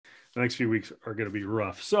the next few weeks are going to be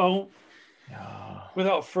rough. So,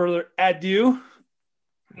 without further ado,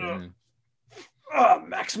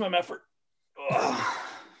 maximum effort.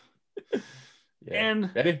 And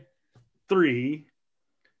ready? 3,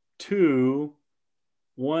 2,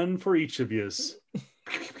 1 for each of you.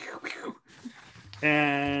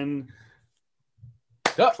 And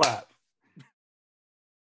clap.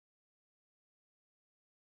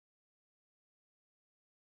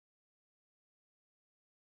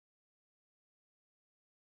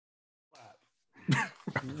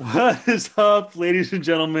 What is up, ladies and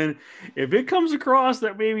gentlemen? If it comes across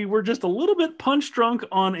that maybe we're just a little bit punch drunk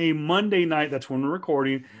on a Monday night, that's when we're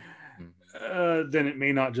recording, then it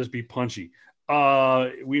may not just be punchy.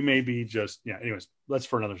 We may be just, anyways, that's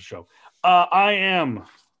for another show. I am,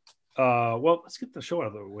 let's get the show out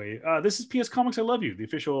of the way. This is PS Comics I Love You, the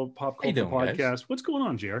official pop culture podcast. Guys? What's going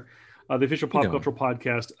on, JR? The official pop cultural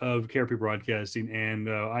podcast of KRP Broadcasting, and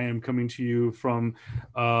I am coming to you from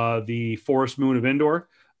the forest moon of Endor.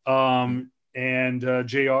 And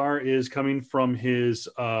JR is coming from his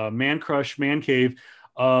man crush man cave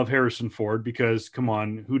of Harrison Ford, because come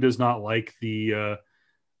on, who does not like the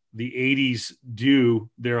 80s dew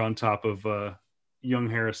there on top of young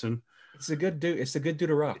Harrison? It's a good dude. It's a good dude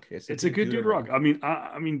to rock. It's a good dude to rock. I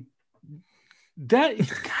mean. That,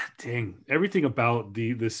 god dang, everything about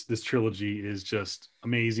this trilogy is just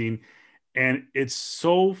amazing, and it's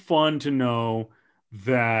so fun to know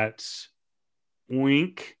that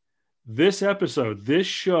wink, this episode, this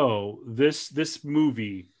show, this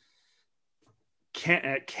movie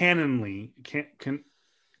canonically,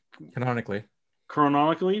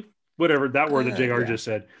 whatever that word that JR just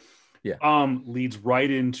said, leads right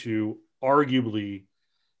into arguably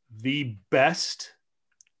the best.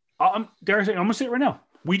 Dare I say, I'm gonna say it right now.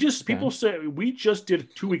 People say we just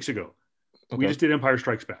did 2 weeks ago. Okay. We just did Empire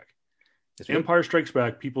Strikes Back. Empire Strikes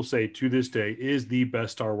Back, people say to this day, is the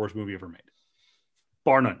best Star Wars movie ever made,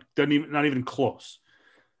 bar none. Not even close.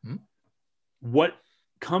 What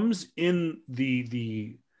comes in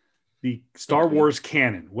the Star Wars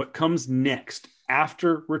canon? What comes next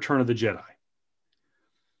after Return of the Jedi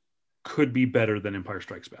could be better than Empire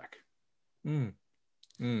Strikes Back.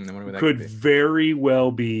 Could very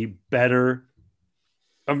well be better.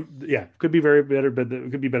 Could be very better, but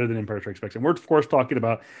it could be better than Empire Strikes Back. And we're of course talking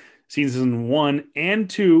about season 1 and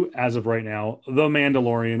 2 as of right now, The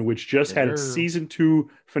Mandalorian, which just had its season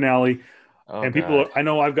 2 finale. And people, I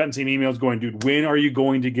know I've gotten some emails going, dude, when are you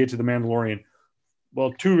going to get to The Mandalorian?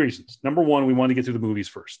 Well, 2 reasons. Number 1, we want to get through the movies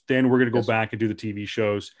first. Then we're going to go back and do the TV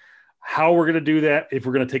shows. How we're going to do that, if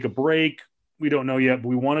we're going to take a break, we don't know yet, but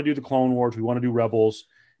we want to do the Clone Wars, we want to do Rebels,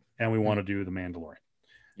 and we want to do the Mandalorian.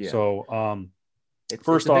 So,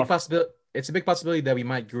 first off, it's a big possibility that we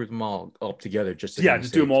might group them all up together. Just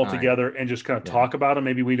do them all together and just kind of talk about them.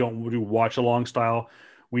 Maybe we don't do watch along style.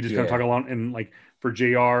 We just kind of talk along. And like for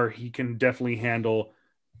JR, he can definitely handle.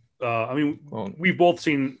 We've both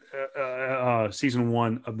seen season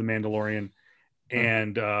 1 of the Mandalorian,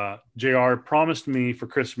 and JR promised me for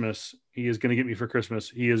Christmas. He is going to get me for Christmas.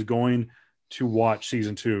 He is going to watch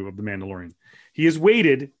season 2 of the Mandalorian. He has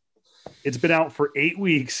waited. It's been out for 8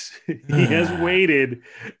 weeks. He has waited.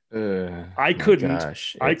 I couldn't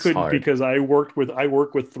hard. Because I work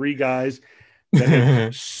with 3 guys that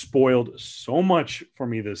have spoiled so much for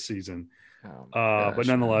me this season. But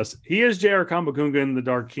nonetheless, he is J.R. Kambakungan, the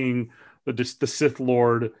Dark King, the Sith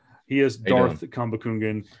Lord. He is Darth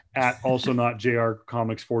Kambakungan at also not JR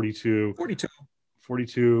Comics 42.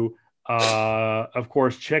 42. Of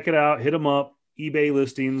course, check it out. Hit him up. eBay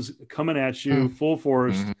listings coming at you full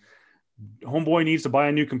force. Homeboy needs to buy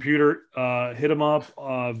a new computer. Hit him up.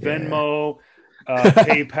 Venmo,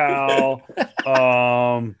 PayPal.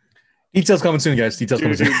 Details coming soon, guys.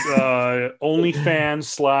 Coming soon.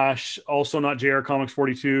 OnlyFans / also not JR Comics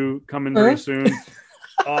 42 coming very soon.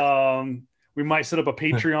 We might set up a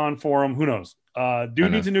Patreon for him. Who knows?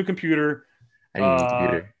 Dude needs a new computer. I need a new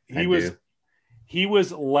computer. He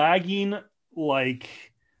was lagging like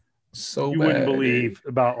so you wouldn't believe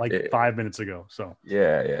about 5 minutes ago. So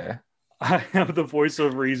yeah. I have the Voice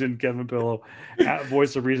of Reason, Kevin Pillow, at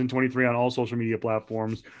Voice of Reason 23 on all social media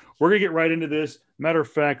platforms. We're gonna get right into this. Matter of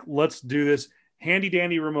fact, let's do this. Handy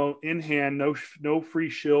dandy remote in hand. No free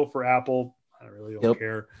shill for Apple. I really don't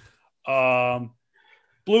care.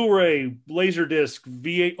 Blu-ray, Laserdisc,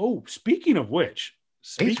 VHS. Oh, speaking of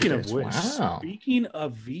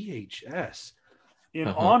VHS, in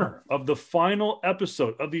honor of the final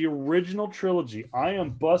episode of the original trilogy, I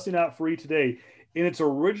am busting out free today in its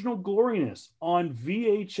original gloriness on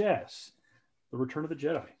VHS, The Return of the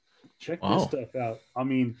Jedi. Check this stuff out. I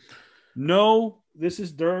mean, no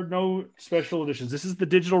there are no special editions. This is the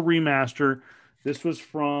digital remaster. This was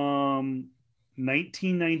from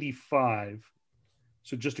 1995.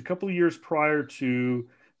 So just a couple of years prior to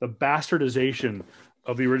the bastardization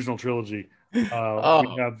of the original trilogy. We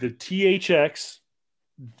have the THX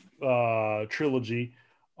trilogy.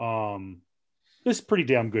 This is a pretty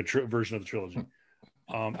damn good version of the trilogy.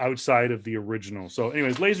 Outside of the original. So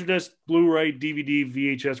anyways, Laserdisc, Blu-ray, DVD,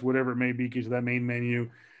 VHS, whatever it may be, get to that main menu.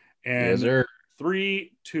 And Yes, sir.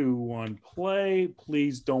 3, 2, 1, play.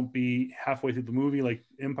 Please don't be halfway through the movie like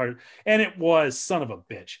Empire. And it was, son of a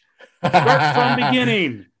bitch. Start from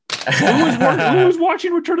beginning. Who was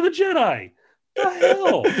watching Return of the Jedi? The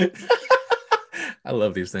hell? I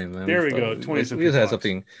love these things, man. There we go. We always have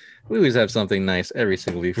something. We always have something nice every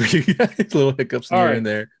single week for you guys. Little hiccups here and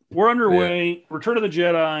there. We're underway. Yeah. Return of the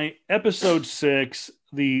Jedi, Episode 6,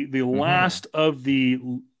 the last of the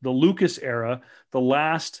Lucas era, the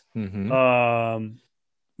last movie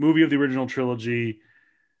of the original trilogy.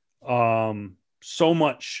 So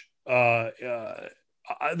much.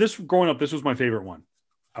 This growing up, this was my favorite one.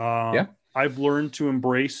 I've learned to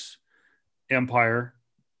embrace Empire.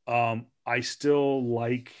 I still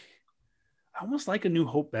like. I almost like A New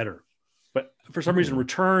Hope better, but for some reason,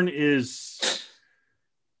 Return. I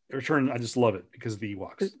just love it because of the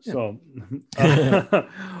Ewoks. Yeah. So,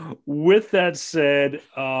 with that said,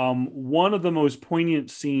 one of the most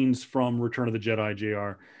poignant scenes from Return of the Jedi,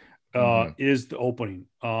 JR, is the opening.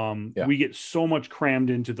 We get so much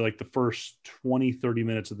crammed into the first 20, 30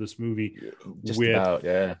 minutes of this movie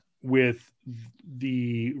with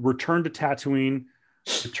the return to Tatooine,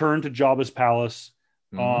 return to Jabba's palace.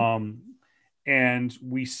 And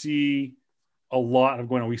we see a lot of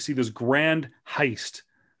going on. We see this grand heist.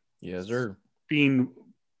 Yes, sir. Being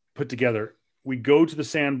put together. We go to the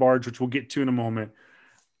sand barge, which we'll get to in a moment,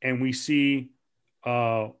 and we see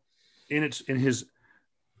in his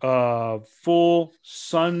full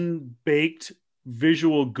sun-baked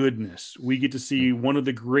visual goodness, we get to see one of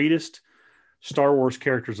the greatest Star Wars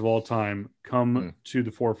characters of all time come to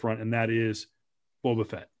the forefront, and that is Boba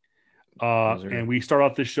Fett. And we start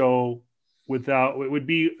off this show without we would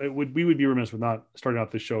be remiss with not starting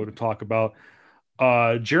off this show to talk about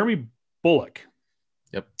Jeremy Bulloch,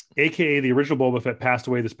 aka the original Boba Fett, passed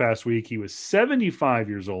away this past week. He was 75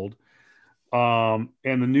 years old, and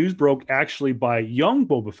the news broke actually by young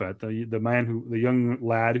Boba Fett, the young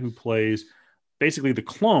lad who plays basically the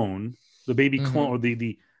clone, the baby clone, or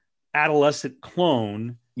the adolescent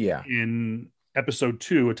clone, in Episode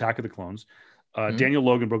 2, Attack of the Clones. Daniel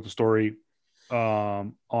Logan broke the story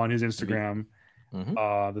on his Instagram.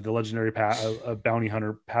 The legendary bounty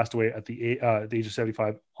hunter passed away at the age of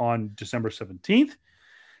 75 on December 17th.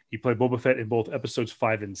 He played Boba Fett in both episodes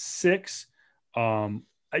 5 and 6.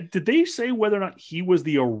 Did they say whether or not he was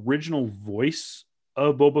the original voice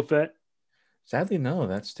of Boba Fett? Sadly, no.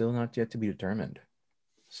 That's still not yet to be determined.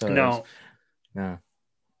 So no.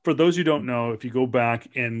 For those who don't know, if you go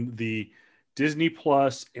back in the Disney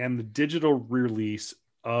Plus and the digital release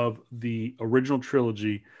of the original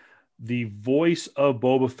trilogy, the voice of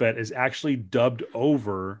Boba Fett is actually dubbed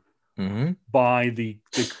over by the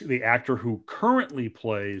actor who currently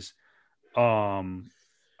plays Boba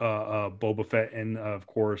Fett, and of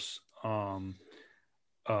course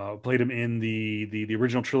played him in the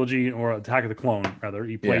original trilogy, or Attack of the Clone rather.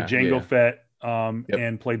 He played Jango Fett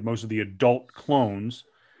and played most of the adult clones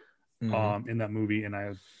in that movie, and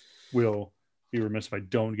I will be remiss if I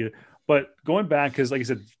don't get it. But going back, because like I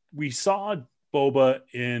said, we saw Boba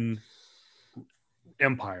in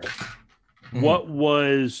Empire. What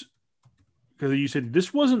was, because you said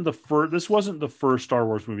this wasn't the first Star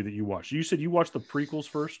Wars movie that you watched. You said you watched the prequels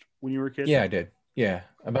first when you were a kid? Yeah, I did. Yeah,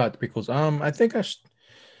 about the prequels. I think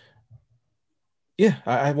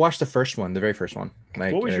I watched the first one, the very first one.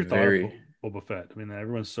 What was your thought of Boba Fett? I mean,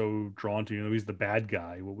 everyone's so drawn to, he's the bad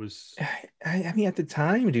guy. What was... I mean, at the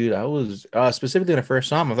time, dude, I was, specifically when I first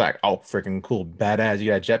saw him, I was like, oh, freaking cool, badass, you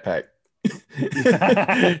got a jetpack.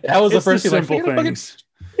 That was the first thing. Things.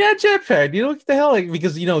 Jetpack. What the hell?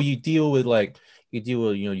 Because you deal with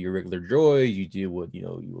your regular droids, you deal with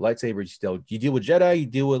your lightsabers, you deal with Jedi, you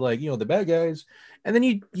deal with the bad guys, and then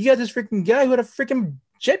you got this freaking guy who had a freaking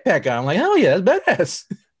jetpack on. I'm like, hell yeah, that's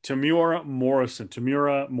badass. Tamura Morrison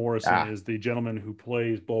is the gentleman who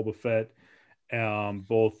plays Boba Fett.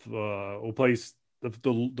 Who plays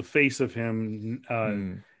the face of him.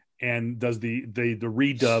 And does the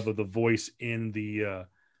redub of the voice in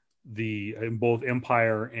in both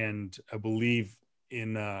Empire and I believe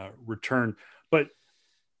in Return. But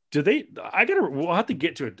we'll have to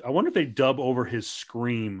get to it. I wonder if they dub over his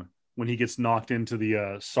scream when he gets knocked into the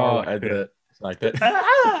Sarlacc pit. like that.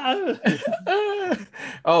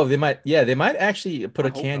 Oh, they might actually put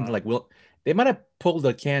a can like they might have pulled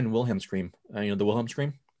a can Wilhelm scream. The Wilhelm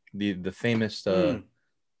scream, the famous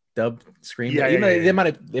dub scream. Yeah, they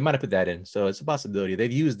might have put that in. So it's a possibility.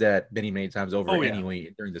 They've used that many times over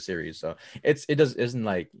anyway during the series. So it's a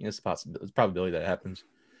probability that happens.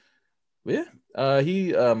 But yeah,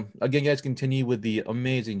 he again, guys, continue with the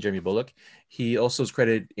amazing Jeremy Bulloch. He also is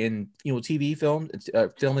credited in TV film and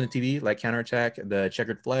TV like Counterattack, The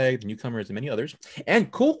Checkered Flag, The Newcomers, and many others.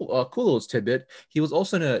 And cool little tidbit, he was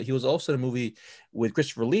also in a movie with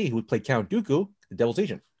Christopher Lee, who played Count Dooku, the Devil's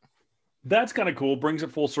Agent. That's kind of cool. Brings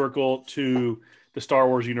it full circle to the Star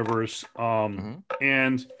Wars universe,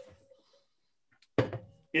 and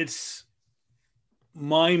it's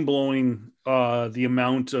mind-blowing the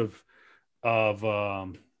amount of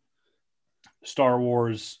Star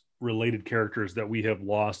Wars related characters that we have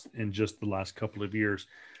lost in just the last couple of years.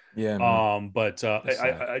 Yeah. But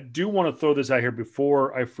I do want to throw this out here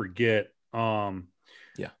before I forget.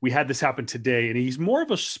 We had this happen today, and he's more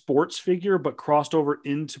of a sports figure, but crossed over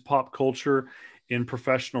into pop culture in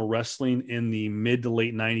professional wrestling in the mid to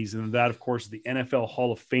late 90s. And that, of course, the NFL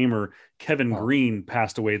Hall of Famer Kevin Green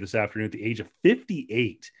passed away this afternoon at the age of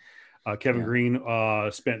 58. Kevin Green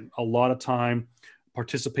spent a lot of time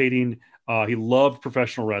participating. He loved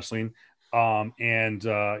professional wrestling, and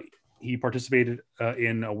he participated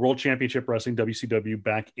in a World Championship Wrestling, WCW,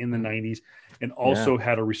 back in the 90s, and also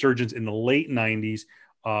had a resurgence in the late 90s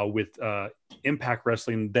with Impact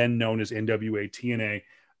Wrestling, then known as NWA TNA.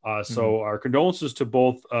 So our condolences to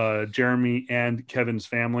both Jeremy and Kevin's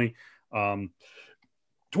family.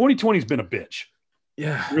 2020 has been a bitch.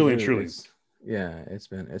 Yeah, really and truly. Yeah, it's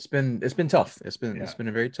been tough. It's been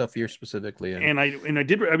a very tough year specifically.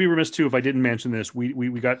 I'd be remiss too if I didn't mention this.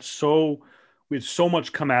 We had so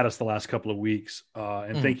much come at us the last couple of weeks,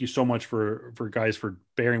 and thank you so much for guys for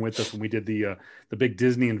bearing with us when we did the big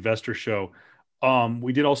Disney investor show.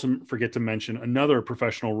 We did also forget to mention another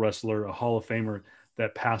professional wrestler, a Hall of Famer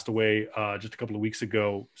that passed away just a couple of weeks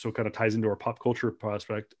ago. So it kind of ties into our pop culture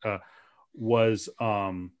prospect. Was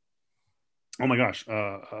oh my gosh,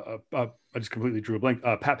 I just completely drew a blank.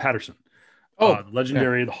 Pat Patterson,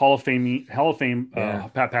 legendary, the Hall of Fame.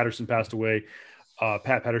 Pat Patterson passed away.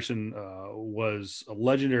 Pat Patterson was a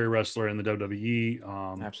legendary wrestler in the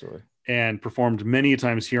WWE. Absolutely. And performed many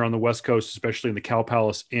times here on the West Coast, especially in the Cow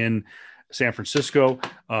Palace in San Francisco.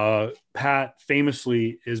 Pat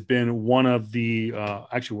famously has been one of the,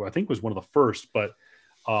 actually, I think was one of the first, but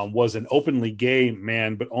was an openly gay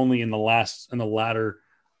man, but only in the latter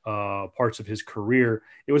parts of his career.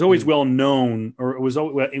 It was always well known, or it was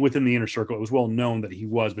within the inner circle. It was well known that he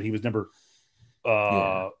was, but he was never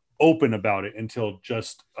open about it until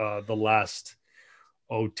just the last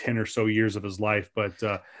 10 or so years of his life. But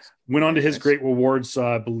went on to his great rewards.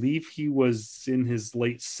 I believe he was in his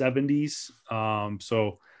late 70s.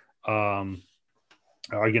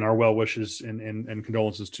 Again, our well wishes and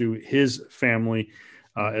condolences to his family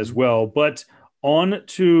as well. But on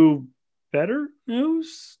to better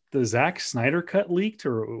news. The Zack Snyder cut leaked,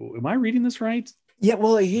 or am I reading this right? Yeah,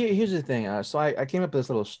 well, here's the thing. So I came up with this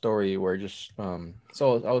little story where just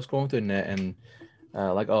so I was going through the net, and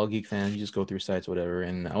like all geek fans, you just go through sites, whatever.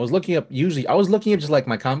 And I was looking up just like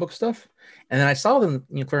my comic book stuff, and then I saw them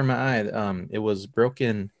clear in my eye. It was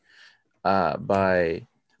broken by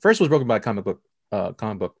comicbook.com,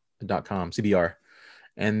 CBR.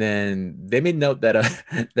 And then they made note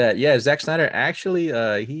that Zack Snyder actually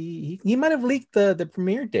he might have leaked the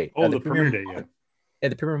premiere date. The premiere date, yeah.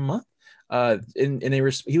 At the premiere month.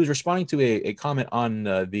 He was responding to a comment on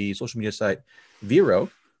the social media site Vero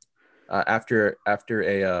after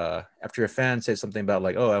a fan said something about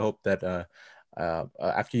like, oh, I hope that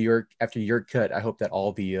after your cut, I hope that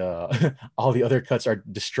all the other cuts are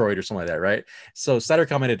destroyed or something like that, right? So Snyder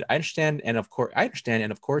commented, I understand and of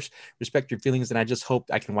course respect your feelings, and I just hope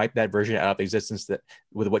I can wipe that version out of existence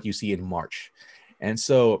with what you see in March. And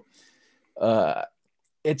so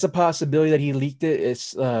it's a possibility that he leaked it.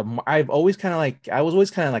 It's I was always kind of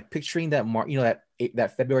like picturing that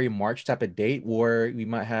that February March type of date where we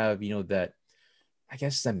might have that, I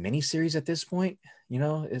guess, a mini series at this point.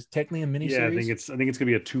 It's technically a mini series. I think it's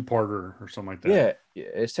gonna be a 2-parter or something like that. Yeah,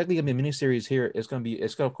 it's technically gonna be a mini series here. It's gonna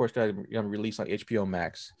of course gonna release on HBO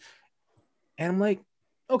Max. And I'm like,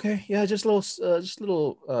 okay, yeah, just a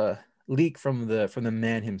little leak from the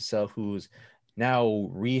man himself, who's now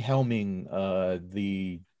rehelming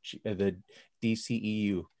the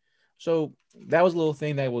DCEU. So that was a little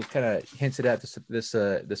thing that was kind of hinted at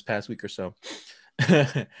this past week or so.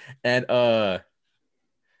 And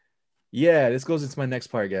yeah, this goes into my next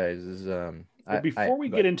part, guys. Is Well, before we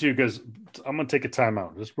get into, because I'm going to take a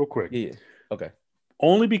timeout just real quick. Yeah. Okay.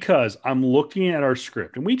 Only because I'm looking at our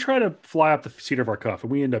script, and we try to fly off the seat of our cuff,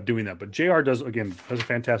 and we end up doing that. But JR does a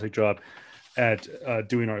fantastic job at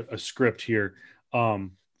doing a script here.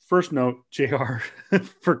 First note, JR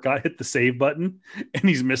forgot to hit the save button, and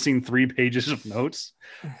he's missing 3 pages of notes,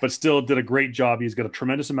 but still did a great job. He's got a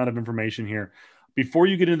tremendous amount of information here. Before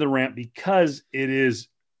you get into the rant, because it is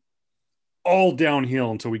all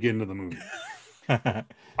downhill until we get into the movie,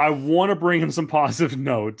 I want to bring in some positive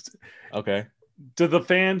notes. Okay. To the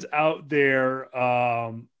fans out there,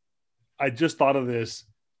 I just thought of this.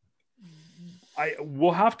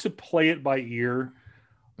 We'll have to play it by ear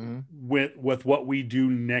with what we do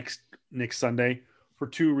next Sunday for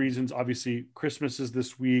 2 reasons. Obviously, Christmas is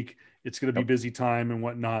this week. It's going to be busy time and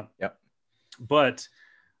whatnot. Yep. But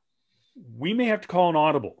we may have to call an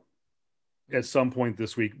audible at some point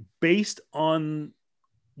this week based on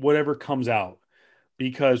whatever comes out,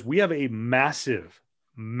 because we have a massive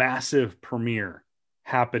premiere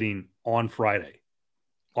happening on Friday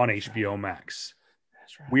on HBO Max.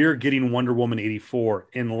 That's right. We are getting Wonder Woman 84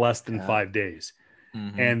 in less than 5 days.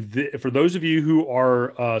 And for those of you who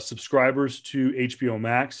are subscribers to HBO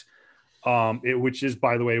Max, which is,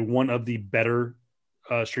 by the way, one of the better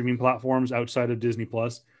streaming platforms outside of Disney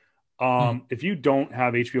Plus. If you don't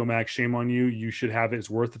have HBO Max, shame on you. You should have it. It's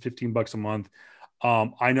worth the $15 a month.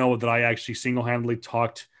 I know that I actually single-handedly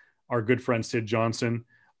talked our good friend Sid Johnson,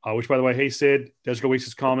 which, by the way, hey Sid, Desert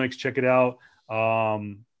Oasis Comics, check it out.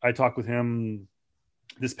 I talked with him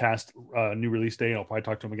this past new release day. I'll probably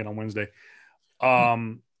talk to him again on Wednesday.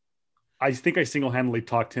 I think I single-handedly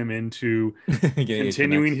talked him into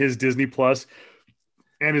continuing his Disney Plus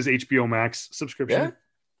and his HBO Max subscription. Yeah.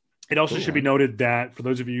 It also should be noted that for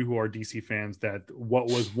those of you who are DC fans, that what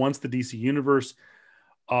was once the DC universe,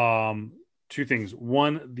 2 things.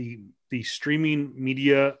 One, the streaming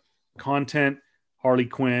media content, Harley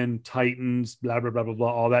Quinn, Titans, blah, blah, blah, blah,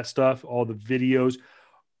 blah, all that stuff, all the videos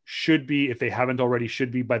should be, if they haven't already,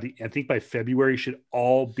 should be I think by February, should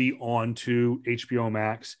all be on to HBO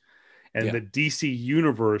Max. And the DC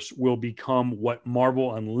universe will become what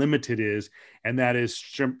Marvel Unlimited is. And that is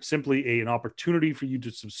simply an opportunity for you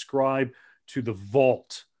to subscribe to the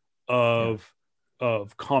vault of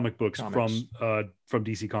comic books from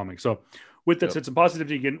DC Comics. So with that said, some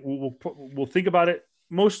positivity again, we'll think about it.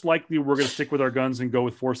 Most likely we're going to stick with our guns and go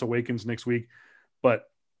with Force Awakens next week, but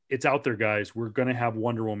it's out there, guys. We're going to have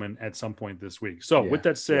Wonder Woman at some point this week. So with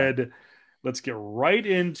that said, let's get right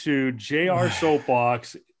into JR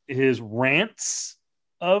Soapbox, his rants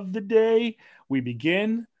of the day. We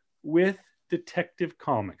begin with Detective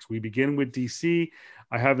Comics. We begin with DC.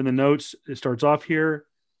 I have in the notes, it starts off here,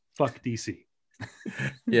 fuck DC.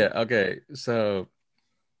 Okay. So,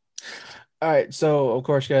 all right. So, of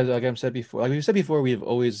course, guys, like we said before, we've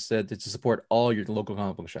always said to support all your local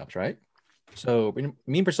comic book shops, right? So, me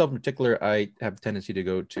and myself in particular, I have a tendency to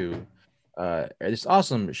go to this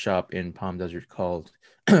awesome shop in Palm Desert called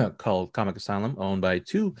Comic Asylum, owned by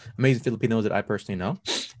 2 amazing Filipinos that I personally know.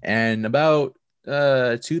 And about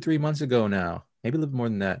 2-3 months ago now, maybe a little more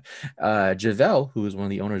than that, Javel, who is one of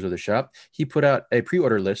the owners of the shop, he put out a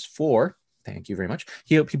pre-order list for. Thank you very much.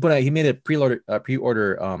 He made a pre-order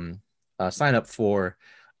sign up for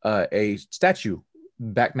a statue,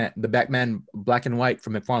 the Batman black and white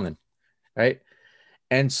from McFarlane, right?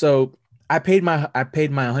 And so I paid my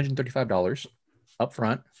 $135 up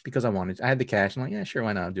front because I had the cash. I'm like, yeah, sure,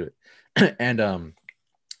 why not? I'll do it. And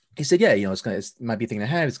he said, yeah, it might be a thing to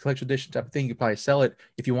have. It's a collection edition type of thing. You could probably sell it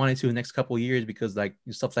if you wanted to in the next couple of years, because the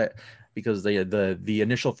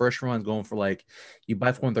initial first run is going for, like, you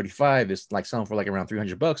buy for $135, it's like selling for like around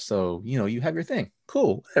 $300. So you have your thing.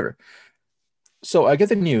 Cool, whatever. So I get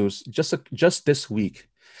the news just this week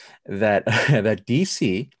that that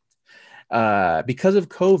DC, because of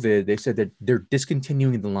COVID, they said that they're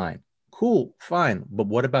discontinuing the line. Cool, fine. But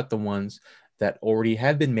what about the ones that already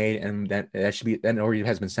have been made and that already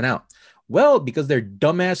has been sent out? Well, because they're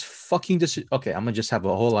dumbass fucking okay, I'm gonna just have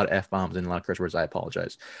a whole lot of F-bombs and a lot of curse words. I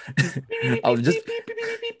apologize. I'll just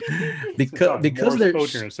because they're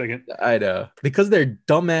in a second. I know, because they're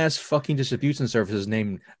dumbass fucking distribution services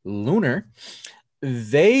named Lunar,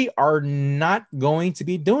 they are not going to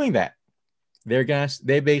be doing that. They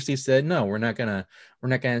basically said, no, we're not gonna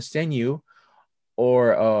send you,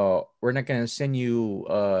 or we're not gonna send you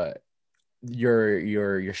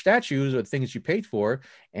your statues or things you paid for.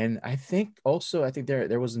 And I think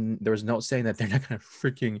there was a note saying that they're not gonna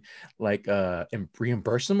freaking like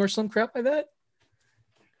reimburse them or some crap like that.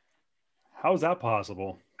 How is that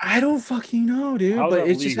possible? I don't fucking know, dude. How's but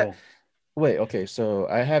it's legal? Wait, okay, so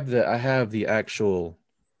I have the actual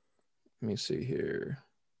Let me see here.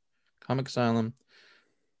 Comic Asylum.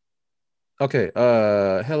 Okay.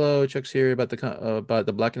 Hello, Chuck's here about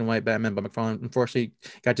the black and white Batman by McFarlane. Unfortunately,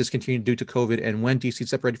 got discontinued due to COVID, and when DC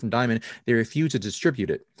separated from Diamond, they refused to distribute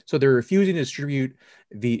it. So they're refusing to distribute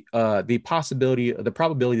the probability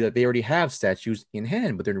that they already have statues in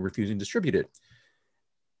hand, but they're refusing to distribute it.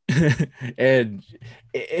 And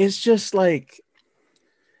it's just like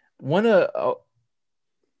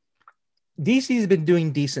DC's been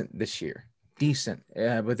doing decent this year,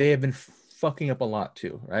 but they have been fucking up a lot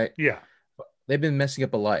too, right? Yeah. They've been messing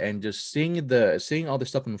up a lot, and just seeing all this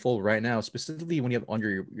stuff unfold right now, specifically when you're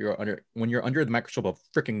under the microscope of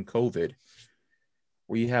freaking COVID,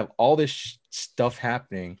 where you have all this stuff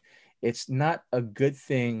happening, it's not a good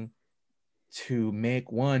thing to make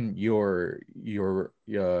your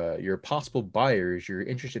possible buyers, your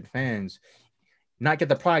interested fans, not get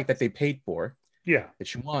the product that they paid for,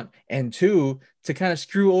 that you want, and two, to kind of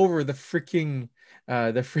screw over the freaking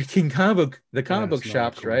comic book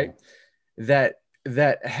shops, cool. Right? That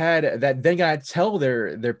then gotta tell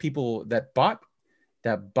their people that bought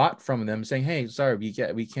from them, saying, hey, sorry, we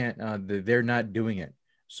can't they're not doing it,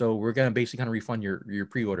 so we're gonna basically kind of refund your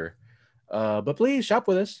pre-order, but please shop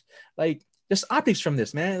with us. Like, just optics from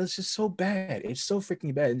this, man, it's just so bad. It's so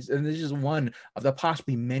freaking bad, and this is one of the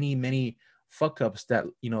possibly many fuck ups that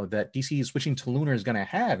that DC switching to Lunar is gonna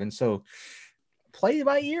have. And so play it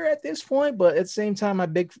by ear at this point, but at the same time,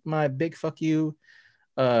 my big fuck you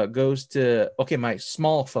goes to my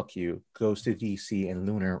small fuck you goes to DC and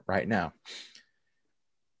Lunar right now.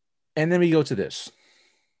 And then we go to this,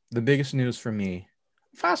 the biggest news for me,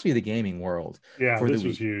 possibly the gaming world. Yeah, this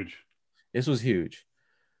was huge. This was huge.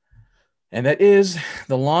 And that is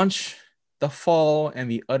the launch, the fall,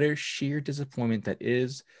 and the utter sheer disappointment that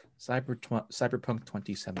is Cyberpunk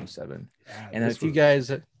 2077. Yeah, and if you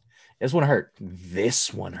guys, this one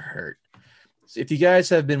hurt. So if you guys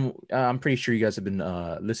have been, I'm pretty sure you guys have been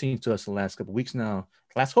listening to us the last couple of weeks now,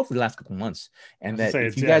 hopefully the last couple of months. And that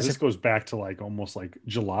if you guys, this goes back to like almost like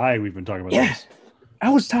July. We've been talking about this. I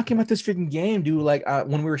was talking about this freaking game, dude. Like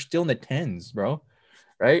when we were still in the 10s, bro.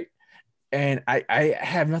 Right. And I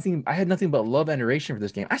had nothing but love and adoration for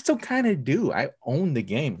this game. I still kind of do. I own the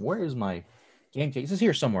game. Where is my game case? It's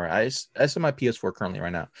here somewhere. It's in my PS4 currently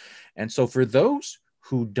right now. And so for those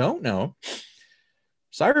who don't know,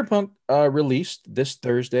 Cyberpunk released this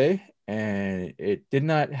Thursday, and it did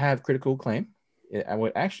not have critical acclaim. And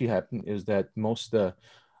what actually happened is that most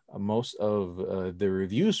of the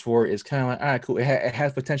reviews for it is kind of like, all right, cool. It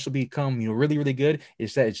has potential to become really, really good.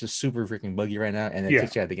 It's that it's just super freaking buggy right now, and it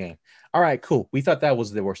takes you out of the game. All right, cool. We thought that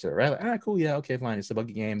was the worst of it, right? Like, all right, cool. Yeah, okay, fine. It's a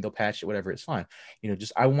buggy game. They'll patch it, whatever. It's fine.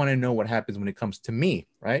 Just I want to know what happens when it comes to me,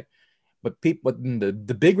 right? But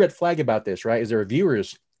the big red flag about this, right, is the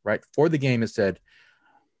reviewers, right, for the game has said,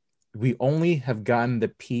 we only have gotten the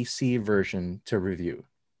PC version to review,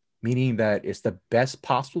 meaning that it's the best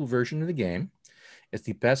possible version of the game. It's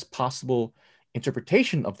the best possible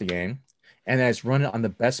interpretation of the game, and that it's run on the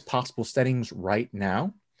best possible settings right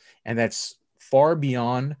now. And that's far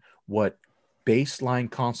beyond what baseline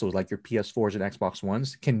consoles like your PS4s and Xbox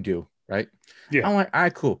Ones can do, right? Yeah. I'm like, all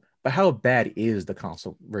right, cool. But how bad is the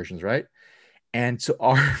console versions, right? And to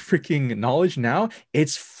our freaking knowledge now,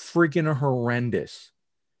 it's freaking horrendous.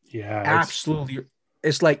 Yeah. Absolutely.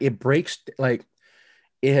 It's like it breaks, like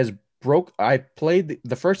it has broke. I played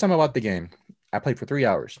the first time I bought the game. I played for 3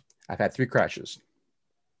 hours. I've had 3 crashes.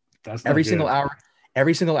 That's every single hour.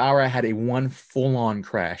 Every single hour, I had one full-on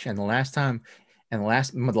crash. And the last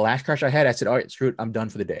crash I had, I said, "All right, screw it. I'm done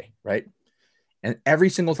for the day." Right. And every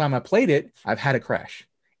single time I played it, I've had a crash.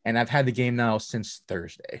 And I've had the game now since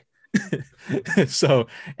Thursday. So,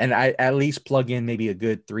 and I at least plug in maybe a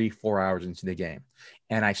good 3-4 hours into the game,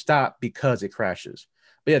 and I stop because it crashes.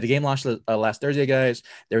 But yeah, the game launched last Thursday, guys.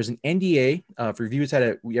 There was an NDA. Reviewers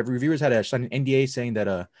had to sign an NDA saying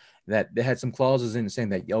that that they had some clauses in saying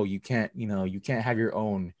that you can't have your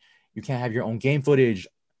own game footage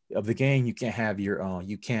of the game. You can't have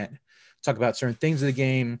you can't talk about certain things of the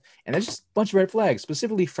game, and that's just a bunch of red flags,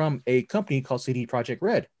 specifically from a company called CD Projekt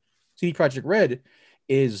Red. CD Projekt Red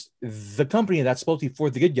is the company that's supposed to be for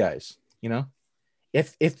the good guys.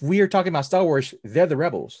 If we are talking about Star Wars, they're the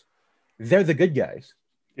rebels. They're the good guys.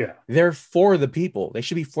 Yeah. They're for the people. They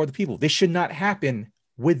should be for the people. This should not happen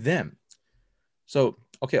with them. So,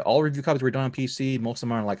 okay, all review copies were done on PC. Most of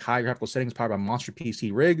them are in like high graphical settings powered by monster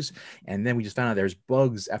PC rigs. And then we just found out there's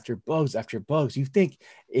bugs after bugs after bugs.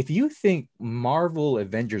 If you think Marvel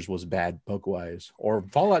Avengers was bad bug-wise, or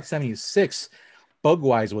Fallout 76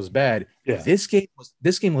 bug-wise was bad, this game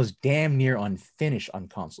was damn near unfinished on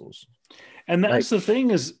consoles. And that's the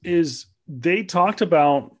thing is they talked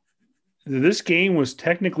about this game was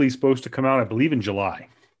technically supposed to come out, I believe, in July.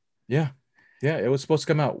 Yeah. Yeah. It was supposed to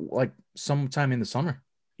come out like sometime in the summer.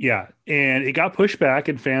 Yeah. And it got pushed back,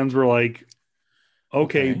 and fans were like,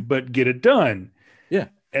 okay, but get it done. Yeah.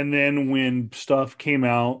 And then when stuff came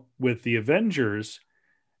out with the Avengers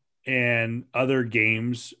and other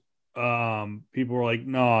games, people were like,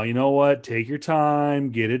 no, you know what? Take your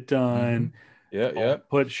time, get it done. Yeah. Yeah.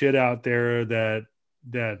 Put shit out there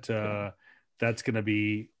that's gonna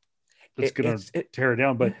be tear it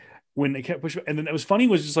down. But when they kept pushing, and then it was funny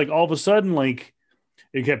was just like all of a sudden, like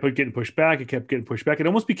it kept getting pushed back, it kept getting pushed back. It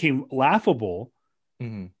almost became laughable.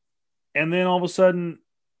 Mm-hmm. And then all of a sudden,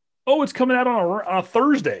 oh, it's coming out on a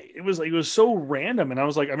Thursday. It was so random. And I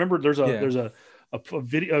was like, I remember there's a video,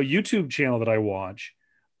 a YouTube channel that I watch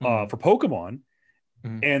for Pokemon.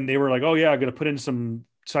 Mm-hmm. And they were like, oh yeah, I'm going to put in some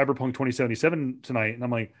Cyberpunk 2077 tonight. And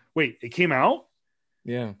I'm like, wait, it came out?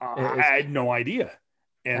 Yeah. I had no idea.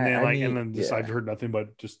 And then I've heard nothing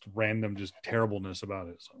but just random, just terribleness about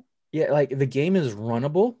it. So yeah, like the game is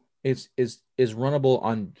runnable. It's runnable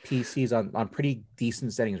on PCs on pretty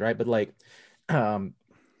decent settings, right? But like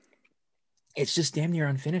it's just damn near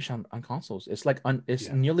unfinished on consoles. It's like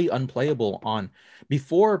nearly unplayable on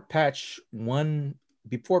before patch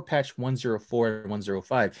 104 and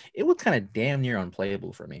 105. It was kind of damn near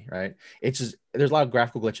unplayable for me, right? It's just there's a lot of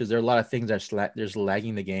graphical glitches. There are a lot of things there's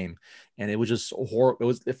lagging the game, and it was just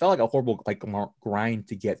horrible. It felt like a horrible like grind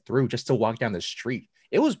to get through just to walk down the street.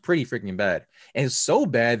 It was pretty freaking bad, and it's so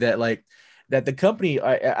bad that like that the company.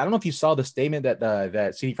 I don't know if you saw the statement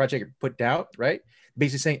that CD Projekt put out, right?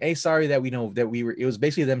 Basically saying, "Hey, sorry that we know that we were." It was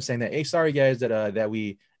basically them saying that, "Hey, sorry guys that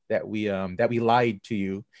we lied to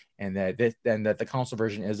you, and that the console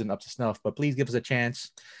version isn't up to snuff. But please give us a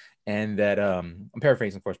chance." And that I'm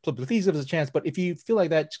paraphrasing, of course. Please give us a chance. But if you feel like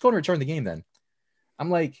that, just go and return the game. Then I'm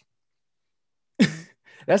like,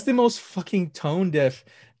 that's the most fucking tone deaf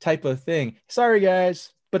type of thing. Sorry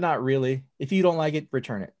guys, but not really. If you don't like it,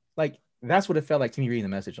 return it. Like that's what it felt like to me reading the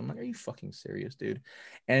message. I'm like, are you fucking serious, dude?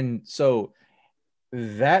 And so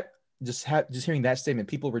that just hearing that statement,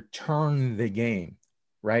 people return the game,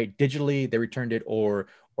 right? Digitally, they returned it, or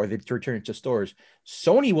they returned it to stores.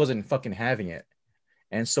 Sony wasn't fucking having it.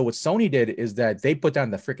 And so what Sony did is that they put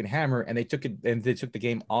down the freaking hammer and they took the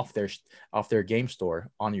game off their game store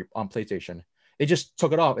on PlayStation. They just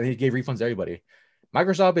took it off and they gave refunds to everybody.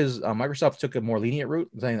 Microsoft took a more lenient route,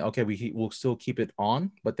 saying, okay, we'll still keep it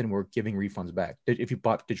on, but then we're giving refunds back if you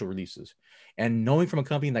bought digital releases. And knowing from a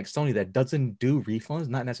company like Sony that doesn't do refunds,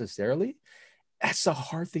 not necessarily, that's a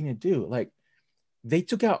hard thing to do. Like they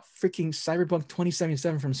took out freaking Cyberpunk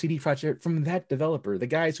 2077 from CD Projekt, from that developer, the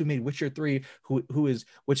guys who made Witcher 3,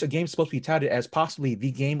 which a game supposed to be touted as possibly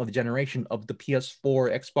the game of the generation of the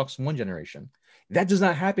PS4, Xbox One generation. That does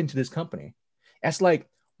not happen to this company. That's like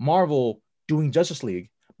Marvel doing Justice League,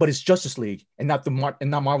 but it's Justice League and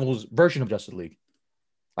not Marvel's version of Justice League.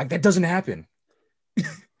 Like that doesn't happen.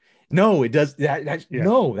 No, it does.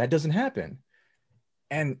 No, that doesn't happen.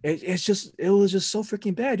 And it was just so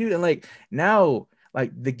freaking bad, dude. And like now,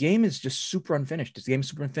 like the game is just super unfinished. This game is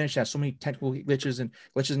super unfinished. It has so many technical glitches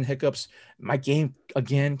and hiccups. My game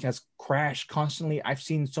again has crashed constantly. I've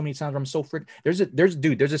seen so many times where I'm so freaking. There's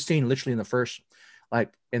a scene literally in the first,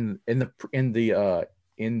 like in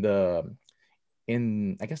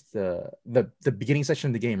I guess the beginning section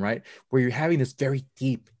of the game, right, where you're having this very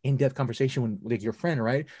deep, in-depth conversation with like your friend,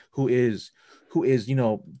 right, who is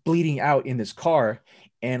bleeding out in this car,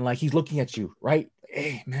 and like he's looking at you, right,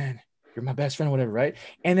 hey man, you're my best friend or whatever, right,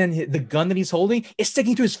 and then the gun that he's holding is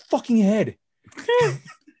sticking to his fucking head.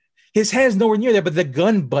 His head is nowhere near there, but the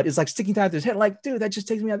gun butt is like sticking out to his head. Like, dude, that just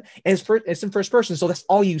takes me out. And it's in first person, so that's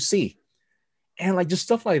all you see. And like just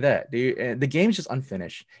stuff like that, dude. And the game's just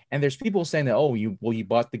unfinished. And there's people saying that, oh, you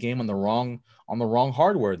bought the game on the wrong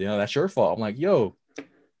hardware. That's your fault. I'm like, yo,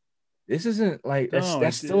 this isn't like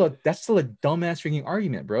that's still a dumbass freaking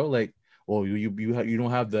argument, bro. Like, well, you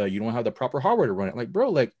don't have the proper hardware to run it. Like, bro,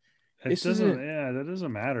 like that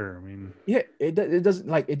doesn't matter. I mean, yeah, it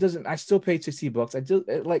doesn't. I still paid $60. I do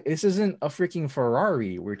like this isn't a freaking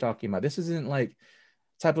Ferrari we're talking about. This isn't like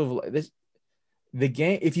type of this. The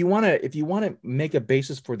game, if you want to make a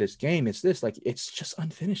basis for this game, it's this, like it's just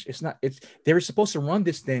unfinished. They were supposed to run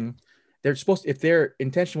this thing. If their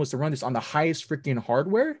intention was to run this on the highest freaking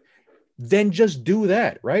hardware, then just do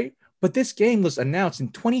that, right? But this game was announced in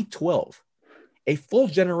 2012, a full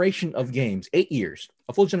generation of games, 8 years,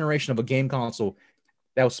 a full generation of a game console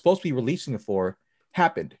that was supposed to be releasing it for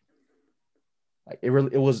happened. Like it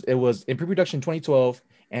was in pre-production in 2012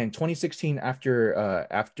 and 2016 after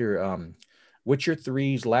Witcher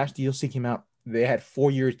 3's last DLC came out. They had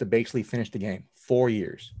 4 years to basically finish the game. 4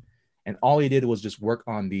 years. and all he did was just work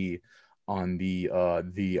on the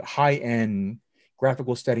high end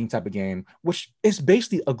graphical setting type of game, which is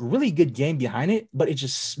basically a really good game behind it, but it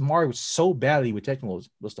just marred so badly with technical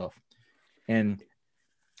stuff. And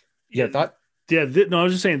thought. Yeah, no, I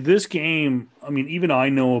was just saying this game. I mean, even I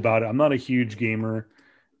know about it. I'm not a huge gamer,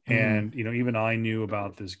 and even I knew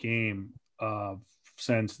about this game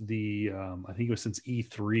since the I think it was since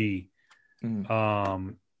E3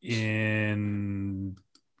 in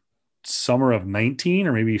summer of 19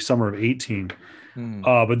 or maybe summer of 18.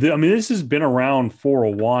 But this has been around for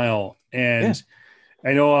a while, and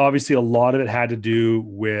I know obviously a lot of it had to do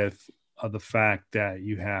with the fact that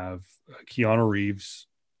you have Keanu Reeves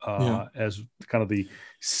as kind of the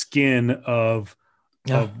skin of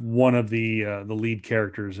one of the lead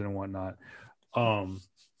characters and whatnot.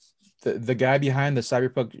 The guy behind the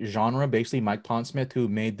cyberpunk genre, basically Mike Pondsmith, who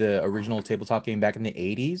made the original tabletop game back in the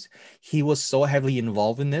 80s, he was so heavily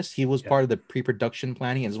involved in this. He was part of the pre-production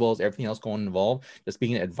planning as well as everything else going involved, just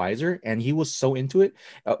being an advisor, and he was so into it.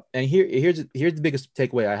 And here's the biggest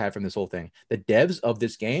takeaway I have from this whole thing. The devs of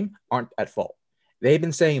this game aren't at fault. They've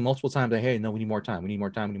been saying multiple times, like, hey, no, we need more time. We need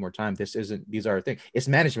more time. We need more time. These are our thing. It's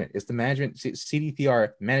management. It's the management,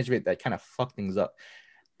 CDPR management that kind of fuck things up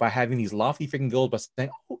by having these lofty freaking goals, by saying,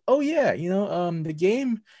 oh yeah, the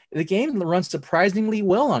game runs surprisingly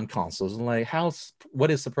well on consoles. And like,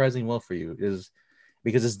 what is surprisingly well for you is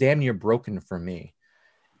because it's damn near broken for me.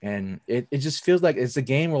 And it just feels like it's a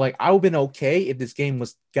game where like, I would have been okay if this game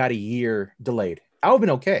got a year delayed. I would have been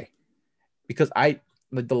okay because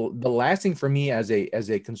the last thing for me as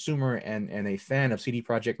a consumer and a fan of CD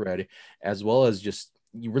Projekt Red, as well as just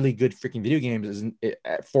really good freaking video games,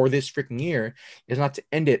 for this freaking year, is not to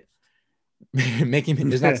end it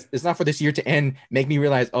it's not for this year to end, make me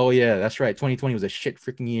realize, oh yeah, that's right, 2020 was a shit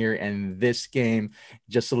freaking year, and this game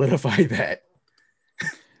just solidified that.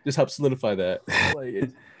 Just helped solidify that.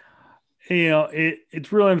 Like,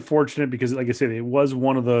 it's really unfortunate because, like I said, it was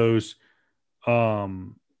one of those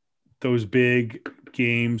big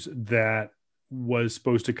games that was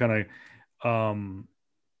supposed to kind of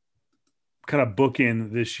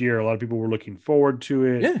bookend this year. A lot of people were looking forward to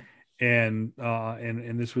it, and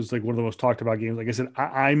this was like one of the most talked about games. Like I said,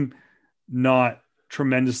 I'm not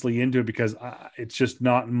tremendously into it because it's just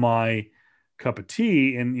not my cup of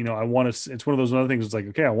tea. And I want to. It's one of those other things. It's like,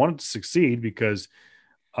 okay, I want it to succeed because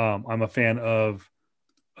I'm a fan of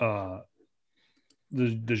the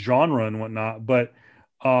genre and whatnot, but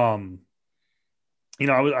I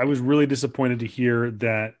was really disappointed to hear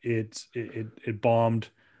that it bombed.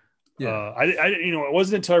 It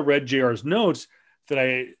wasn't until I read JR's notes that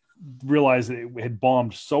I realized that it had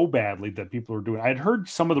bombed so badly that people were doing. I had heard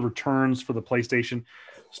some of the returns for the PlayStation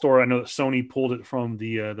Store. I know that Sony pulled it from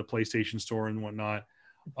the PlayStation Store and whatnot.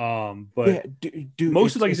 But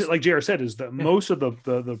most of, like JR said, is that most of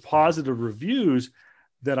the positive reviews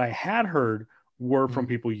that I had heard were from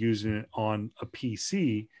people using it on a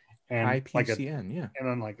PC. And IPCN, and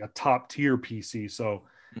on like a top tier PC. So,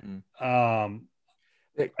 I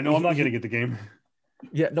know I'm not going to get the game.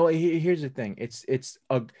 Yeah, no. Here's the thing. It's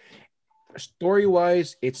a story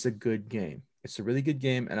wise, it's a good game. It's a really good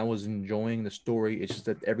game, and I was enjoying the story. It's just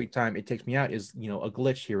that every time it takes me out is a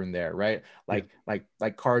glitch here and there, right? Like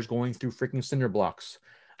cars going through freaking cinder blocks,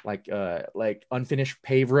 like unfinished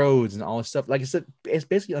paved roads and all this stuff. Like I said, it's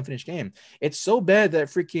basically an unfinished game. It's so bad that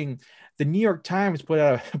freaking the New York Times put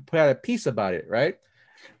out a piece about it, right?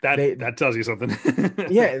 That tells you something.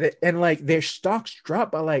 And like their stocks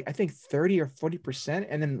dropped by like I think 30 or 40%,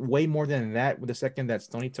 and then way more than that with the second that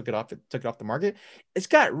Sony took it off the market. It's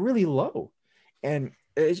got really low, and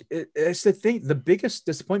it's the thing. The biggest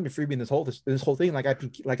disappointment for me in this whole thing, like I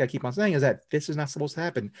keep on saying, is that this is not supposed to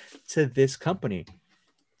happen to this company.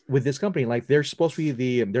 With this company, like they're supposed to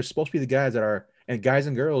be the guys that are, and guys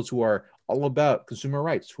and girls who are all about consumer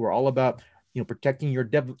rights, who are all about protecting your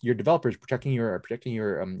developers, protecting your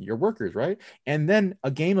workers, right? And then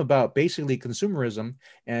a game about basically consumerism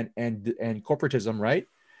and corporatism, right,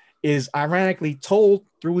 is ironically told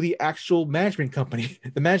through the actual management company,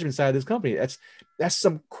 the management side of this company. That's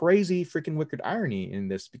some crazy freaking wicked irony in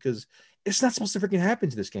this, because it's not supposed to freaking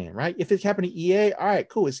happen to this game, right? If it happened to EA, all right,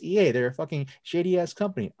 cool, it's EA, they're a fucking shady ass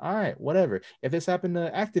company, all right, whatever. If this happened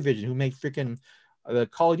to Activision, who make freaking the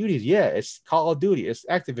Call of Duties, yeah, it's Call of Duty, it's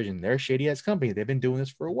Activision, they're a shady ass company, they've been doing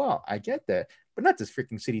this for a while, I get that, but not this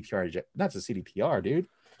freaking CDPR, not the CDPR, dude.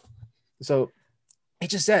 So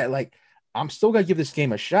it's just that, like, I'm still gonna give this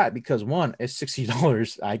game a shot because one, it's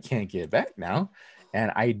 $60 I can't get back now,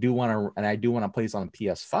 and I do want to play this on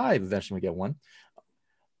PS5 eventually we get one.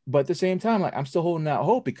 But at the same time, like, I'm still holding out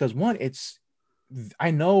hope because one, I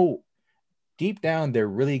know deep down they're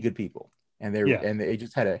really good people, and they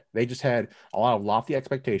just had a lot of lofty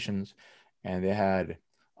expectations, and they had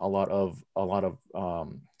a lot of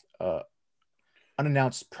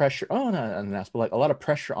unannounced pressure. Oh, not unannounced, but like a lot of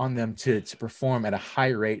pressure on them to perform at a high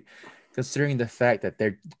rate, considering the fact that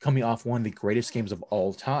they're coming off one of the greatest games of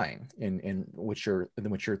all time in Witcher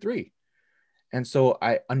 3. And so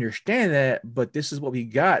I understand that, but this is what we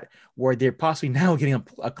got, where they're possibly now getting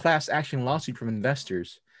a class action lawsuit from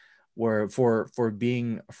investors, where for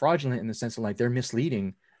being fraudulent in the sense of like they're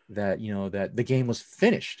misleading that that the game was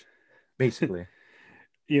finished, basically.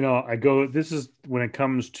 This is when it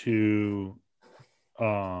comes to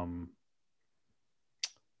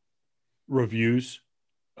reviews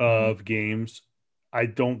of games. I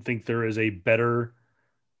don't think there is a better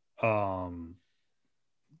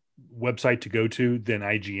website to go to than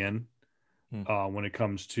IGN when it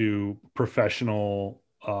comes to professional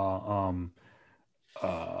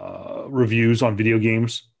reviews on video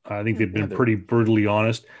games. I think they've been pretty brutally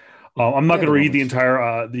honest. I'm not going to read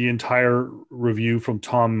the entire review from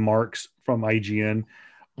Tom Marks from IGN,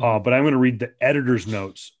 but I'm going to read the editor's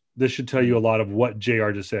notes. This should tell you a lot of what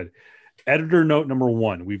JR just said. Editor note number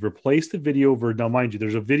 1: we've replaced the video version. Now, mind you,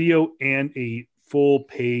 there's a video and a full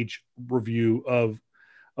page review of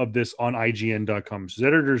this on IGN.com. So,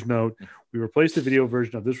 editor's note: we replaced the video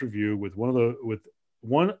version of this review with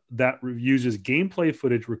one that uses gameplay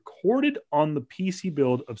footage recorded on the PC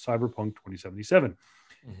build of Cyberpunk 2077.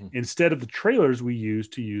 Instead of the trailers we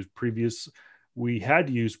had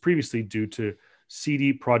used previously due to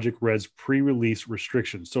CD Projekt Red's pre-release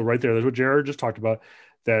restrictions. So right there, that's what Jared just talked about,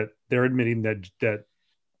 that they're admitting that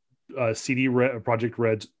CD Projekt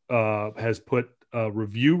Red has put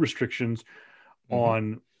review restrictions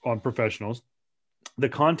on professionals. The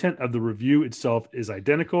content of the review itself is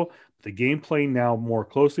identical, but the gameplay now more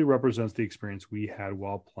closely represents the experience we had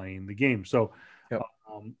while playing the game. So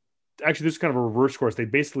actually, this is kind of a reverse course.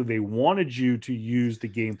 They wanted you to use the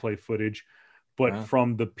gameplay footage, but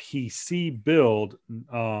from the PC build,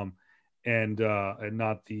 and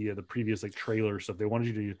not the previous like trailer stuff. They wanted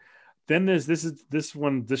you to use. Then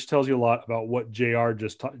this tells you a lot about what JR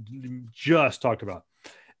just talked about.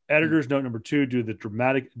 Editor's note number 2: due to the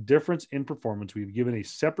dramatic difference in performance, we've given a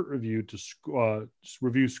separate review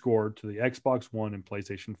review score to the Xbox One and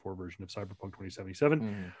PlayStation 4 version of Cyberpunk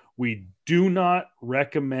 2077. We do not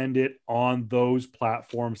recommend it on those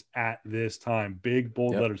platforms at this time. Big,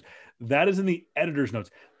 bold letters. That is in the editor's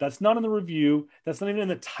notes. That's not in the review. That's not even in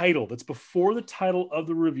the title. That's before the title of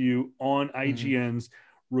the review on IGN's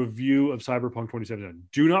review of Cyberpunk 2077.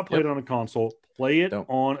 Do not play it on a console. Play it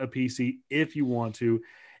on a PC if you want to.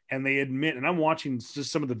 And they admit, and I'm watching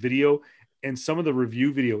just some of the video, and some of the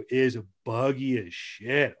review video is buggy as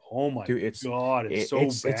shit. Oh my God, it's so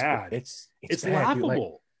bad. It's bad,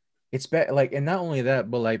 laughable. It's bad. Like, and not only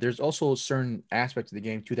that, but like there's also certain aspects of the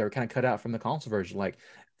game too that were kind of cut out from the console version. Like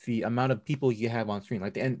the amount of people you have on screen,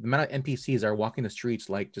 like the amount of NPCs that are walking the streets,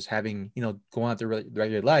 like just having, going out their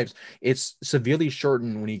regular lives. It's severely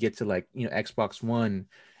shortened when you get to like, Xbox One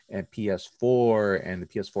and PS4 and the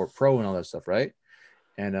PS4 Pro and all that stuff, right?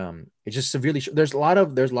 And it's just severely there's a lot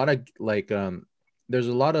of game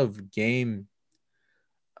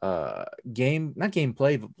not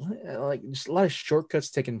gameplay, but like just a lot of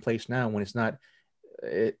shortcuts taking place now when it's not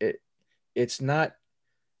it's not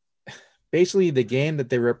basically the game that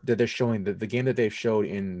they're showing, the game that they've showed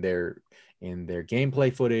in their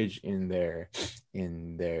gameplay footage, in their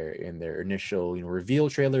initial reveal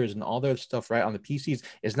trailers and all that stuff, right, on the PCs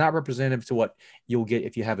is not representative to what you'll get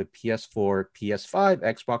if you have a PS4, PS5,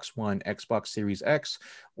 Xbox One, Xbox Series X,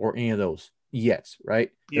 or any of those yet,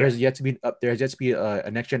 right? There has yet to be a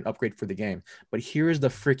next gen upgrade for the game. But here's the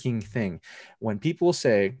freaking thing: when people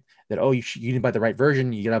say that, oh, you didn't buy the right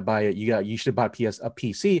version, you should buy a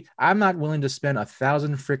PC. I'm not willing to spend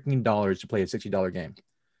 $1,000 freaking dollars to play a $60 game.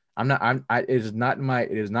 It is not my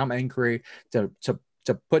inquiry to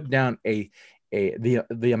put down the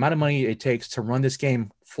amount of money it takes to run this game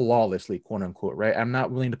flawlessly, quote unquote, right? I'm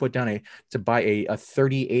not willing to put down to buy a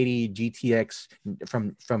 3080 GTX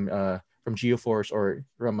from GeForce or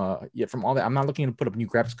from all that. I'm not looking to put up a new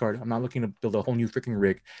graphics card. I'm not looking to build a whole new freaking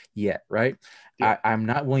rig yet, right? Yeah. I'm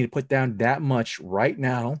not willing to put down that much right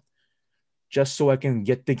now, just so I can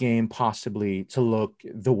get the game possibly to look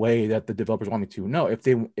the way that the developers want me to. No,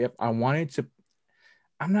 if I wanted to,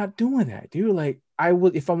 I'm not doing that, dude. Like I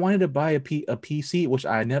would, if I wanted to buy a PC, which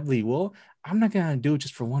I inevitably will, I'm not gonna do it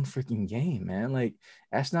just for one freaking game, man. Like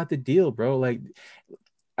that's not the deal, bro. Like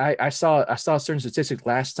I saw a certain statistic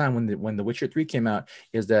last time when the Witcher 3 came out,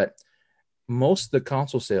 is that most of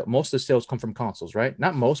the sales come from consoles, right?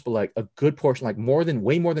 Not most, but like a good portion, like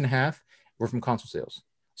way more than half, were from console sales.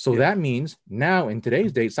 So that means now in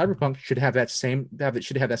today's date, Cyberpunk should have that same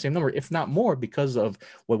number, if not more, because of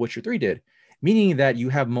what Witcher 3 did. Meaning that you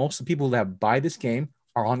have most of the people that buy this game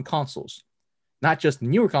are on consoles, not just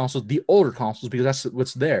newer consoles, the older consoles, because that's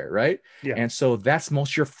what's there, right? Yeah. And so that's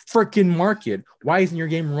most of your freaking market. Why isn't your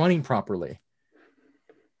game running properly?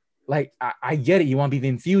 Like I get it, you want to be the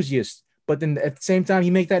enthusiast, but then at the same time,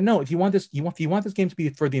 you make that note. If you want this game to be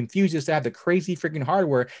for the enthusiasts to have the crazy freaking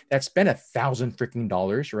hardware that spent $1,000 freaking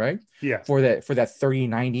dollars, right? Yeah. For that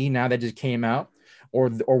 3090 now that just came out, or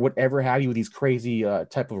whatever have you with these crazy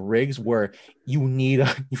type of rigs where you need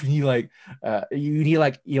like how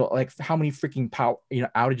many freaking power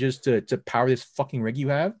outages to power this fucking rig you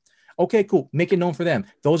have. Okay, cool. Make it known for them.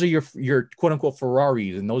 Those are your quote unquote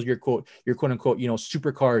Ferraris, and those are your quote unquote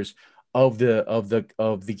supercars of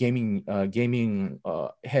the gaming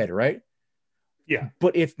head, right? Yeah.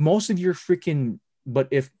 But if more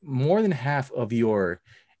than half of your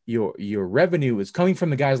revenue is coming from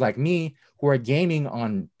the guys like me who are gaming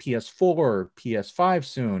on PS4 or PS5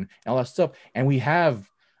 soon and all that stuff, and we have,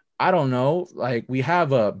 I don't know, like we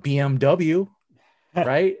have a BMW,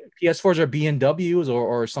 right? PS4s are BMWs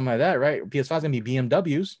or something like that, right? PS5 is gonna be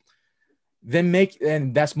BMWs. Then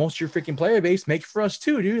that's most of your freaking player base. Make it for us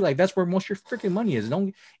too, dude. Like that's where most of your freaking money is.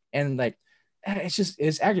 And like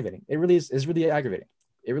it's aggravating. It really is. It's really aggravating.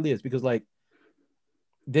 It really is, because like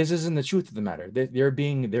this isn't the truth of the matter. They're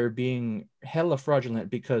being hella fraudulent,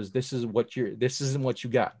 because this isn't what you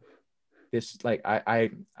got. This, like,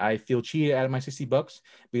 I feel cheated out of my $60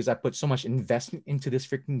 because I put so much investment into this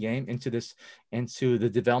freaking game, into the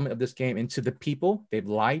development of this game, into the people. They've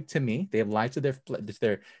lied to me. They've lied to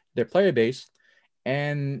their player base,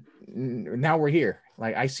 and now we're here.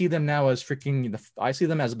 Like I see them now as I see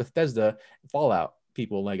them as Bethesda Fallout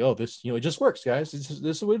people. Like, oh, this it just works, guys. This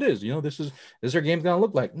is what it is. This is our game's gonna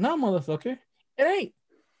look like. No, motherfucker, it ain't.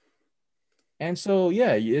 And so,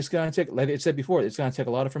 yeah, it's going to take, like I said before, it's going to take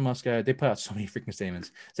a lot from us, guys. They put out so many freaking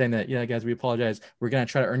statements saying that, yeah, guys, we apologize. We're going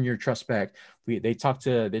to try to earn your trust back. They talk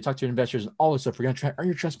to your investors and all this stuff. We're going to try to earn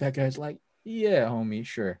your trust back, guys. Like, yeah, homie,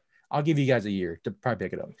 sure. I'll give you guys a year to probably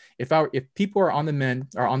pick it up. If people are on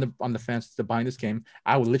the fence to buying this game,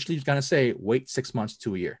 I would literally just gonna say wait 6 months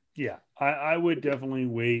to a year. Yeah, I would definitely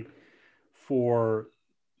wait for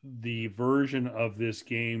the version of this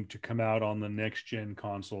game to come out on the next gen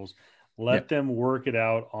consoles. Let them work it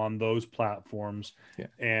out on those platforms,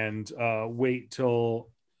 and wait till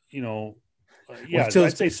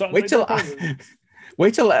I'd say something.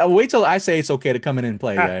 Wait till I say it's okay to come in and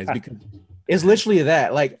play, guys, because it's literally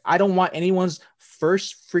that. Like, I don't want anyone's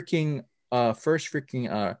first freaking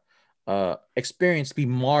experience to be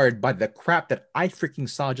marred by the crap that I freaking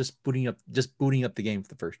saw just booting up the game for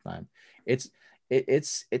the first time. It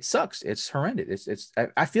sucks. It's horrendous.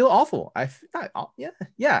 I feel awful. I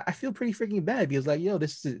feel pretty freaking bad, because like,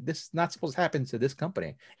 this is not supposed to happen to this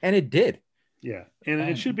company, and it did. Yeah, and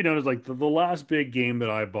it should be known as like the last big game that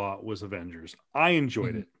I bought was Avengers. I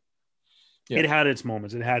enjoyed it. Yeah. It had its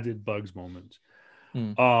moments. It had its bugs moments.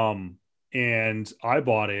 And I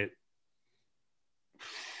bought it.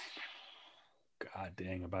 God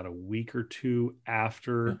dang, about a week or two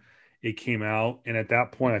after it came out, and at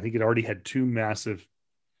that point I think it already had 2 massive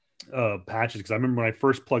patches, because I remember when I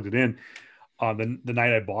first plugged it in the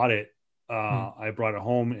night I bought it, I brought it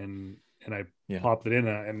home and I popped it in,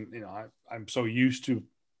 and I'm so used to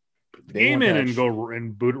put the game in and go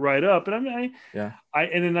and boot it right up, and I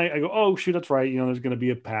go, oh shoot, that's right, there's going to be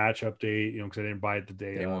a patch update, because I didn't buy it the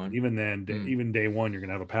day one. Even then, even day one, you're going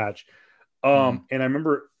to have a patch. And I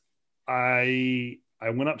remember I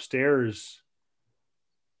went upstairs.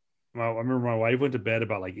 I remember my wife went to bed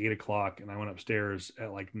about like 8:00, and I went upstairs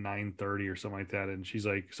at like 9:30 or something like that. And she's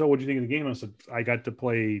like, "So what'd you think of the game?" And I said, "I got to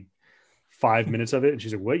play 5 minutes of it." And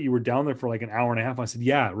she's like, "What? You were down there for like an hour and a half?" I said,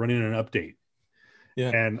 "Yeah, running an update."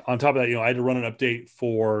 Yeah. And on top of that, I had to run an update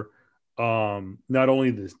for not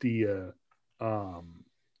only the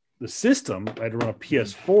system. I had to run a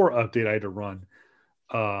PS4 update. I had to run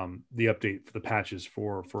the update for the patches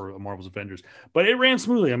for Marvel's Avengers, but it ran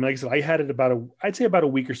smoothly. I mean, like I said, I had it I'd say about a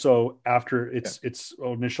week or so after its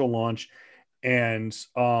initial launch, and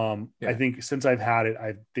I think since I've had it,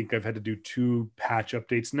 I think I've had to do 2 patch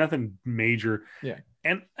updates, nothing major. Yeah,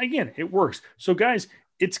 and again, it works. So guys,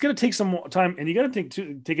 it's going to take some time, and you got to take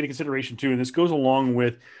into consideration too. And this goes along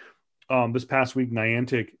with this past week,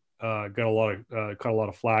 Niantic caught a lot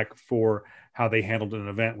of flack for how they handled an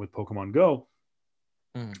event with Pokemon Go.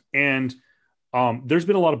 And there's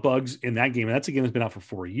been a lot of bugs in that game, and that's a game that's been out for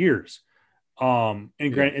 4 years. And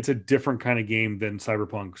granted, it's a different kind of game than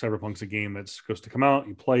Cyberpunk. Cyberpunk's a game that's supposed to come out,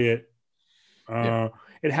 you play it, and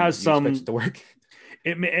it has some to work.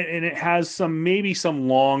 And it has some maybe some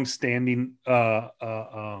long-standing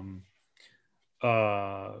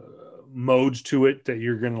modes to it that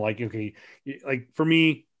you're gonna like. Okay, like for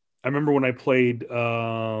me, I remember when I played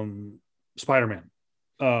Spider-Man,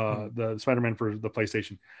 the Spider-Man for the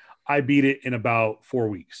PlayStation. I beat it in about 4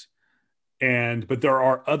 weeks, but there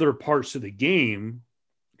are other parts to the game,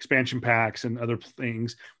 expansion packs and other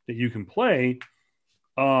things that you can play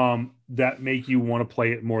that make you want to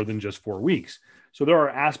play it more than just 4 weeks. So there are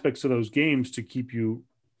aspects of those games to keep you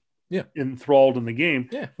enthralled in the game.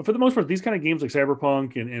 Yeah. But for the most part, these kind of games like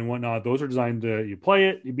Cyberpunk and whatnot, those are designed to, you play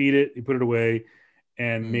it, you beat it, you put it away,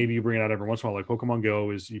 and maybe you bring it out every once in a while. Like Pokemon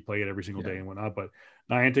Go is you play it every single day and whatnot. But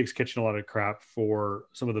Niantic's catching a lot of crap for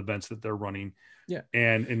some of the events that they're running. Yeah.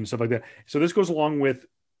 And stuff like that. So this goes along with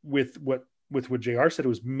what JR said. It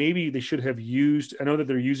was maybe they should have used, I know that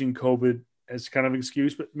they're using COVID as kind of an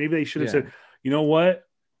excuse, but maybe they should have said, you know what?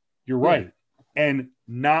 You're right. And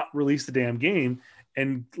not release the damn game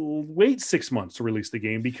and wait 6 months to release the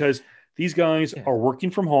game, because these guys are working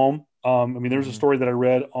from home. I mean, there's a story that I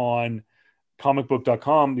read on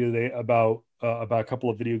comicbook.com the other day about a couple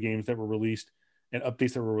of video games that were released and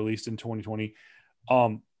updates that were released in 2020.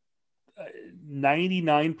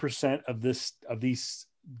 99% of these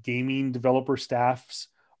gaming developer staffs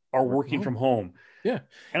are working from home. Yeah.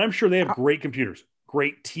 And I'm sure they have great computers,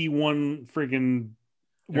 great T1 friggin'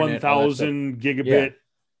 1,000 gigabit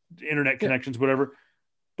internet connections, whatever.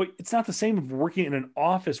 But it's not the same of working in an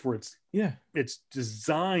office where it's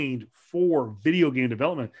designed for video game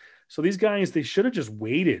development. So these guys, they should have just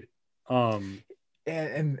waited. And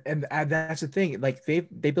that's the thing. Like they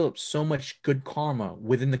built up so much good karma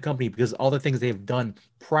within the company because all the things they've done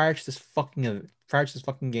prior to this fucking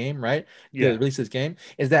game, right? The release of this game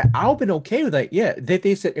is that I've been okay with that. Yeah,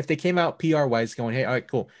 they said if they came out PR wise, going, hey, all right,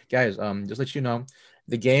 cool, guys, just let you know,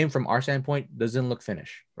 the game from our standpoint doesn't look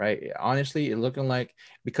finished, right? Honestly, it's looking like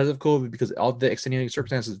because of COVID, because all the extenuating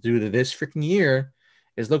circumstances due to this freaking year,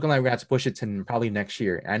 it's looking like we're going to have to push it to probably next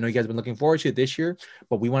year. I know you guys have been looking forward to it this year,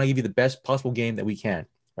 but we want to give you the best possible game that we can,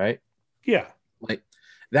 right? Yeah. Like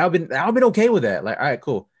I've been okay with that. Like, all right,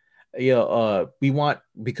 cool. Yeah, we want,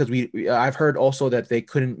 because I've heard also that they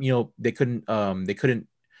couldn't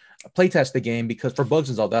playtest the game because for bugs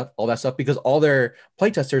and all that stuff, because all their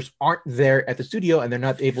playtesters aren't there at the studio and they're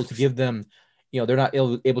not able to give them, they're not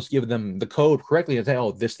able to give them the code correctly and say,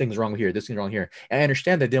 oh, this thing's wrong here, this thing's wrong here. And I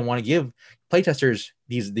understand that they didn't want to give playtesters,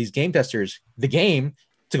 these game testers, the game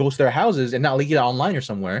to go to their houses and not leak it out online or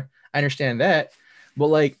somewhere. I understand that, but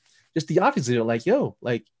like just the opposite, like, yo,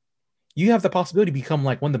 like you have the possibility to become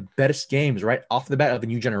like one of the best games right off the bat of the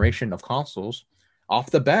new generation of consoles.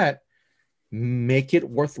 Off the bat, make it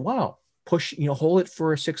worthwhile. Push, hold it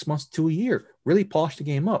for 6 months to a year. Really polish the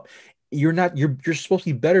game up. You're supposed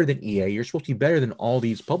to be better than EA. You're supposed to be better than all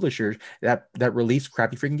these publishers that release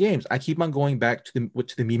crappy freaking games. I keep on going back to the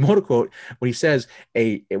Miyamoto quote when he said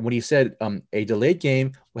a delayed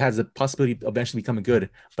game has the possibility of eventually becoming good,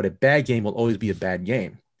 but a bad game will always be a bad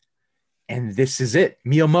game. And this is it.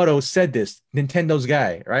 Miyamoto said this, Nintendo's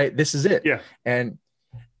guy, right? This is it. Yeah. And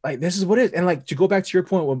like, this is what it is. And like, to go back to your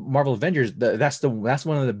point with Marvel Avengers, that's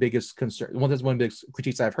one of the biggest concerns. That's one of the biggest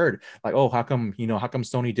critiques I've heard. Like, oh, how come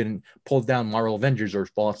Sony didn't pull down Marvel Avengers or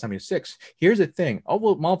Fallout 76? Here's the thing. Oh,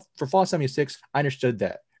 well, for Fallout 76, I understood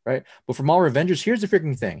that, right? But for Marvel Avengers, here's the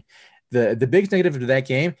freaking thing. The biggest negative to that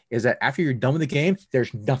game is that after you're done with the game,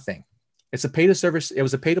 there's nothing. It's a pay to service. It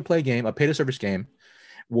was a pay to play game, a pay to service game,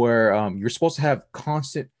 where you're supposed to have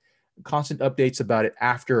constant updates about it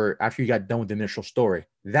after you got done with the initial story.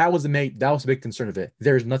 That was a big concern of it.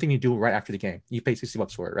 There's nothing to do right after the game. You pay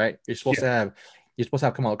 $60 for it, right? You're supposed to have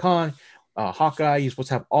Kamala Khan, Hawkeye. You're supposed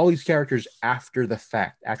to have all these characters after the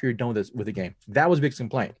fact, after you're done with the game. That was a big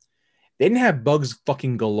complaint. They didn't have bugs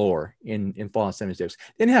fucking galore in Fallout 76.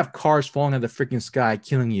 They didn't have cars falling out of the freaking sky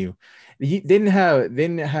killing you. They didn't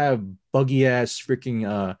have buggy ass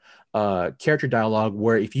freaking character dialogue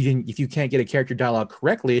where if you can't get a character dialogue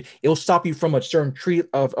correctly, it'll stop you from a certain tree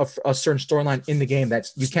of a certain storyline in the game that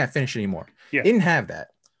you can't finish anymore. Yeah. They didn't have that.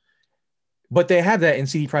 But they have that in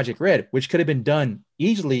CD Projekt Red, which could have been done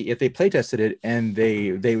easily if they playtested it and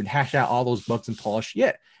they would hash out all those bugs and polish.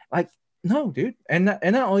 Like, no, dude. And not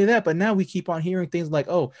only that, but now we keep on hearing things like,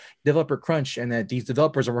 oh, developer crunch, and that these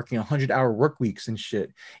developers are working 100-hour work weeks and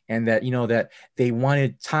shit. And that, that they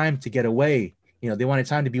wanted time to get away. They wanted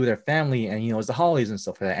time to be with their family, and it's the holidays and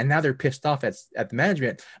stuff like that. And now they're pissed off at the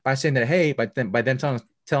management by saying that, hey, by them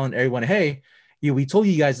telling everyone, hey, we told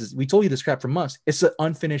you this crap for months. It's an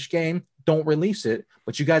unfinished game. Don't release it,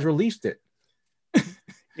 but you guys released it.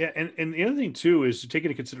 Yeah, and the other thing too is to take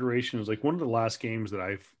into consideration is like one of the last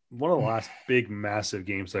big massive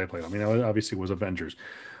games that I played. I mean, it obviously was Avengers.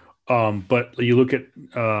 But you look at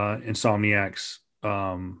Insomniac's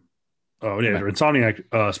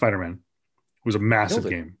Insomniac Spider-Man was a massive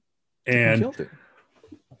game. And killed it.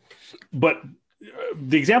 But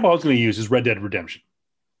the example I was going to use is Red Dead Redemption.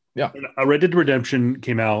 Yeah. Red Dead Redemption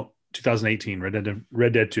came out 2018,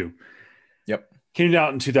 Red Dead 2. Yep. Came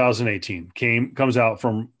out in 2018. Comes out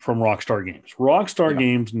from Rockstar Games. Rockstar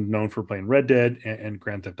Games known for playing Red Dead and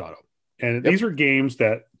Grand Theft Auto. And these are games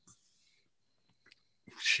that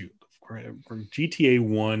GTA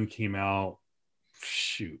 1 came out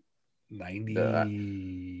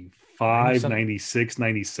 95, 96,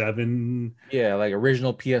 97. Yeah, like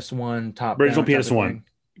original PS1 Original PS1.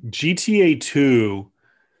 GTA 2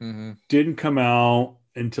 didn't come out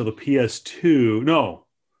until the PS2. No,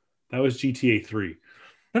 that was GTA 3.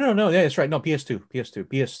 No. Yeah, that's right. No, PS2.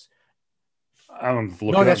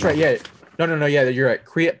 No, that's right. Yeah. No. Yeah, you're right.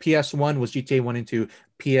 PS1 was GTA 1 and 2.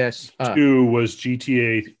 PS2 was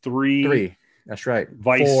GTA 3. 3. That's right.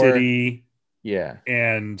 Vice City. Yeah.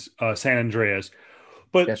 And San Andreas.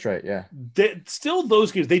 But that's right. Yeah. Still,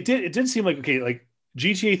 those games, it didn't seem like, okay, like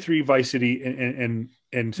GTA 3, Vice City, and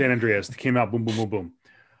San Andreas came out boom, boom, boom, boom.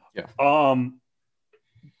 Yeah.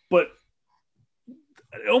 But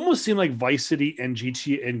it almost seemed like Vice City and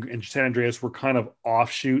GTA and San Andreas were kind of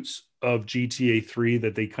offshoots of GTA 3,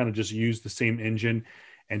 that they kind of just used the same engine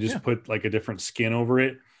and just put like a different skin over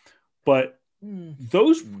it. But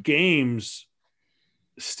those games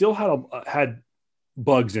still had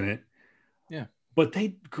bugs in it. Yeah. But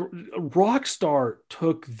Rockstar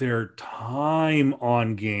took their time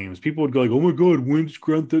on games. People would go like, "Oh my god, when's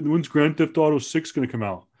Grand Theft Auto 6 going to come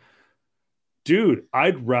out?" Dude,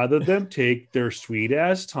 I'd rather them take their sweet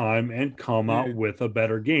ass time and come out with a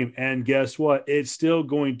better game. And guess what? It's still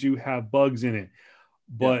going to have bugs in it,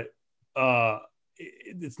 but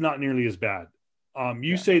it's not nearly as bad.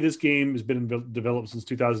 You say this game has been developed since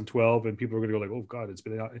 2012, and people are going to go like, "Oh God, it's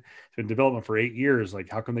been in development for 8 years. Like,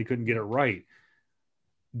 how come they couldn't get it right?"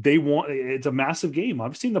 It's a massive game.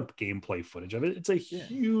 I've seen the gameplay footage of it. It's a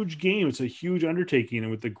huge game. It's a huge undertaking,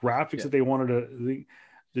 and with the graphics that they wanted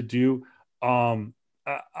to do, I'm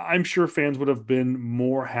sure fans would have been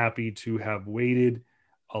more happy to have waited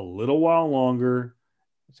a little while longer.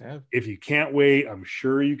 If you can't wait, I'm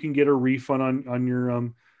sure you can get a refund on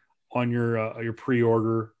your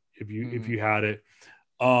pre-order if you had it.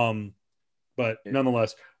 But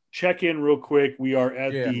nonetheless, check in real quick. We are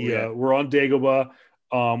at we're on Dagobah.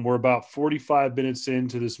 We're about 45 minutes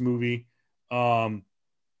into this movie.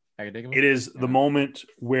 It is the moment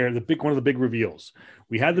where one of the big reveals.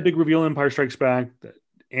 We had the big reveal in Empire Strikes Back,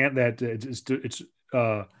 it's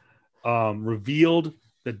revealed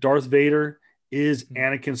that Darth Vader is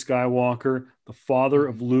Anakin Skywalker, the father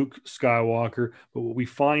of Luke Skywalker. But what we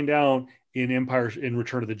find out in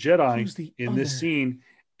Return of the Jedi this scene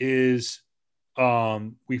is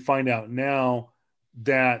we find out now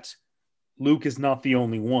that Luke is not the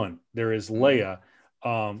only one. There is Leia,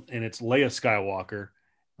 and it's Leia Skywalker.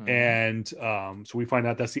 And so we find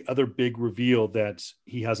out that's the other big reveal, that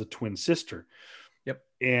he has a twin sister. Yep.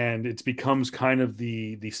 And it becomes kind of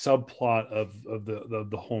the subplot of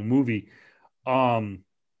the whole movie. Going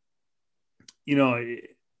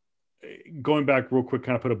back real quick,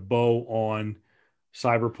 kind of put a bow on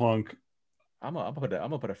Cyberpunk. I'm gonna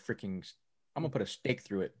put a stake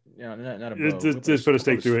through it. Not a bow. Just put a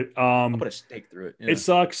stake through it. I'll put a stake through it. Yeah. It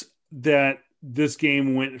sucks that this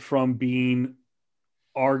game went from being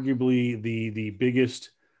arguably the biggest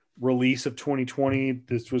release of 2020.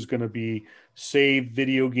 This was going to be save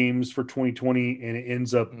video games for 2020, and it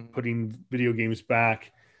ends up putting video games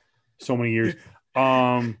back so many years.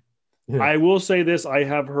 I will say this: I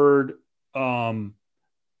have heard some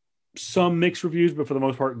mixed reviews, but for the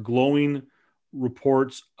most part, glowing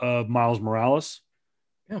reports of Miles Morales.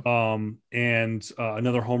 And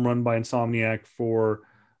another home run by Insomniac for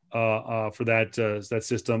that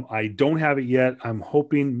system. I don't have it yet. I'm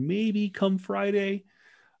hoping maybe come Friday,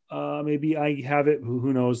 maybe I have it.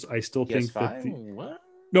 Who knows? I still think that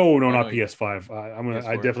no, not PS5. PS4.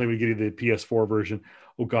 I definitely would get you the PS4 version.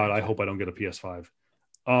 Oh God, I hope I don't get a PS5.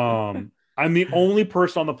 I'm the only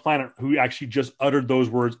person on the planet who actually just uttered those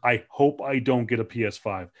words. I hope I don't get a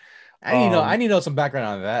PS5. I need to know some background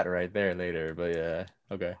on that right there later, but yeah.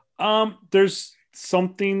 Okay. There's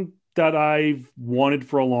something that I've wanted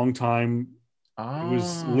for a long time. It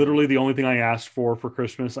was literally the only thing I asked for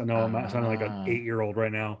Christmas. I know I'm sounding like an 8-year-old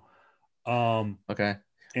right now. Okay.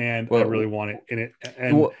 And I really want it in it.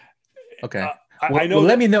 And okay. I know.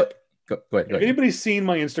 Let me know. Go ahead. If anybody's seen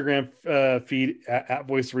my Instagram feed at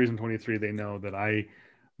Voice of Reason 23, they know that I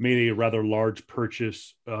made a rather large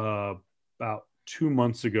purchase about 2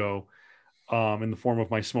 months ago in the form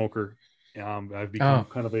of my smoker. I've become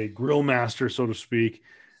kind of a grill master, so to speak.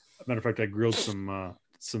 As a matter of fact, I grilled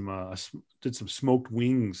did some smoked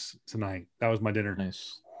wings tonight. That was my dinner.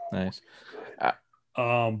 Nice.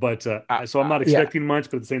 So I'm not expecting much,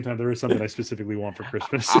 but at the same time, there is something I specifically want for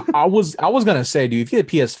Christmas. I was gonna say, dude, if you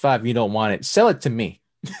get a PS5 and you don't want it, sell it to me.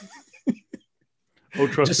 Oh,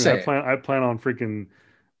 trust me, I plan on freaking.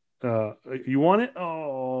 You want it?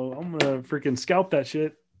 Oh, I'm gonna freaking scalp that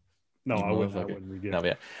shit. No, I wouldn't re-gift. No,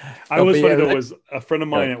 yeah. I was funny though. Was a friend of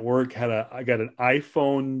mine at work I got an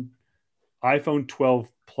iPhone 12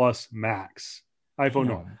 Plus Max.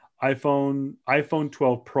 iPhone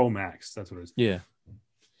 12 Pro Max. That's what it is. Yeah.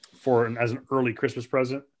 As an early Christmas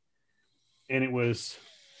present, and it was.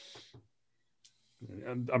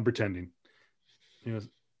 I'm pretending. It was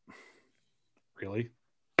really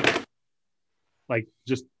like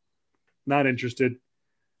just not interested.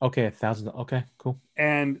 Okay, $1,000. Okay, cool.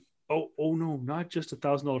 And oh no, not just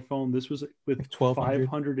 $1,000 phone. This was with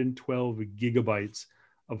 512 gigabytes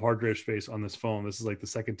of hard drive space on this phone. This is like the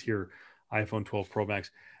second tier iPhone 12 Pro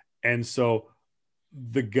Max. And so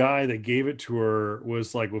the guy that gave it to her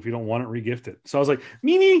was like, well, if you don't want it, regift it. So I was like,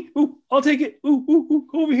 Mimi, ooh, I'll take it. Ooh,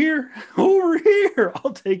 over here,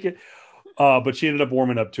 I'll take it. But she ended up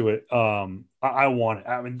warming up to it. I want it.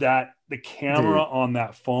 I mean, the camera on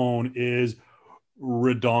that phone is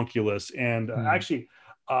redonkulous. And actually,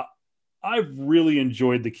 I've really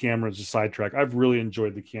enjoyed the camera as a sidetrack. I've really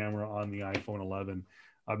enjoyed the camera on the iPhone 11.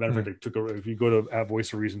 Matter of fact, if you go to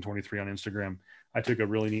Voice of Reason 23 on Instagram, I took a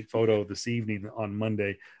really neat photo this evening on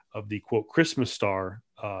Monday of the quote Christmas star,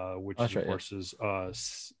 which of course is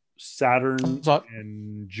Saturn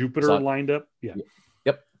and Jupiter lined up. Yeah.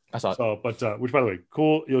 Yep. I saw it. So, but which, by the way,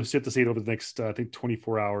 cool. You'll get to see it over the next, I think,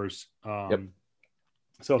 24 hours.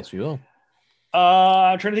 So, yes, we will.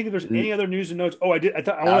 I'm trying to think if there's any other news and notes. Oh, I did.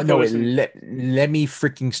 I want to let me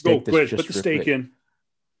freaking stake this. Go ahead, put the stake in.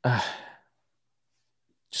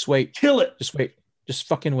 Just wait. Kill it. Just wait. Just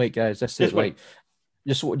fucking wait, guys. That's it. Wait.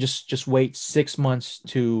 Just wait 6 months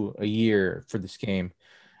to a year for this game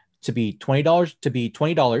to be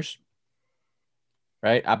 $20.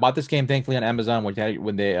 Right. I bought this game thankfully on Amazon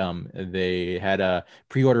when they had a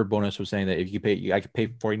pre-order bonus was saying that if you pay, I could pay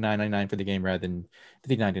 $49.99 for the game rather than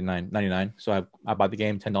 $59.99. So I bought the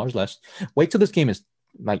game $10 less. Wait till this game is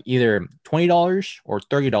like either $20 or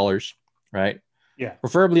 $30. Right. Yeah.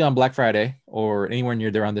 Preferably on Black Friday or anywhere near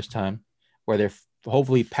there around this time, where they're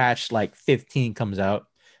hopefully patch like 15 comes out.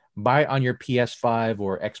 Buy it on your PS5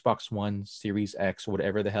 or Xbox One Series X,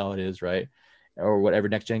 whatever the hell it is, right? Or whatever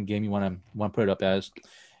next gen game you want to put it up as,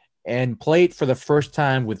 and play it for the first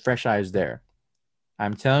time with fresh eyes there.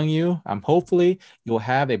 I'm telling you, hopefully you'll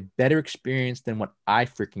have a better experience than what I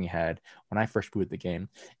freaking had when I first booted the game,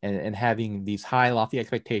 and having these high lofty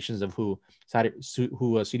expectations of who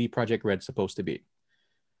CD Projekt Red's supposed to be.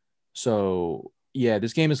 So yeah,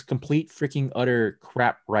 this game is complete freaking utter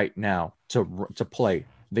crap right now to play.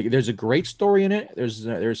 There's a great story in it.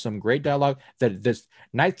 There's some great dialogue. That this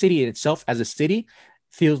Night City itself as a city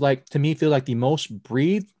feels like the most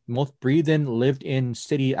breathed in, lived in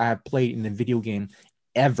city I have played in the video game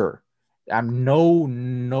ever. I'm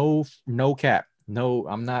no cap. No,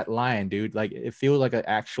 I'm not lying, dude. Like it feels like an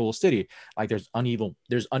actual city. Like there's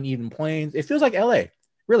uneven plains. It feels like LA.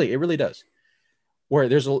 Really, it really does. Where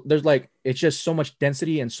there's like it's just so much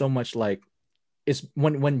density and so much like it's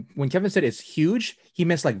when Kevin said it's huge, he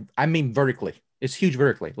meant like I mean vertically. It's huge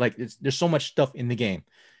vertically. Like there's so much stuff in the game,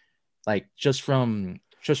 like just from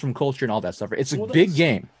culture and all that stuff. It's a big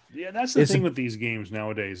game. Yeah, that's the thing with these games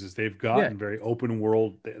nowadays is they've gotten very open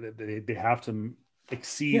world. They have to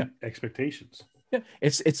exceed expectations. Yeah,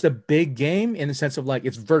 it's a big game in the sense of like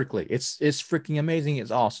it's vertically. It's freaking amazing.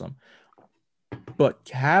 It's awesome. But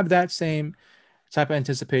have that same type of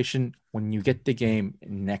anticipation when you get the game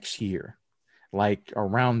next year, like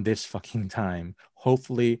around this fucking time.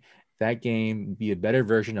 Hopefully that game be a better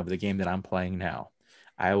version of the game that I'm playing now.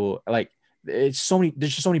 I will like there's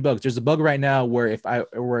just so many bugs. There's a bug right now where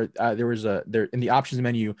there in the options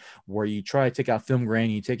menu where you try to take out film grain,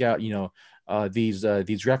 you take out these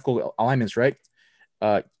graphical alignments, right?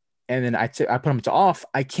 And then I put them to off.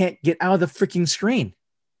 I can't get out of the freaking screen.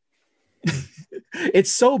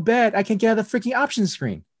 It's so bad I can't get out of the freaking options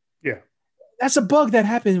screen. Yeah, that's a bug that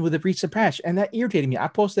happened with the recent patch, and that irritated me. I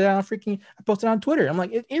posted it on Twitter. I'm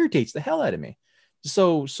like, it irritates the hell out of me.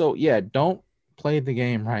 So yeah, don't play the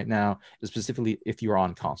game right now, specifically if you're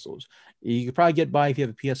on consoles. You could probably get by if you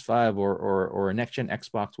have a PS5 or a next gen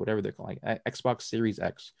Xbox, whatever they're calling Xbox Series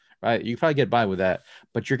X, right? You could probably get by with that,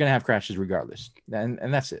 but you're gonna have crashes regardless, and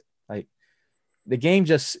that's it. Like the game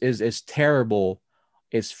just is terrible.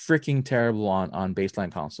 It's freaking terrible on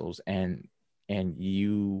baseline consoles, and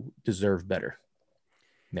you deserve better.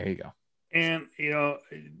 There you go. And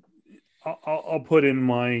I'll put in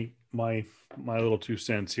my little 2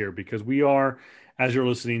 cents here, because we are, as you're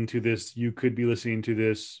listening to this, you could be listening to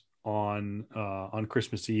this on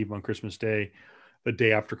Christmas Eve, on Christmas Day, the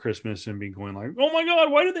day after Christmas, and be going like, oh my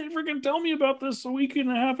God, why did they freaking tell me about this a week and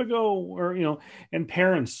a half ago? Or, and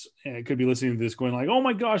parents could be listening to this going like, oh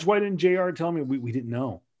my gosh, why didn't JR tell me? We didn't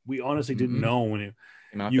know. We honestly didn't know when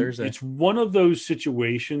it's one of those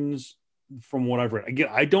situations. From what I've read, again,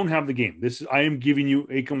 I don't have the game. I am giving you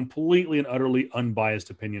a completely and utterly unbiased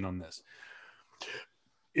opinion on this.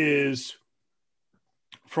 Is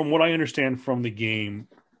from what I understand from the game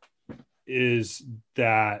is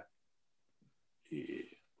that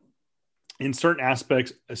in certain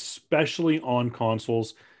aspects, especially on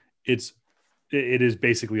consoles, it is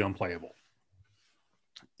basically unplayable.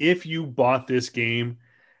 If you bought this game,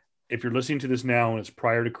 if you're listening to this now and it's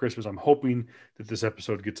prior to Christmas, I'm hoping that this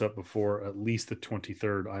episode gets up before at least the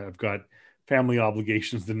 23rd. I've got family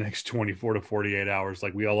obligations the next 24 to 48 hours,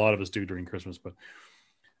 like a lot of us do during Christmas. But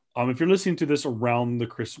if you're listening to this around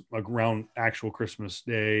around actual Christmas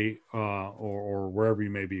Day, or wherever you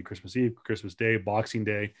may be, Christmas Eve, Christmas Day, Boxing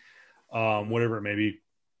Day, whatever it may be,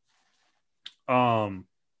 I'm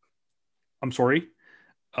sorry.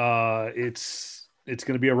 It's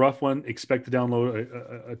going to be a rough one. Expect to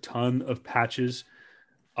download a ton of patches.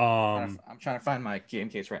 I'm trying to find my game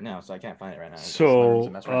case right now, so I can't find it right now.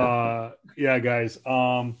 So, yeah, guys.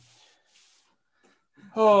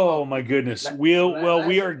 Oh my goodness. We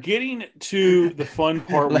are getting to the fun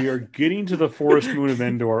part. We are getting to the Forest Moon of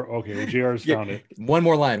Endor. Okay, well, JR's found it. One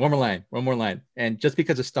more line. And just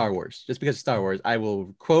because of Star Wars, I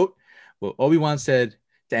will quote what Obi-Wan said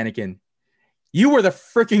to Anakin. You were the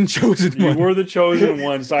freaking chosen one. You were the chosen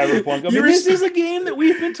one, Cyberpunk. I mean, this is a game that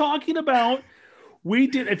we've been talking about. We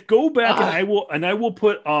did. If go back, and I will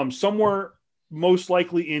put somewhere most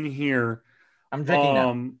likely in here. I'm drinking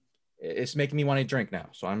now. It's making me want to drink now,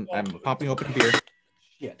 so I'm popping open a beer.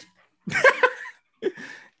 Shit.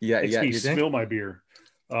 Makes me spill my beer.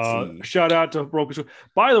 Shout out to Broken.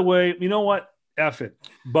 By the way, you know what? F it.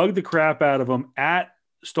 Bug the crap out of them at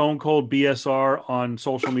Stone Cold BSR on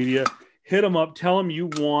social media. Hit them up. Tell them you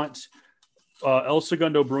want El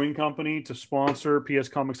Segundo Brewing Company to sponsor PS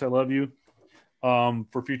Comics I Love You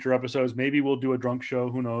for future episodes. Maybe we'll do a drunk show.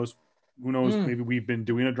 Who knows? Maybe we've been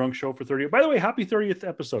doing a drunk show for 30. By the way, happy 30th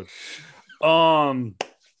episode.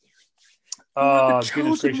 Goodness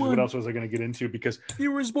gracious, what else was I going to get into? Because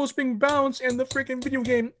viewers most being balanced in the freaking video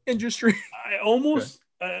game industry. I almost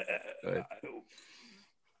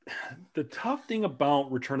the tough thing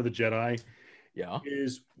about Return of the Jedi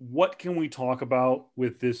is what can we talk about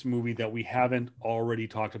with this movie that we haven't already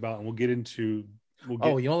talked about, and we'll get into.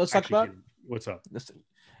 Let's talk about what's up. Listen,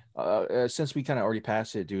 since we kind of already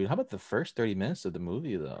passed it, dude. How about the first 30 minutes of the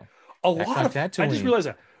movie, though? I just realized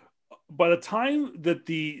that by the time that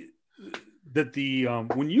the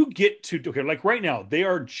when you get to like right now, they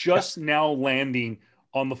are just now landing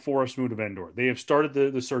on the Forest Moon of Endor. They have started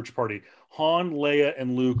the search party. Han, Leia,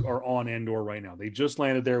 and Luke are on Endor right now. They just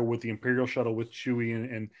landed there with the Imperial shuttle with Chewie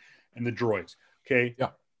and the droids. Okay.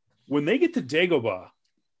 Yeah. When they get to Dagobah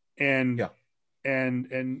and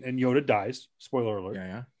Yoda dies, spoiler alert.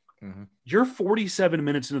 Yeah. Mm-hmm. You're 47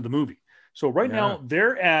 minutes into the movie. So now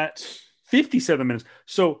they're at 57 minutes.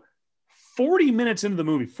 So 40 minutes into the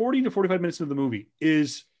movie, 40 to 45 minutes into the movie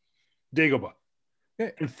is Dagobah.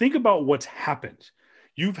 Okay. And think about what's happened.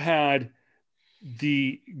 You've had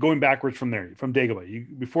going backwards from there, from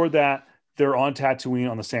Dagobah. Before that, they're on Tatooine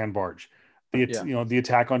on the sand barge. The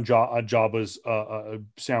attack on Jabba's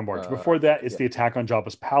sand barge. Before that, it's the attack on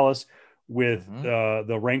Jabba's palace with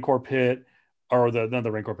the Rancor pit, or not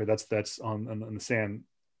the Rancor pit. That's on the sand.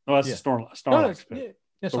 No, that's the Snorlax pit.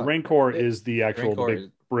 So Rancor is the actual big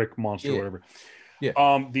brick monster, or whatever.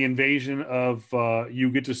 Yeah. The invasion of you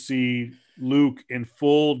get to see Luke in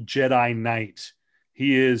full Jedi Knight.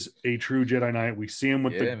 He is a true Jedi Knight. We see him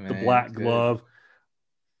with the black glove.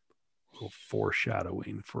 A little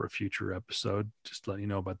foreshadowing for a future episode. Just to let you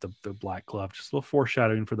know about the black glove. Just a little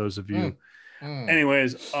foreshadowing for those of you.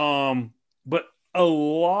 Anyways, but a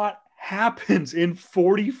lot happens in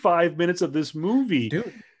 45 minutes of this movie.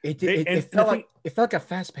 Dude, it felt like a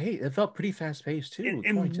fast pace. It felt pretty fast paced too.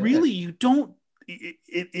 And really, you don't.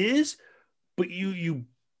 It is, but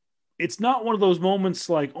it's not one of those moments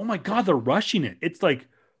like, oh my God, they're rushing it. It's like,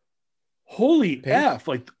 holy F,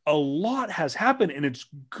 like a lot has happened and it's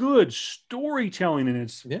good storytelling. And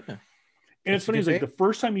it's, and it's funny, it's like the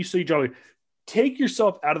first time you see Jabba, take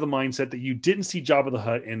yourself out of the mindset that you didn't see Jabba the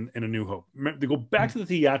Hutt in A New Hope. They go back to the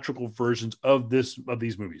theatrical versions of these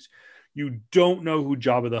movies. You don't know who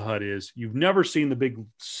Jabba the Hutt is. You've never seen the big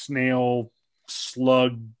snail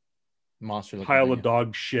slug monster pile of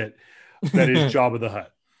dog shit that is Jabba the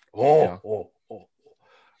Hutt.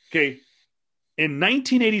 Okay. In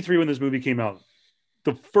 1983, when this movie came out,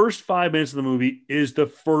 the first 5 minutes of the movie is the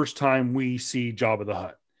first time we see Jabba the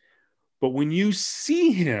Hutt. But when you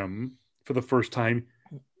see him for the first time,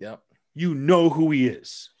 you know who he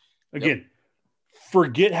is. Again,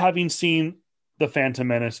 forget having seen The Phantom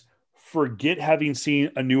Menace, forget having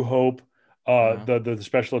seen A New Hope, the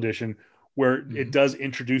special edition, where it does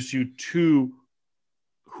introduce you to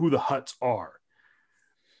who the Hutts are.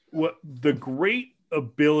 What the great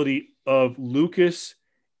ability of Lucas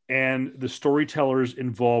and the storytellers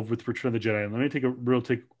involved with Return of the Jedi. And let me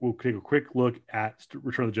we'll take a quick look at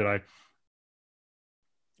Return of the Jedi.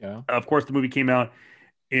 Yeah. Of course, the movie came out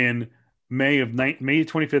in May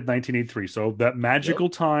 25th, 1983. So that magical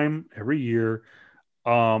time every year.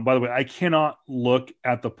 By the way, I cannot look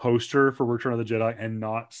at the poster for Return of the Jedi and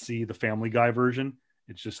not see the Family Guy version.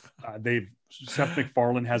 It's just Seth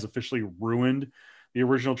MacFarlane has officially ruined the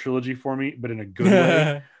original trilogy for me, but in a good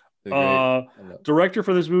way. Director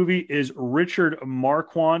for this movie is Richard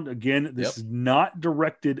Marquand. Again, this is not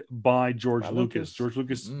directed by George Lucas. George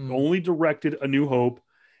Lucas only directed A New Hope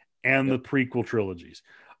and the prequel trilogies.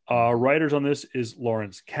 Writers on this is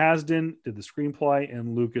Lawrence Kasdan, did the screenplay,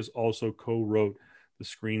 and Lucas also co-wrote the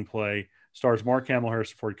screenplay. Stars Mark Hamill,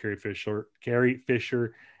 Harrison Ford, Carrie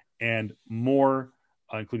Fisher, and more,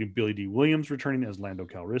 including Billy D. Williams returning as Lando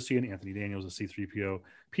Calrissian, Anthony Daniels as C-3PO,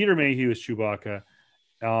 Peter Mayhew as Chewbacca,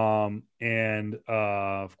 and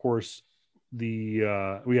of course we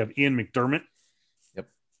have Ian McDermott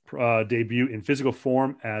debut in physical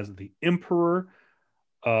form as the Emperor,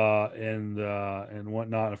 and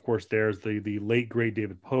whatnot. Of course, there's the late great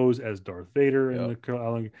David Pose as Darth Vader, and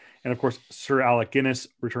of course Sir Alec Guinness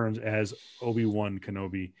returns as Obi-Wan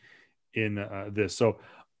Kenobi in this. So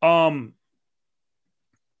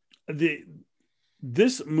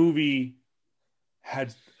this movie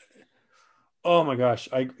had, oh my gosh,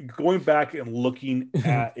 going back and looking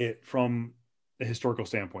at it from a historical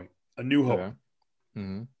standpoint, A New Hope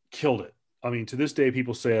killed it. I mean, to this day,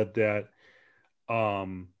 people said that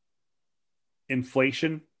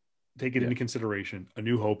inflation, take it into consideration, A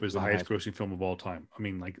New Hope is the highest grossing film of all time. I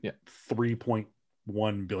mean, like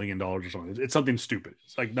 $3.1 billion or something. It's something stupid.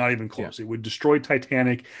 It's like not even close. It would destroy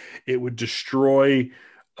Titanic. It would destroy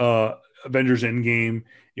Avengers Endgame.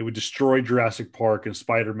 It would destroy Jurassic Park and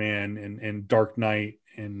Spider-Man and Dark Knight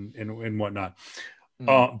and whatnot.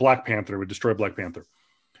 Black Panther would destroy Black Panther.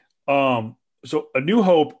 So A New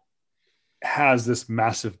Hope has this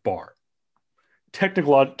massive bar,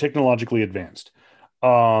 technologically advanced.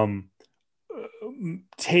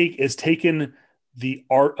 Is taken the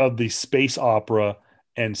art of the space opera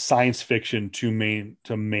and science fiction to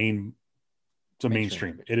mainstream.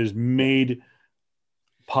 It is made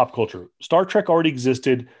pop culture. Star Trek already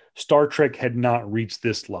existed. Star Trek had not reached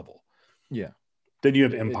this level. Then you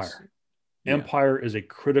have Empire. Empire is a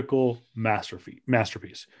critical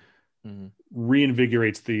masterpiece.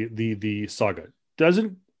 Reinvigorates the saga.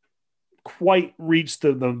 Doesn't quite reach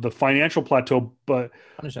the financial plateau, but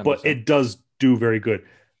it does do very good.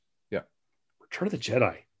 Return of the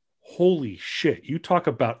Jedi. Holy shit. You talk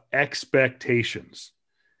about expectations.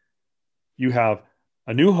 You have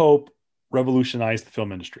A New Hope revolutionized the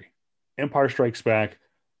film industry. Empire Strikes Back,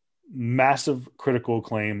 massive critical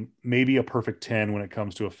acclaim, maybe a perfect 10 when it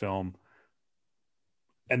comes to a film.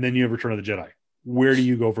 And then you have Return of the Jedi. Where do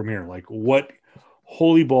you go from here? Like, what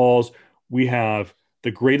holy balls? We have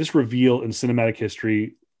the greatest reveal in cinematic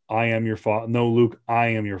history. I am your father. No, Luke, I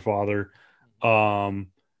am your father.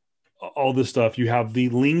 All this stuff. You have the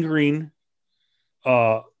lingering,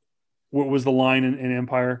 what was the line in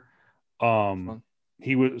Empire?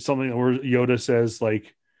 He was something where Yoda says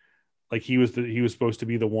like he was supposed to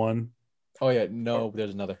be the one. Oh yeah, no,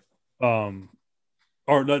 there's another. Or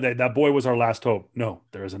no, that boy was our last hope. No,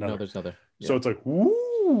 there is another. No, there's another. Yeah. So it's like,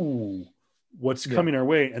 woo, what's coming our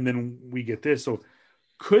way? And then we get this. So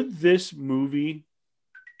could this movie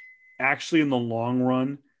actually in the long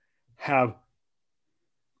run have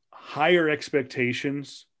higher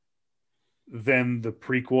expectations than the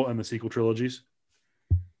prequel and the sequel trilogies?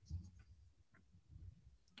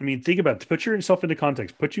 I mean, think about it. Put yourself into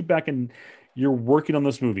context. Put you back in. You're working on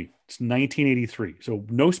this movie. It's 1983, so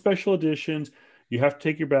no special editions. You have to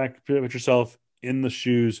take your back, put yourself in the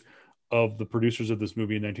shoes of the producers of this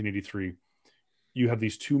movie in 1983. You have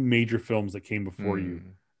these two major films that came before you.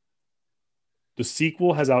 The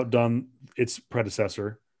sequel has outdone its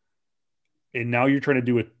predecessor, and now you're trying to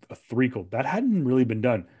do a threequel that hadn't really been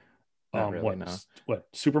done. Not really, no. What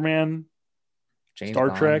Superman, James Star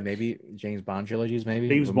Bond, Trek, maybe James Bond trilogies, maybe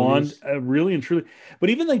James Bond, really and truly. But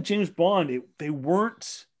even like James Bond, they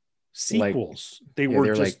weren't sequels. They were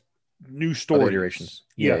just like new stories. Iterations.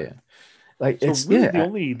 Yeah. Like so it's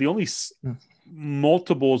really the only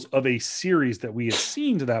multiples of a series that we had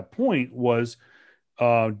seen to that point was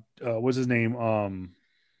what's his name?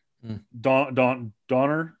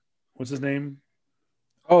 Donner. What's his name?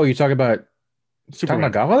 Oh, you talking about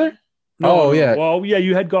Godfather? No, yeah. Well, yeah,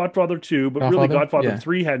 you had Godfather 2, but really Godfather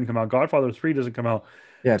 3 hadn't come out. Godfather 3 doesn't come out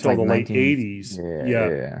until the late 80s.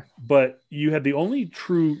 Yeah. But you had the only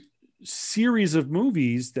true series of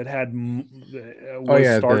movies that had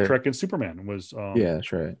Star Trek and Superman was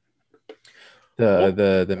that's right.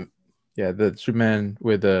 The Superman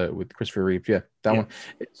with Christopher Reeve. Yeah, that one.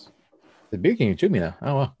 It's the beginning to me now.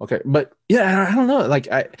 Oh wow. Okay. But yeah, I don't know. Like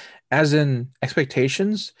as in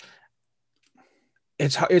expectations,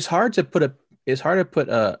 it's hard to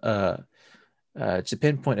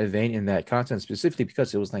pinpoint a vein in that content specifically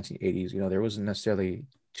because it was 1980s. You know, there wasn't necessarily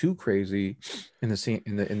too crazy in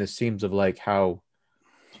the themes of like how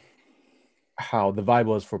the vibe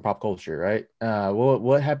was for pop culture, right?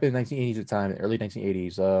 What happened in 1980s at the time, early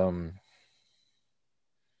 1980s?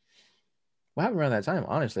 What happened around that time?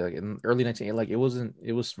 Honestly, like in early 1980s, like it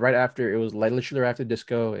was right after, it was like literally after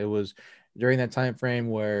disco. It was during that time frame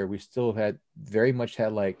where we still had very much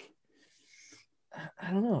had like, I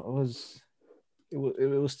don't know,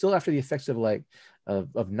 it was still after the effects of like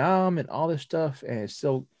of Nam and all this stuff, and it's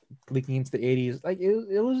still leaking into the 80s. Like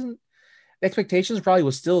it wasn't, the expectations probably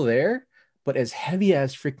was still there, but as heavy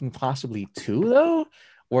as freaking possibly 2 though,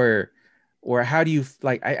 or how do you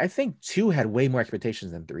like? I think 2 had way more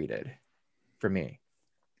expectations than 3 did for me.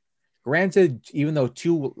 Granted, even though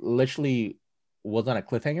 2 literally was on a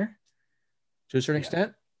cliffhanger to a certain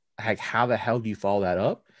extent, like how the hell do you follow that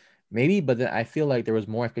up? Maybe, but then I feel like there was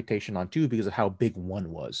more expectation on 2 because of how big 1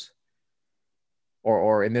 was,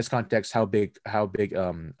 or in this context, how big A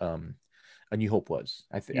New Hope was.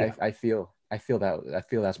 I feel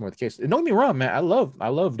that's more the case. And don't get me wrong, man. I love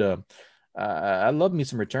me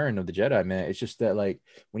some Return of the Jedi, man. It's just that like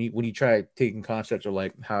when you try taking concepts of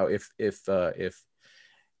like how if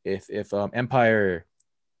Empire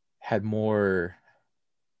had more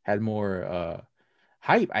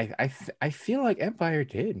hype, I feel like Empire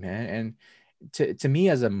did, man. And to me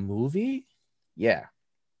as a movie, yeah,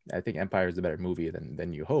 I think Empire is a better movie than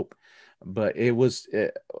New Hope. But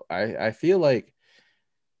I feel like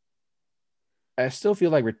I still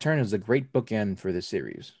feel like Return is a great bookend for this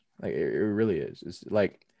series. Like it really is. It's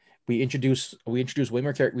like we introduce way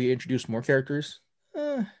more we introduce more characters.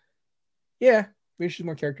 Yeah, we introduce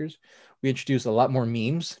more characters. We introduce a lot more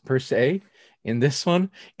memes per se. In this one,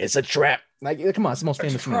 it's a trap. Like come on, it's the most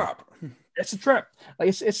famous meme. It's a trap. Like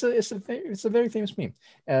it's a very famous meme.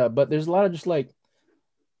 But there's a lot of just like,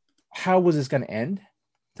 how was this going to end?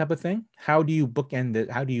 Type of thing. How do you bookend it?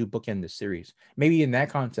 How do you bookend this series? Maybe in that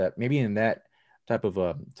concept, maybe in that type of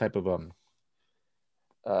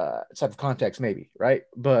context, maybe, right?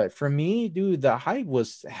 But for me, dude, the hype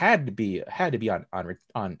had to be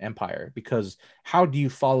on Empire, because how do you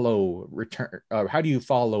follow Return? How do you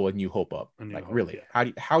follow A New Hope up? Really, how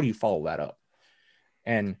do you follow that up?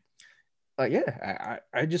 And I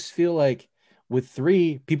just feel like with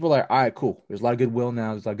 3, people are, all right, cool. There's a lot of goodwill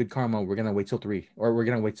now. There's a lot of good karma. We're gonna wait till 3, or we're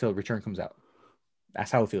gonna wait till Return comes out. That's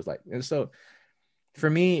how it feels like. And so, for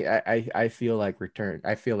me, I feel like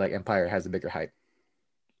Empire has a bigger hype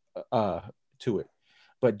to it.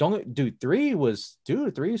 But don't, dude, 3 is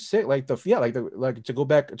sick. Like to go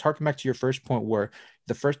back, talking back to your first point, where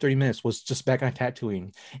the first 30 minutes was just back on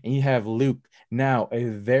Tatooine, and you have Luke now a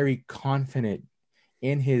very confident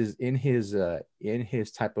in his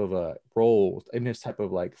type of role, in his type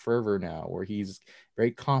of like fervor now, where he's very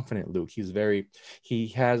confident. Luke, he's a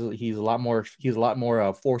lot more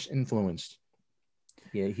force influenced.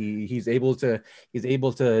 Yeah, he's able to do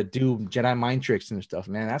Jedi mind tricks and stuff,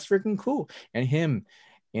 man. That's freaking cool. And him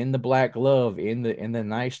in the black glove, in the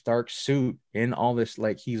nice dark suit, in all this,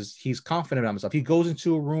 like he's confident about himself. He goes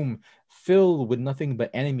into a room filled with nothing but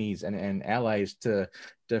enemies and allies to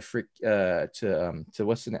what's the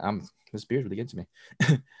name? This beard's really getting to me.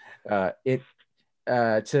 I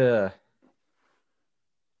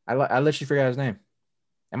literally forgot his name.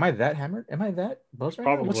 Am I that hammered? Am I that buzzed right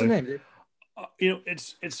now? What's the Probably. name, dude?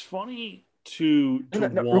 It's funny to No,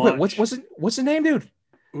 real quick. watch. What's the name, dude?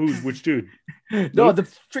 Which dude? No, the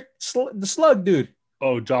slug, dude.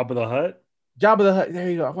 Oh, Jabba the Hutt. Jabba the Hutt. There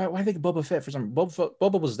you go. Why I think Boba Fett for some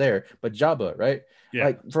Boba was there, but Jabba, right? Yeah.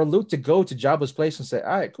 Like for Luke to go to Jabba's place and say,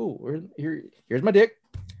 "All right, cool. Here's my dick.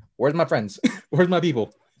 Where's my friends? Where's my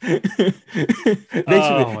people?" Basically,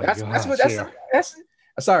 that's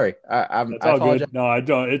sorry. I apologize. Good. No, I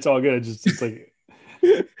don't. It's all good. It's like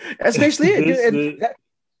that's basically it.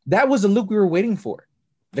 That was the Luke we were waiting for.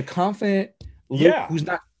 The confident Luke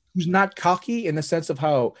who's not cocky in the sense of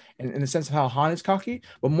how Han is cocky,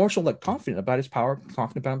 but more so like confident about his power,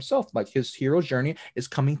 confident about himself. Like his hero journey is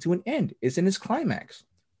coming to an end. It's in his climax.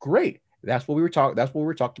 Great. That's what we were talking. That's what we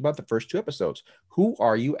were talking about the first 2 episodes. Who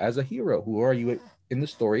are you as a hero? Who are you in the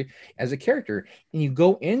story as a character? And you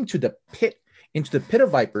go into the pit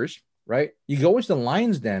of vipers, right? You go into the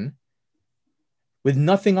lion's den with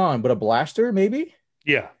nothing on but a blaster, maybe.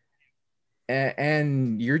 Yeah.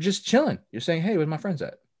 And you're just chilling. You're saying, "Hey, where's my friends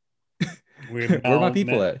at? Where are my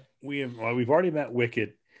people at?" We've already met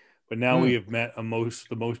Wicket, but now we have met the most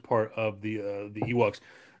part of the Ewoks.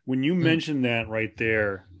 When you mentioned that right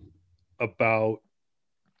there about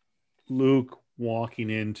Luke walking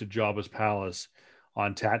into Jabba's palace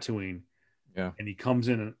on Tatooine, and he comes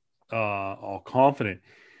in all confident.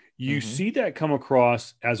 You see that come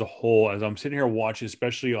across as a whole. As I'm sitting here watching,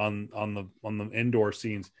 especially on the indoor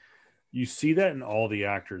scenes, you see that in all the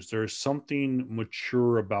actors. There's something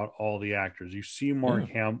mature about all the actors. You see Mark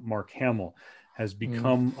Hamill has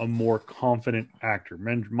become a more confident actor.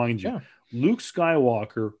 Mind you, Luke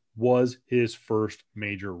Skywalker was his first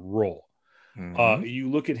major role. You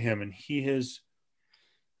look at him, and he is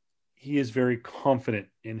very confident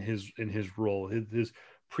in his role. His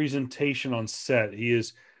presentation on set. He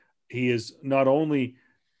is not only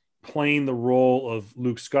playing the role of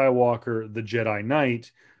Luke Skywalker, the Jedi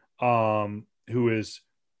Knight, who is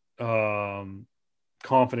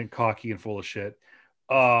confident, cocky, and full of shit.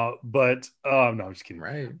 But no, I'm just kidding.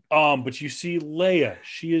 Right. But you see Leia,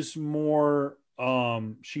 she is more.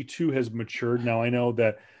 She too has matured. Now I know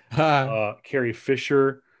that Carrie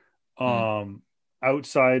Fisher,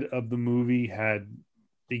 outside of the movie, had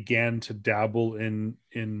began to dabble in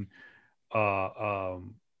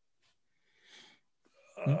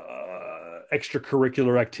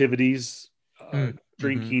extracurricular activities,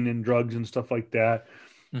 drinking and drugs and stuff like that,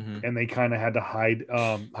 and they kind of had to hide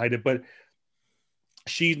it. But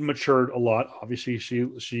she's matured a lot. Obviously,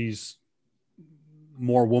 she's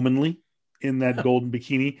more womanly in that golden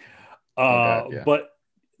bikini. But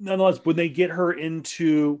nonetheless, when they get her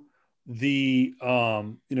into the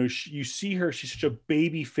you see her, she's such a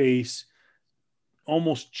baby face,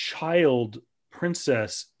 almost child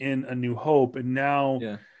princess in A New Hope, and now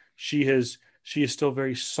she is still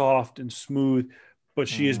very soft and smooth, but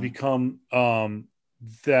she has become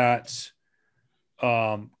that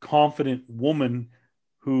confident woman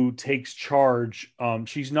who takes charge.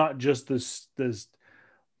 She's not just the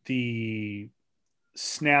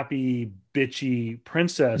snappy, bitchy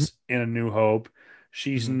princess in A New Hope.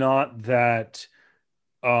 She's not that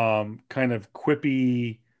kind of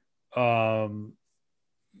quippy.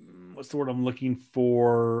 What's the word I'm looking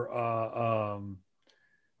for? I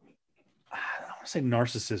don't want to say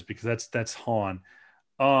narcissist because that's Han.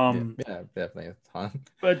 Definitely Han.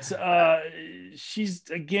 But she's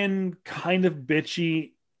again kind of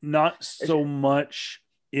bitchy, not so much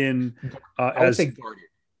in I would say guarded.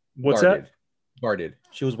 What's that? Guarded.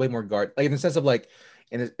 She was way more guarded, like in the sense of like,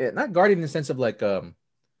 not guarded in the sense of like guarded,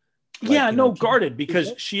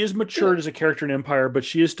 because she is matured as a character in Empire, but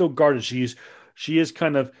she is still guarded. She is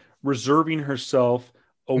kind of reserving herself.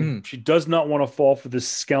 She does not want to fall for this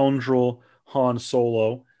scoundrel Han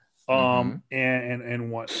Solo,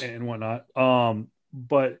 and whatnot.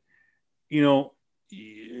 But in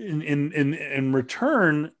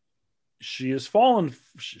return, she has fallen.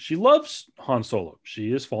 She loves Han Solo.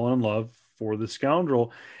 She has fallen in love for the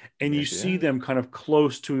scoundrel, and you see them kind of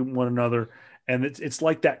close to one another. And it's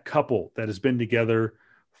like that couple that has been together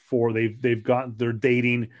for they're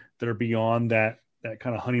dating that are beyond that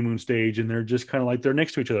kind of honeymoon stage, and they're just kind of like they're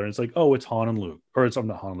next to each other. And it's like, oh, it's Han and Luke, or I'm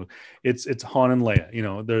not Han and Luke. It's Han and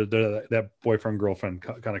Leia. They're that boyfriend girlfriend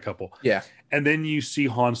kind of couple. Yeah. And then you see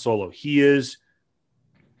Han Solo. He is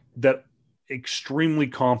that extremely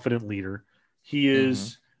confident leader. He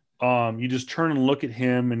is. You just turn and look at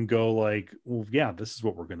him and go like, well, yeah, this is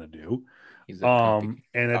what we're gonna do. And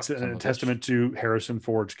it's a testament to Harrison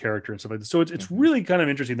Ford's character and stuff like that. So it's really kind of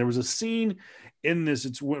interesting. There was a scene in this.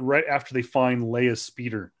 It's right after they find Leia's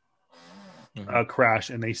speeder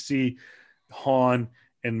crash, and they see Han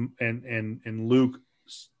and Luke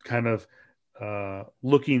kind of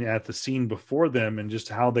looking at the scene before them and just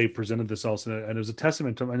how they presented themselves. And it was a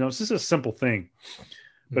testament to, I know this is a simple thing,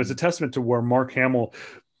 but it's a testament to where Mark Hamill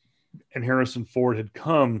and Harrison Ford had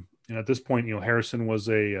come. And at this point, Harrison was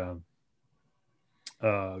a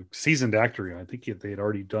seasoned actor. I think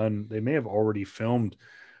they may have already filmed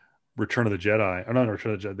Return of the Jedi. Or not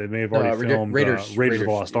Return of the Jedi. They may have already filmed Raiders of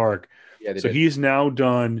the Lost Ark. Yeah, so he's now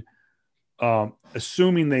done,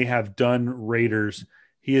 assuming they have done Raiders,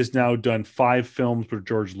 he has now done 5 films with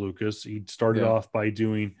George Lucas. He started off by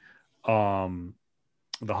doing the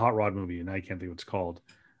Hot Rod movie, and I can't think what it's called.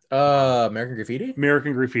 American Graffiti?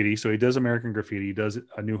 American Graffiti. So he does American Graffiti. He does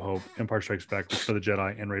A New Hope, Empire Strikes Back, Return of the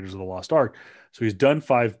Jedi, and Raiders of the Lost Ark. So he's done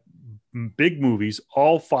 5 big movies,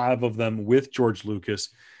 all 5 of them with George Lucas.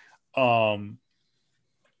 And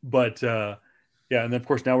then of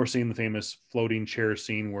course now we're seeing the famous floating chair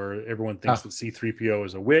scene where everyone thinks that C-3PO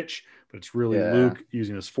is a witch, but it's really Luke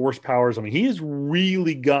using his force powers. I mean, he has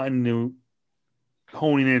really gotten to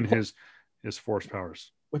honing in his force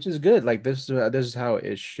powers, which is good. Like this is how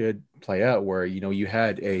it should play out, where you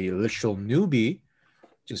had a literal newbie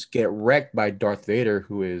just get wrecked by Darth Vader,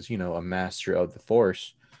 who is a master of the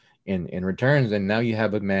Force in returns, and now you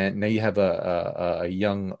have a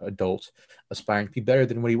young adult aspiring to be better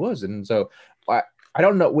than what he was. And so I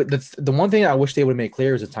don't know. The one thing I wish they would make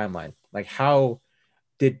clear is the timeline. Like, how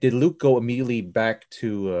did Luke go immediately back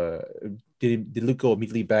to did Luke go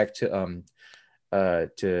immediately back to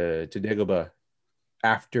Dagobah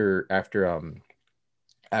after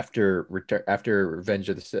Revenge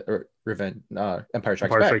of the Sith, or Empire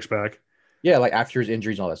Strikes Back? Yeah, like after his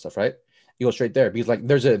injuries and all that stuff, right? You go straight there because like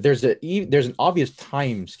there's an obvious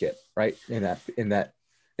time skip, right? In that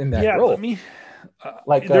role. I mean,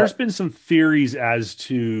 there's been some theories as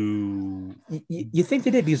to you think they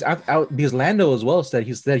did because Lando as well said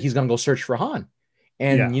he's gonna go search for Han,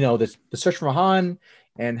 and the search for Han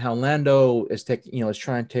and how Lando is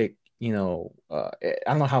trying to take I don't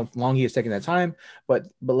know how long he is taking that time, but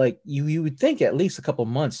like you would think at least a couple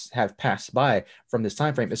months have passed by from this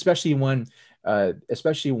time frame, especially when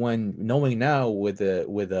knowing now with the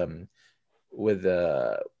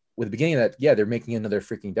beginning of that, they're making another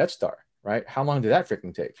freaking Death Star, right? How long did that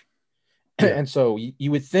freaking take? Yeah. And so you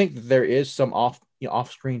would think there is some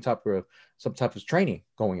off-screen type of training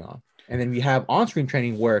going on, and then we have on-screen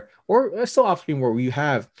training still off-screen where we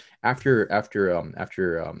have after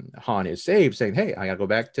Han is saved, saying, "Hey, I gotta go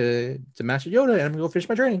back to Master Yoda and I'm gonna go finish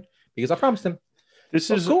my training because I promised him." This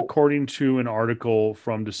is cool. According to an article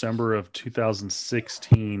from December of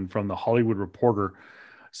 2016 from the Hollywood Reporter,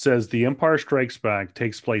 says The Empire Strikes Back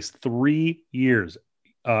takes place 3 years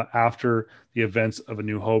after the events of A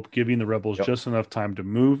New Hope, giving the rebels just enough time to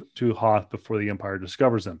move to Hoth before the Empire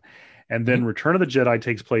discovers them. And then Return of the Jedi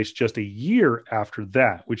takes place just a year after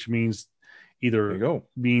that, which means either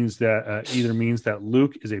means that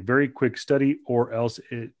Luke is a very quick study, or else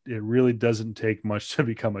it really doesn't take much to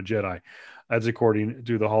become a Jedi. That's according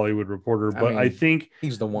to the Hollywood Reporter. But I think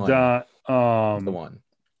he's the one.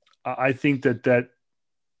 I think that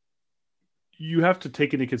you have to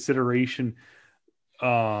take into consideration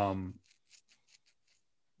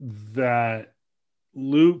that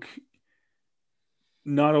Luke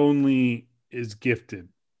not only is gifted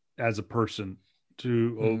as a person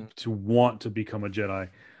to want to become a Jedi,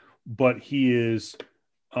 but he is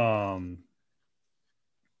he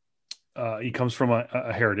comes from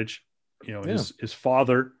a heritage. His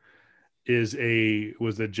father was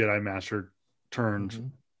a Jedi Master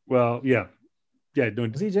turned. Well, yeah. No,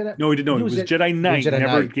 was he Jedi? No, he didn't know. He was Jedi Knight. Never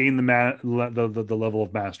Knight. Gained the level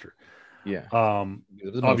of Master. Yeah.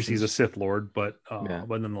 Obviously he's a Sith Lord, but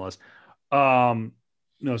nonetheless.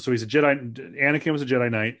 No, so he's a Jedi. Anakin was a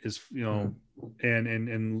Jedi Knight.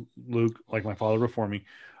 And Luke, like my father before me,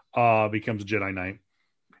 becomes a Jedi Knight.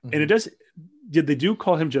 And they do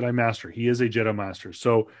call him Jedi Master. He is a Jedi Master.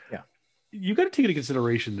 So you got to take into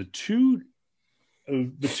consideration the two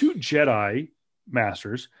Jedi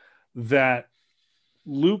Masters that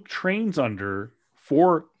Luke trains under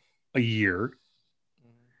for a year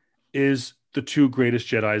is the 2 greatest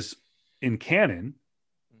Jedis in canon,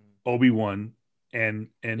 Obi-Wan and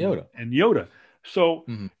Yoda. So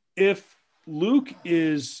if Luke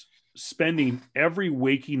is spending every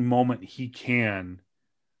waking moment he can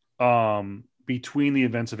between the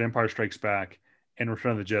events of Empire Strikes Back and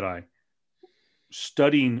Return of the Jedi,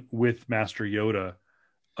 studying with Master Yoda,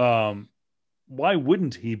 why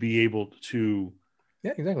wouldn't he be able to?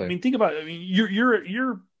 Yeah, exactly. I mean, think about it. I mean,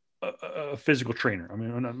 you're a physical trainer. I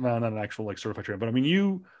mean, not an actual like certified trainer, but I mean,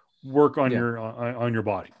 you work on your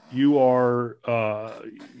body. You are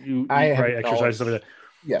you exercise stuff like that.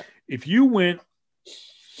 Yeah. If you went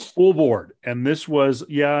full board, and this was,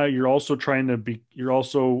 you're also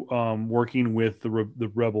working with the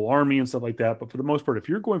rebel army and stuff like that. But for the most part, if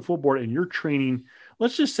you're going full board and you're training,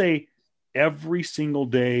 let's just say every single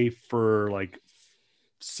day for like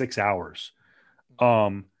 6 hours,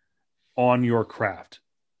 on your craft,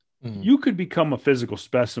 you could become a physical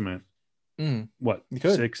specimen. What,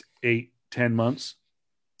 6, 8, 10 months?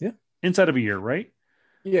 Yeah, inside of a year, right?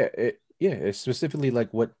 Yeah, it's specifically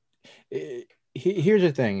like what. Here's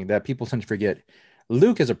the thing that people tend to forget: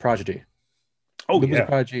 Luke is a prodigy. Luke is a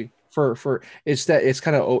prodigy for it's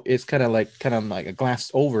kind of like a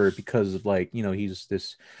glass over because of like he's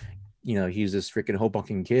this freaking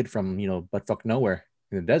hoboken kid from buttfuck nowhere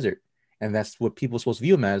in the desert. And that's what people are supposed to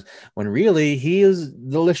view him as, when really he's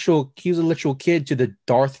a literal kid to the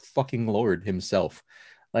Darth fucking Lord himself.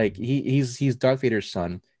 Like he's Darth Vader's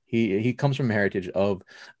son. He comes from a heritage of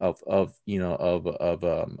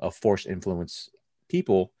Force influence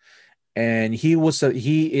people, and he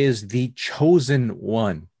is the chosen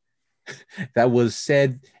one that was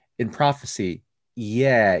said in prophecy.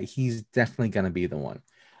 Yeah, he's definitely gonna be the one.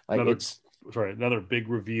 Like another big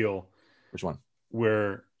reveal. Which one?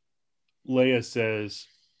 Where Leia says,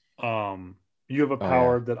 you have a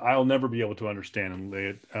power that I'll never be able to understand. And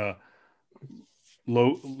Leia,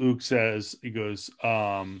 Luke says, he goes,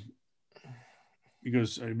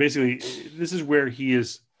 basically, this is where he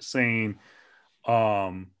is saying,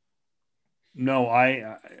 no,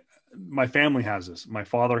 my family has this. My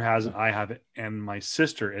father has it. I have it. And my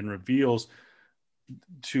sister, and reveals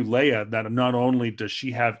to Leia that not only does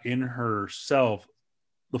she have in herself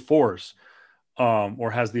the Force, or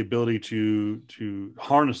has the ability to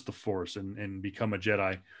harness the Force and become a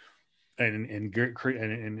Jedi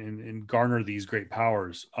and garner these great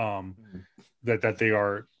powers, that they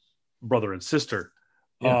are brother and sister.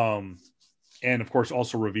 Yeah. And of course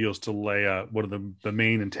also reveals to Leia, one of the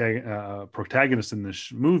main protagonists in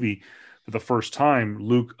this movie. For the first time,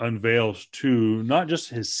 Luke unveils to not just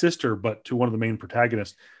his sister, but to one of the main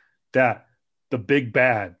protagonists, that the big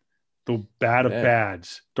bad, the bad of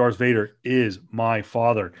bads, Darth Vader, is my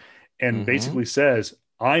father. And basically says,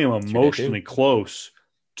 I am emotionally close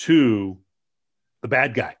to the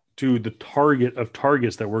bad guy, to the target of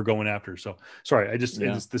targets that we're going after. So sorry, this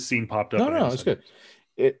scene popped up. No, it's good.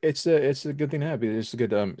 It's a good thing to have. It's a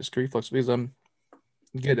good it's reflex because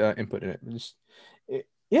good input in it. It's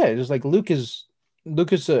just like Lucas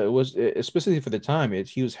was specifically for the time.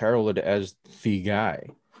 He was heralded as the guy.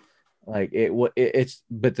 Like it's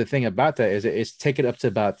but the thing about that is it's taken up to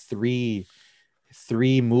about three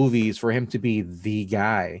movies for him to be the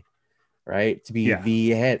guy, right? To be the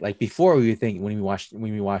head. Like before, we would think when we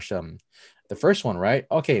watched the first one, right?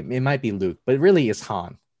 Okay, it might be Luke, but really it's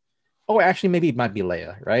Han. Oh, actually, maybe it might be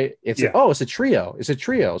Leia, right? It's a trio. It's a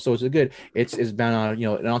trio, so it's been on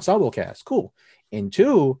an ensemble cast. Cool. In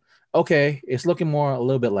 2, okay, it's looking a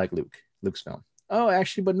little bit like Luke's film. Oh,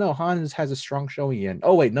 actually, but no, Han has a strong showing again.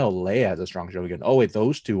 Oh wait, no, Leia has a strong showing again. Oh wait,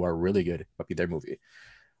 those two are really good. Might be their movie,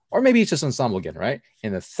 or maybe it's just ensemble again, right?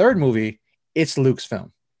 In the third movie, it's Luke's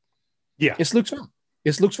film. Yeah, it's Luke's film.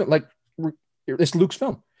 It's Luke's film. Like it's Luke's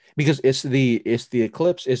film because it's the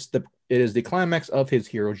eclipse. It is the climax of his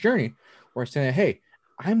hero journey, where it's saying, "Hey,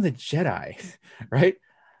 I'm the Jedi," right?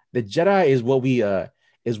 The Jedi is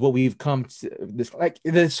what we've come to.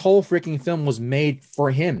 This whole freaking film was made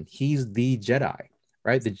for him. He's the Jedi,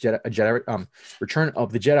 right? The Jedi, Return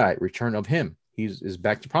of the Jedi, Return of him. Is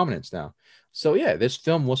back to prominence now. So yeah, this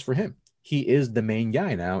film was for him. He is the main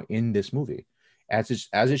guy now in this movie, as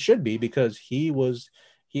it should be, because he was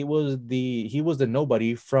the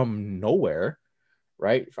nobody from nowhere,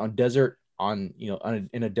 right? In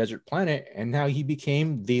a desert planet, and now he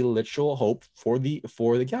became the literal hope for the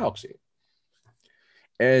galaxy.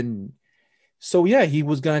 And so yeah, he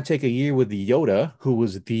was gonna take a year with the Yoda, who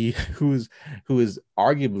is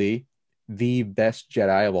arguably the best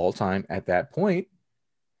Jedi of all time at that point.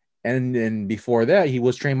 And then before that, he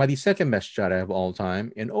was trained by the second best Jedi of all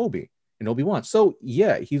time in Obi-Wan. So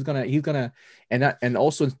yeah, he's gonna and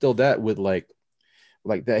also instill that with like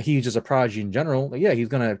that he's just a prodigy in general. Like, yeah, he's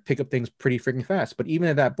gonna pick up things pretty freaking fast. But even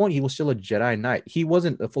at that point, he was still a Jedi Knight. He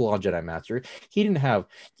wasn't a full-on Jedi Master. He didn't have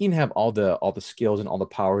all the skills and all the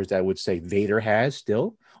powers that would say Vader has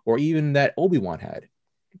still, or even that Obi-Wan had,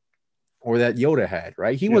 or that Yoda had.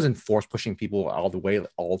 Right? He wasn't force pushing people all the way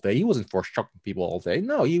all day. He wasn't force chucking people all day.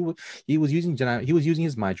 No, he was using Jedi. He was using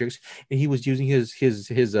his mind tricks, and he was using his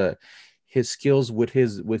skills with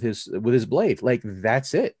his blade. Like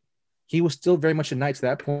that's it. He was still very much a knight to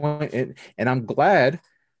that point, and I'm glad.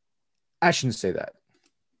 I shouldn't say that.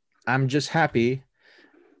 I'm just happy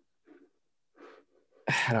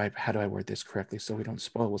how do I word this correctly so we don't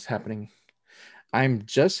spoil what's happening? I'm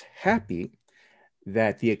just happy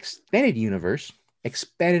that the extended universe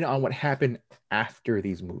expanded on what happened after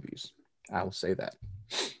these movies. I will say that.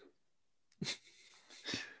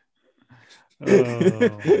 Oh my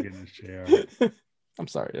goodness, JR. I'm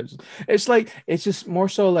sorry. It's just more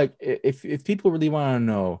so like if people really want to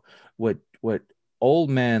know what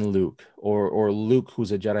old man Luke or Luke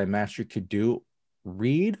who's a Jedi Master could do,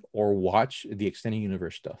 read or watch the extended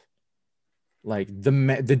universe stuff. Like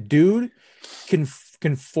the dude can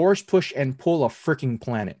force push and pull a freaking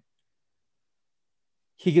planet.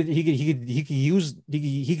 He could use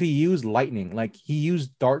lightning. Like he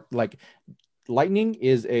used dark, like lightning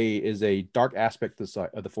is a dark aspect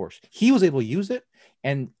of the force. He was able to use it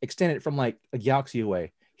and extend it from like a galaxy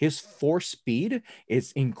away. His force speed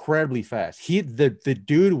is incredibly fast. The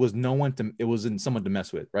dude was no one to, it wasn't someone to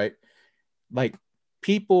mess with, right? Like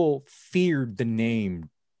people feared the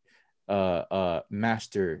name Jedi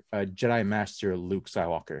Master Luke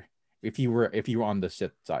Skywalker. If you were on the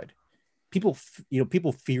Sith side, people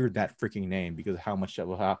feared that freaking name because of how much of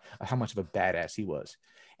a badass he was.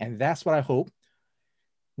 And that's what I hope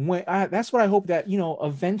that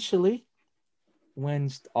eventually, when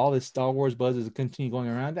all this Star Wars buzz is continue going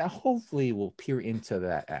around, that hopefully will peer into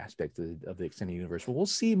that aspect of the extended universe. We'll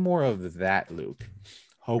see more of that, Luke.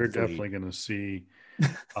 Hopefully. We're definitely going to see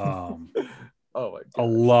oh my a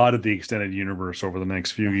lot of the extended universe over the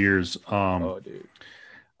next few years. Dude.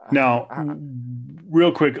 Now,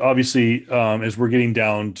 real quick, obviously, as we're getting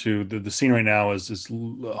down to the scene right now, is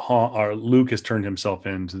Luke has turned himself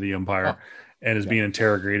into the Empire and is being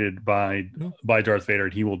interrogated by Darth Vader,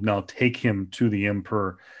 and he will now take him to the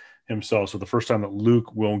Emperor himself. So the first time that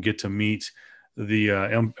Luke will get to meet the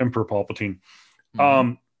Emperor Palpatine.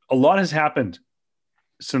 A lot has happened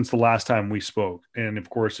since the last time we spoke, and of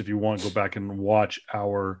course, if you want to go back and watch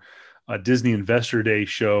our Disney Investor Day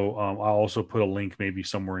show, I'll also put a link maybe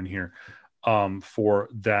somewhere in here for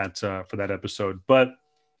that episode. But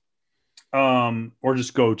or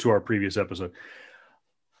just go to our previous episode.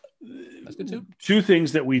 That's good too. Two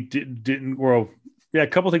things that we didn't. Well, yeah, a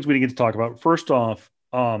couple of things we didn't get to talk about. First off,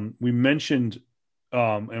 we mentioned,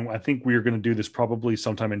 and I think we are going to do this probably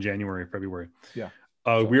sometime in January or February. Yeah.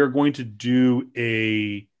 We are going to do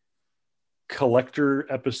a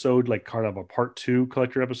collector episode, like kind of a part 2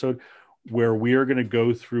 collector episode, where we are going to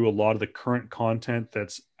go through a lot of the current content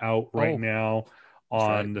that's out right now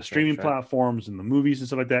on the streaming platforms and the movies and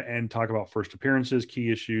stuff like that, and talk about first appearances,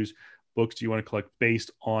 key issues, books do you want to collect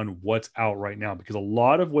based on what's out right now, because a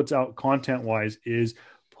lot of what's out content wise is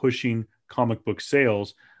pushing comic book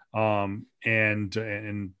sales, and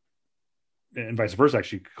vice versa.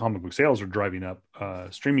 Actually, comic book sales are driving up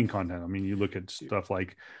streaming content. I mean, you look at stuff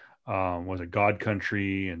like was it God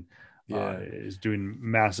Country, and is doing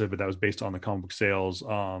massive, but that was based on the comic book sales.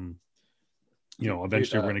 Eventually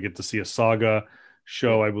we're going to get to see a Saga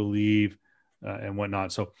show, I believe, and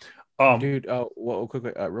whatnot. So real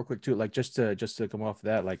quick too, like just to come off of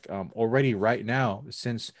that, like already right now,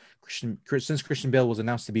 since Christian Bale was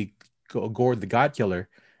announced to be Gore the God Killer,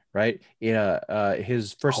 right?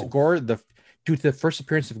 His first the first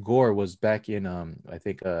appearance of Gore was back in I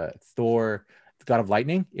think Thor the God of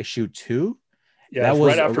Lightning issue 2. Yeah, that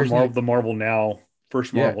was right after the Marvel Now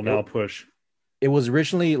push. It was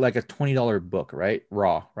originally like a $20 book, right?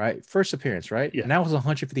 Raw, right? First appearance, right? Yeah. And that was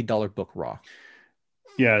 $150 book raw.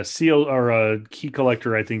 Yeah, Seal or a Key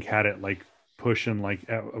Collector, I think, had it like pushing like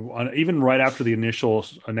even right after the initial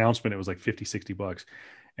announcement, it was like $50-$60,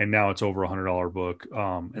 and now it's over $100 book.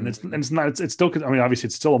 And it's still, I mean, obviously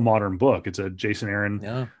it's still a modern book. It's a Jason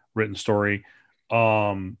Aaron written story.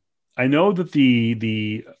 I know that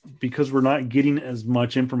because we're not getting as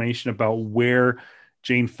much information about where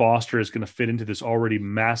Jane Foster is going to fit into this already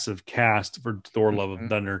massive cast for Thor: Love of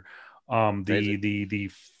Thunder. The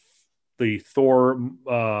Thor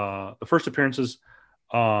the first appearances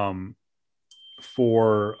for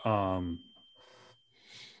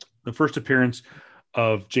the first appearance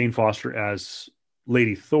of Jane Foster as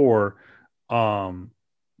Lady Thor,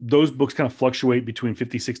 those books kind of fluctuate between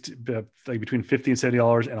between $50 and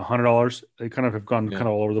 $70 and $100. They kind of have gone kind of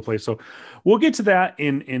all over the place. So we'll get to that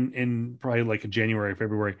in probably like in January,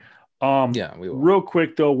 February. We will. Real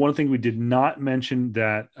quick though, one thing we did not mention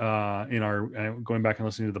that in our going back and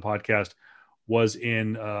listening to the podcast was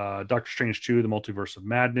in Doctor Strange 2, The Multiverse of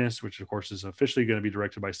Madness, which of course is officially going to be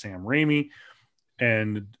directed by Sam Raimi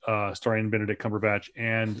and starring Benedict Cumberbatch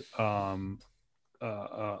and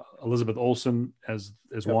Elizabeth Olsen as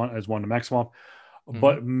Wanda Maximoff,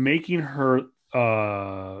 but making her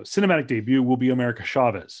cinematic debut will be America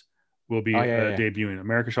Chavez. Debuting.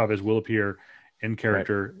 America Chavez will appear in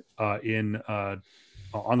character on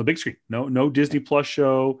the big screen. No Disney Plus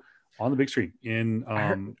show on the big screen in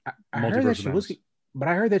I heard that she was, but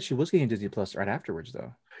I heard that she was getting Disney Plus right afterwards,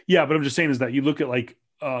 though. Yeah, but I'm just saying is that you look at like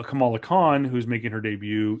Kamala Khan, who's making her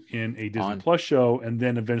debut in a Disney Plus show, and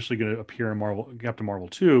then eventually going to appear in Captain Marvel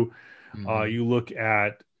 2. You look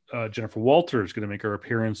at Jennifer Walters going to make her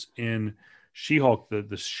appearance in She-Hulk,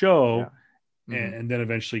 the show, and then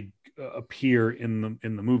eventually appear in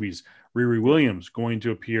the movies. Riri Williams going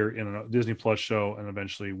to appear in a Disney Plus show, and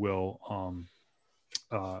eventually will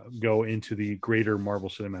go into the greater Marvel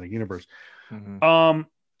Cinematic Universe.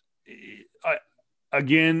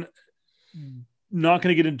 Again, not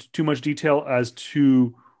going to get into too much detail as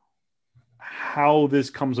to how this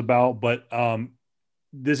comes about, but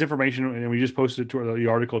this information, and we just posted it to the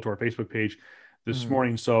article to our Facebook page this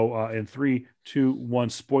morning. So in 3, 2, 1,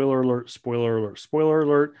 spoiler alert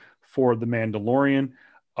for The Mandalorian.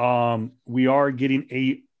 We are getting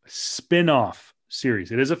a spin-off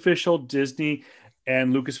series. It is official. Disney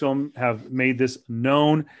and Lucasfilm have made this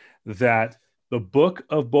known that the Book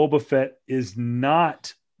of Boba Fett is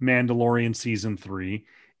not Mandalorian season 3.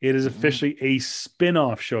 It is officially a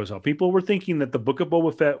spin-off show. So people were thinking that the Book of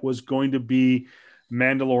Boba Fett was going to be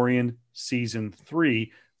Mandalorian season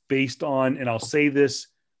 3 based on, and I'll say this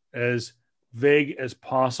as vague as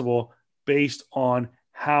possible, based on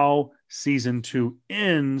how season 2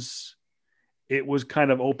 ends. It was kind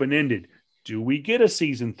of open-ended. Do we get a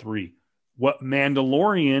season 3? What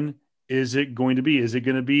Mandalorian is it going to be? Is it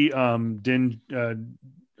going to be Din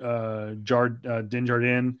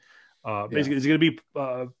Djarin? Basically, is it going to be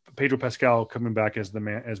Pedro Pascal coming back as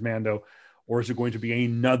Mando, or is it going to be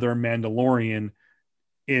another Mandalorian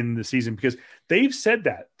in the season? Because they've said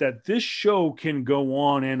that this show can go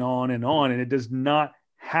on and on and on, and it does not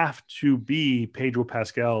have to be Pedro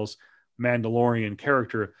Pascal's Mandalorian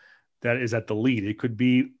character that is at the lead. It could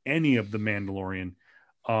be any of the Mandalorian.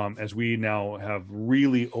 As we now have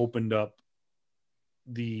really opened up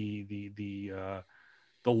the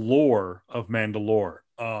lore of Mandalore,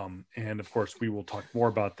 and of course we will talk more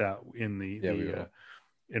about that in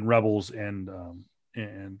in Rebels and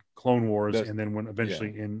Clone Wars, and then when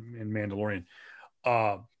eventually in Mandalorian.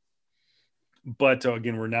 But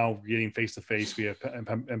again, we're now getting face to face. We have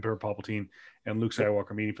Emperor Palpatine and Luke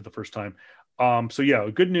Skywalker meeting for the first time. So yeah,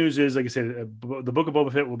 good news is, like I said, the Book of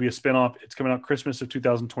Boba Fett will be a spinoff. It's coming out Christmas of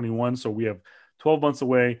 2021. So we have 12 months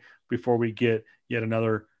away before we get yet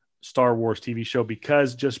another Star Wars TV show,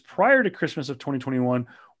 because just prior to Christmas of 2021,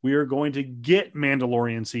 we are going to get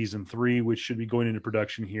Mandalorian season 3, which should be going into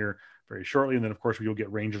production here very shortly. And then of course we will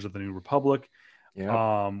get Rangers of the New Republic.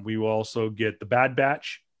 We will also get The Bad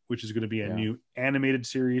Batch, which is going to be a new animated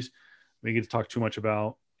series we get to talk too much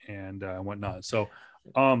about and whatnot. So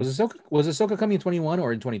was Ahsoka coming in 21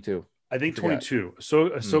 or in 22? I think 22. So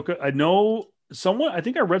Ahsoka, I know someone, I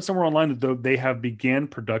think I read somewhere online that they have began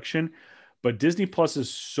production, but Disney Plus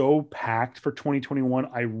is so packed for 2021.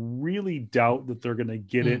 I really doubt that they're going to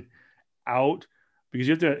get it out, because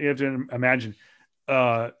you have to imagine,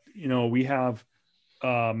 we have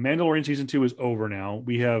Mandalorian season 2 is over now.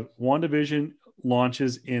 We have WandaVision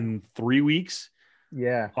launches in 3 weeks.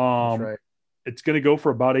 Yeah, that's right. It's going to go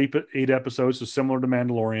for about eight episodes, so similar to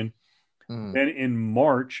Mandalorian. Then in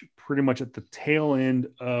March, pretty much at the tail end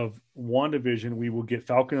of WandaVision, we will get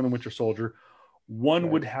Falcon and the Winter Soldier.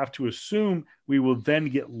 One would have to assume we will then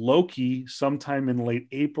get Loki sometime in late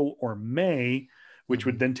April or May, which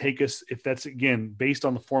would then take us, if that's again based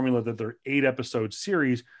on the formula that they're 8-episode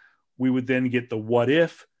series, we would then get the What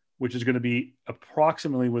If, which is going to be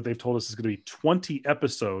approximately what they've told us is going to be 20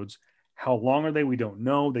 episodes. How long are they? We don't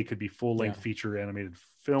know. They could be full-length feature animated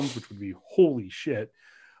films, which would be holy shit.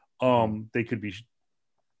 They could be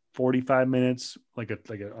 45 minutes, like a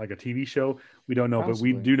TV show. We don't know,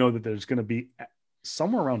 Possibly. But we do know that there's going to be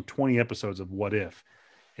somewhere around 20 episodes of What If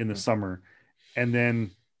in the summer. And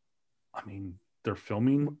then, I mean, they're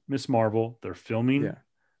filming Miss Marvel. They're filming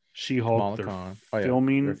She-Hulk. They're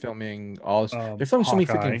filming all this. They're filming so many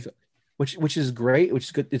freaking, which is great. Which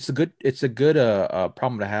is good. It's a good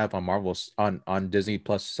problem to have on Marvel's on Disney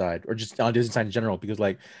Plus side, or just on Disney side in general. Because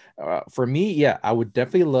for me, I would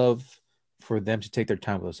definitely love for them to take their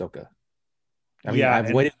time with Ahsoka. I mean,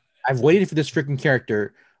 I've waited for this freaking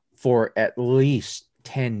character for at least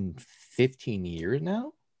 10, 15 years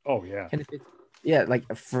now. Oh yeah.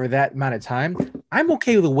 Like for that amount of time, I'm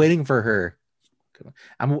okay with waiting for her.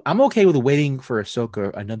 I'm okay with waiting for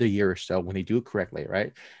Ahsoka another year or so when they do it correctly,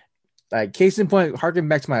 right? Like case in point, harken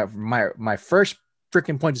back to my first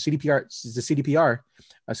freaking point to CDPR,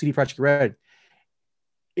 CD Projekt Red.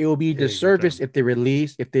 It will be disservice if they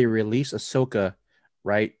release Ahsoka,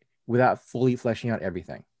 right, without fully fleshing out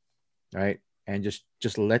everything, right? And just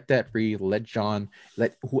let that breathe. Let John,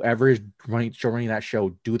 let whoever is running that show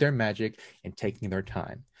do their magic and taking their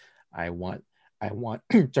time. I want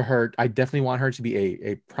to her. I definitely want her to be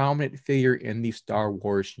a prominent figure in the Star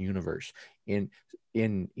Wars universe. In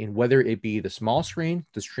whether it be the small screen,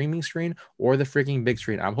 the streaming screen, or the freaking big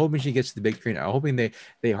screen. I'm hoping she gets to the big screen. I'm hoping they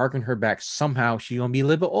harken her back somehow. She's gonna be a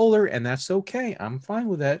little bit older, and that's okay. I'm fine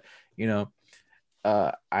with that. You know,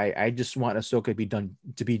 I just want Ahsoka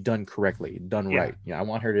to be done correctly, done right. You know, I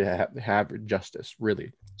want her to have justice,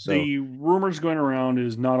 really. So the rumors going around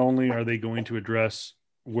is not only are they going to address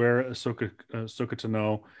where Ahsoka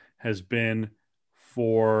Tano has been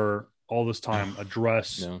for all this time,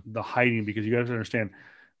 address the hiding, because you guys understand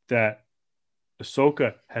that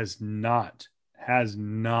Ahsoka has not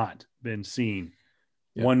been seen.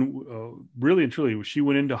 One really and truly, she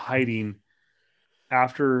went into hiding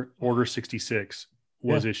after Order 66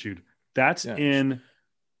 was issued. That's in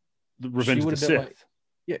the Revenge of the Sith.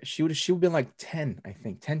 She would have been like 10, I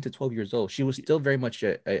think, 10 to 12 years old. She was still very much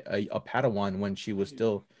a Padawan when she was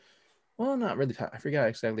still, well, not really. I forget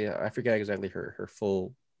exactly her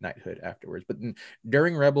full knighthood afterwards. But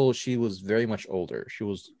during Rebels, she was very much older.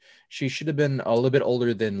 She should have been a little bit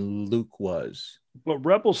older than Luke was. But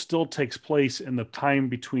Rebels still takes place in the time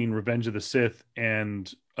between Revenge of the Sith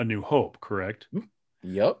and A New Hope, correct?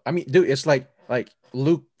 Yep. I mean, dude, it's like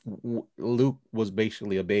Luke was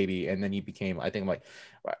basically a baby, and then he became, I think, like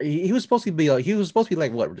he was supposed to be like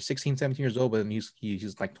what, 16, 17 years old, but then he's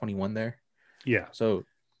like 21 there. Yeah. So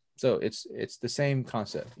it's the same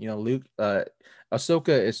concept. You know, Luke, Ahsoka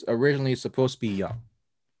is originally supposed to be young.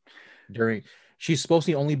 She's supposed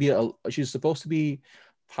to be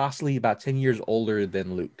possibly about 10 years older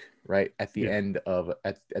than Luke, right? At the end of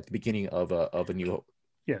at the beginning of A New Hope.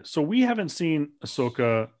 Yeah. So we haven't seen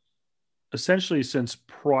Ahsoka essentially since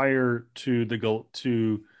prior to the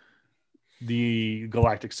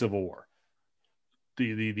Galactic Civil War,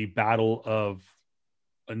 the Battle of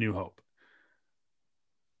A New Hope.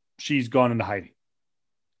 She's gone into hiding,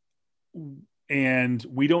 and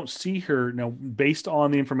we don't see her now, based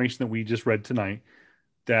on the information that we just read tonight,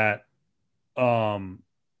 that I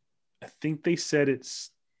think they said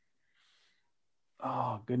it's,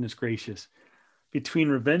 oh goodness gracious, between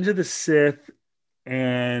Revenge of the Sith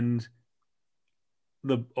and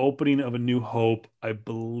the opening of A New Hope, I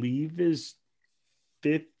believe is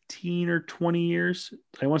 15 or 20 years.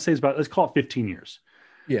 I want to say let's call it 15 years.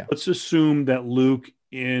 Yeah. Let's assume that Luke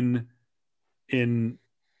in A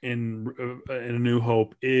New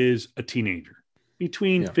Hope is a teenager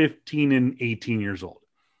between 15 and 18 years old.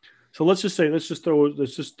 So let's just throw it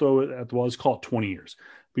at the wall. Let's call it 20 years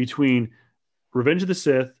between Revenge of the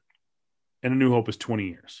Sith and A New Hope is 20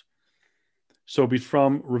 years. So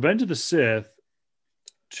from Revenge of the Sith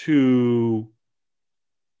to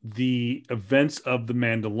the events of The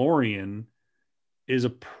Mandalorian is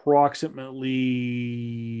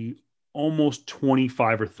approximately almost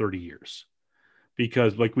 25 or 30 years.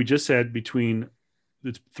 Because like we just said,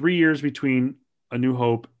 it's 3 years between A New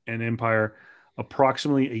Hope and Empire,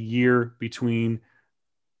 approximately a year between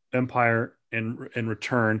Empire and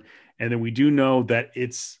Return. And then we do know that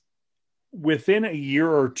it's within a year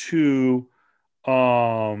or two,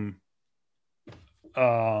 I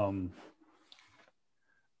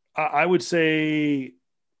would say,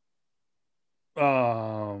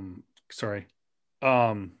 sorry.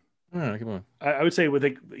 Come on. I would say what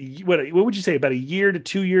would you say, about a year to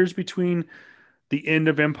 2 years between the end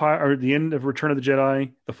of Empire, or the end of Return of the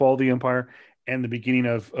Jedi, the fall of the Empire, and the beginning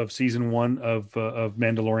of season 1 of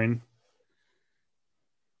Mandalorian?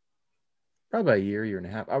 Probably about a year and a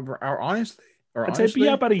half. I'd say be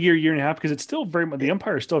about a year and a half, because it's still very much, the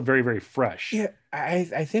Empire is still very, very fresh. Yeah,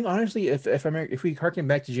 I think honestly, if we harken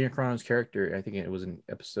back to Gina Carano's character, I think it was in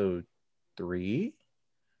episode 3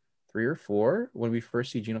 or 4 when we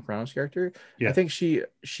first see Gina Carano's character. Yeah. I think she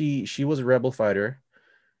was a rebel fighter,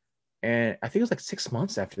 and I think it was like 6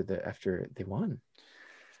 months after they won.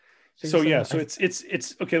 So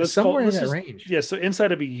it's okay. Let's somewhere in that range. Yeah, so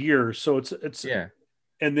inside of a year. So it's yeah,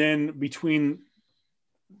 and then between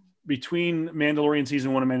Mandalorian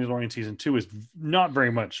season 1 and Mandalorian season 2 is not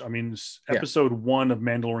very much. I mean, episode 1 of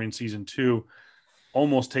Mandalorian season 2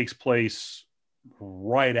 almost takes place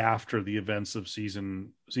right after the events of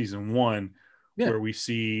season 1, where we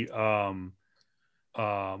see Moff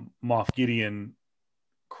Gideon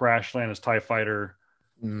crash land his TIE fighter,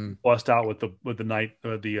 bust out with the night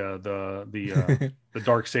the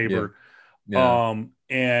dark saber.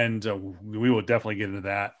 And we will definitely get into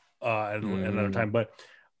that at another time. But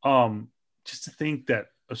just to think that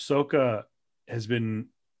Ahsoka has been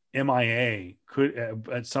MIA, could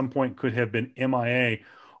at some point could have been MIA,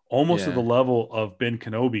 almost to the Yeah. level of Ben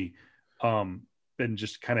Kenobi. Been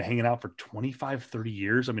just kind of hanging out for 25, 30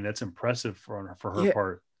 years. I mean, that's impressive for her Yeah.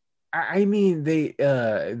 part. I mean,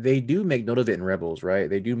 they do make note of it in Rebels, right?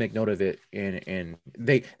 They do make note of it in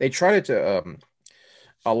they try to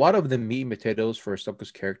a lot of the meat and potatoes for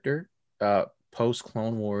Ahsoka's character, post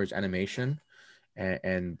Clone Wars animation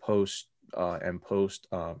and post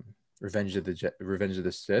Revenge of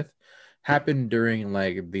the Sith happened during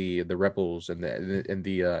like the Rebels and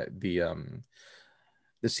the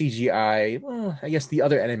CGI, well, I guess the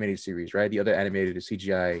other animated series, right? The other animated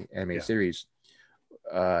CGI animated series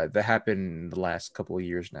that happened in the last couple of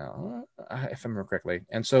years now, if I remember correctly.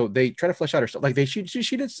 And so they try to flesh out her stuff. Like she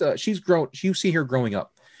did. She's grown. You see her growing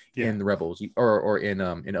up in the Rebels, or in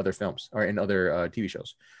other films or in other TV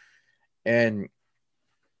shows. And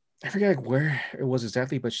I forget like where it was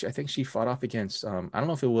exactly, but I think she fought off against. I don't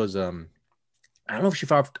know if it was. I don't know if she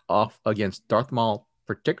fought off against Darth Maul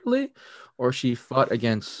particularly, or she fought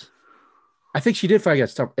against. I think she did fight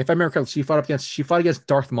against. If I remember correctly, she fought against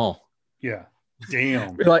Darth Maul. Yeah.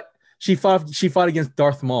 Damn. Like she fought against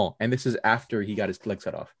Darth Maul, and this is after he got his leg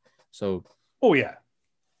cut off. So. Oh yeah.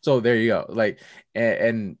 So there you go. Like,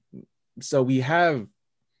 and so we have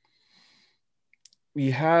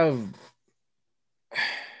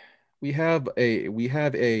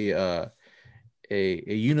a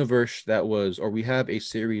universe that was, or we have a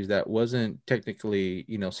series that wasn't technically,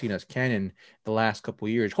 seen as canon the last couple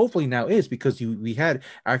of years. Hopefully now is, because we had,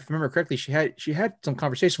 I remember correctly, she had some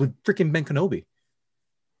conversations with freaking Ben Kenobi.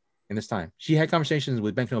 In this time, she had conversations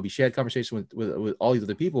with Ben Kenobi. She had conversations with all these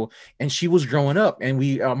other people, and she was growing up. And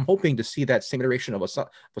I'm hoping to see that same iteration of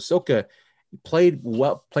Ahsoka played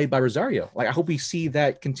by Rosario. Like, I hope we see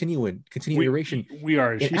that continuing iteration. We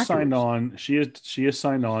are. She signed on. She is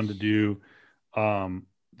signed on to do the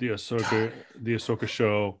Ahsoka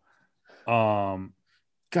show on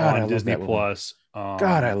Disney Plus.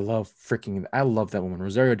 I love that woman.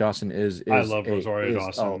 Rosario Dawson is I love Rosario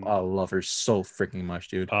Dawson. I love her so freaking much,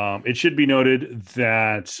 dude. It should be noted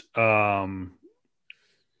that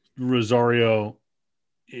Rosario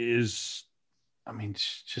is, I mean,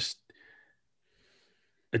 just,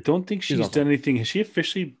 I don't think she's done anything. Has she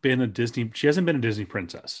officially been a Disney? She hasn't been a Disney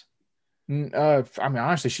princess. I mean,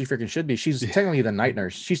 honestly, she freaking should be. She's technically the night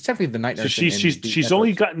nurse. She's technically the night nurse. So she's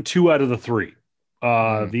only gotten 2 out of the 3.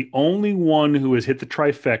 The only one who has hit the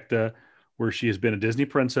trifecta where she has been a Disney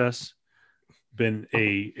princess, been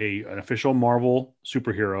an official Marvel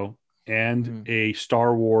superhero, and a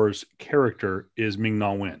Star Wars character is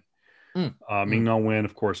Ming-Na Wen. Ming-Na Wen,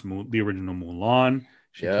 of course, the original Mulan.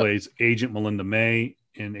 She plays Agent Melinda May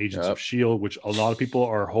in Agents of S.H.I.E.L.D., which a lot of people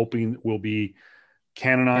are hoping will be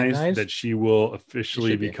canonized, that she will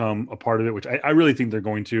officially become a part of it, which I really think they're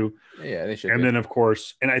going to. Yeah, they should. And then, of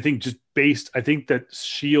course, and I think I think that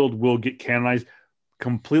S.H.I.E.L.D. will get canonized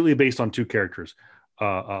completely based on 2 characters.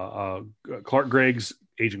 Clark Gregg's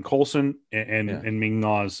Agent Coulson and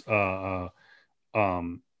Ming-Na's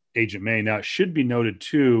Agent May. Now, it should be noted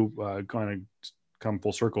too, kind of come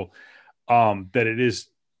full circle, that it is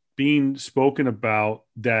being spoken about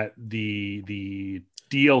that the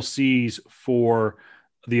DLCs for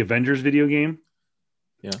the Avengers video game,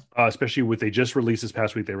 especially with, they just released this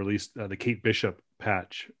past week, they released the Kate Bishop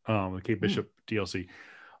patch, the Kate Bishop DLC.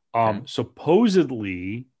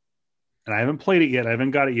 Supposedly, and I haven't played it yet, I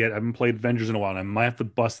haven't got it yet, I haven't played Avengers in a while, and I might have to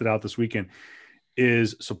bust it out this weekend,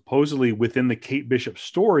 is supposedly within the Kate Bishop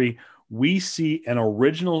story, we see an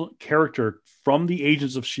original character from the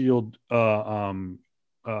Agents of S.H.I.E.L.D.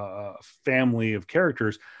 Family of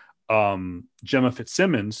characters, Gemma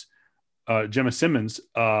Simmons, part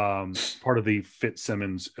of the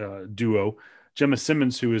Fitzsimmons duo. Gemma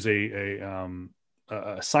Simmons, who is a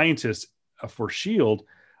scientist for S.H.I.E.L.D.,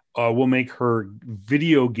 will make her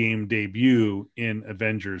video game debut in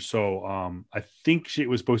Avengers. So I think it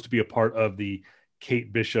was supposed to be a part of the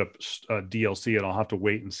Kate Bishop DLC, and I'll have to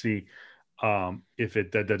wait and see if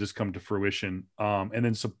that does come to fruition. And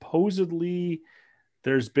then supposedly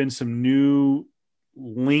there's been some new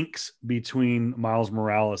links between Miles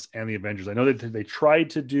Morales and the Avengers. I know that they tried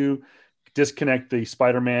to disconnect the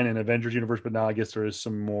Spider-Man and Avengers universe, but now I guess there is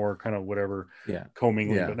some more kind of whatever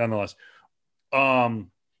commingling, but nonetheless,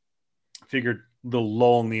 figured the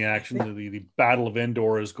lull in the action, the Battle of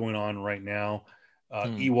Endor is going on right now.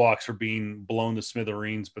 Ewoks are being blown to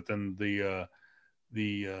smithereens, but then the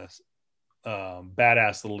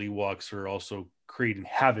badass little Ewoks are also creating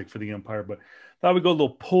havoc for the Empire. But thought we'd go a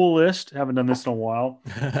little pull list. Haven't done this in a while.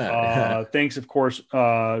 Thanks, of course,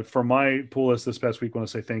 for my pull list this past week. I want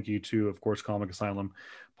to say thank you to, of course, Comic Asylum,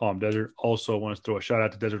 Palm Desert. Also, want to throw a shout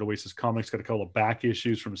out to Desert Oasis Comics. Got a couple of back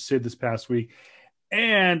issues from Sid this past week.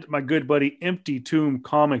 And my good buddy Empty Tomb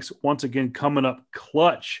Comics, once again, coming up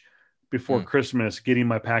clutch before Christmas, getting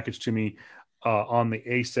my package to me on the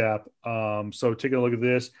ASAP. So taking a look at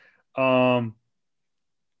this.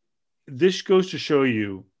 This goes to show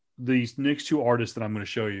you these next two artists that I'm going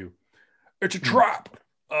to show you. It's a trap.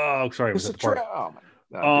 Oh, sorry. It's a trap.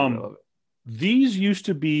 These used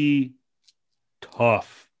to be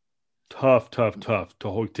tough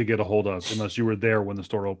to get a hold of unless you were there when the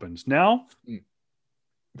store opens. Now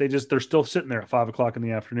they're still sitting there at 5:00 in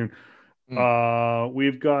the afternoon.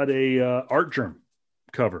 We've got a Art Germ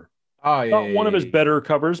cover. Not one of his better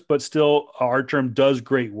covers, but still Art Germ does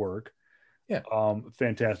great work. Yeah.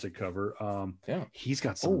 Fantastic cover. He's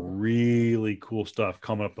got some really cool stuff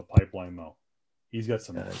coming up the pipeline, though. He's got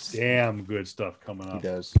some damn good stuff coming up. He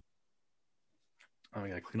does. I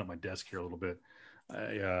gotta clean up my desk here a little bit.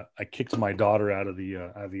 I kicked my daughter out of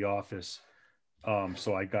the office,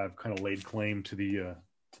 so I've kind of laid claim to the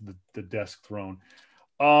desk throne.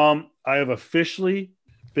 I have officially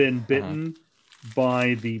been bitten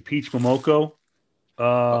by the Peach Momoko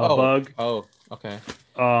bug. Oh, okay.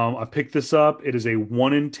 I picked this up. It is a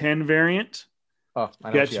 1 in 10 variant.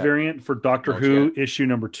 Sketch variant for Doctor Who issue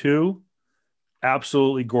number 2.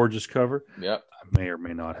 Absolutely gorgeous cover. Yep. I may or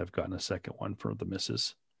may not have gotten a second one for the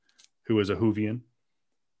missus, who is a Whovian.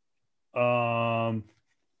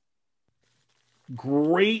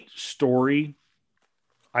 Great story.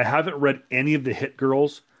 I haven't read any of the Hit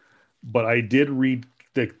Girls, but I did read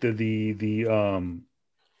the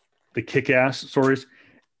Kick-Ass stories,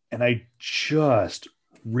 and I just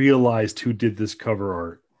realized who did this cover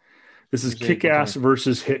art. This is Kick-Ass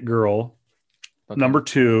versus Hit Girl, number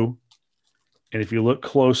 2. And if you look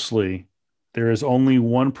closely, there is only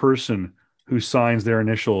one person who signs their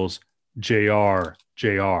initials JR.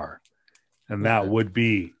 And that would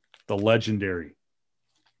be the legendary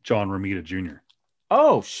John Romita Jr.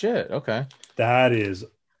 Oh shit. Okay. That's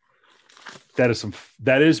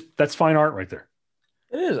fine art right there.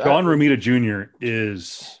 It is. John Romita Jr.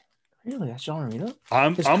 is really, that's John Romita?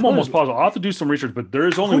 I'm almost positive. I'll have to do some research, but there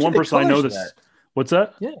is only one person I know that's what's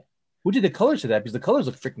that? Yeah. Who did the colors to that? Because the colors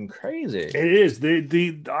look freaking crazy. It is.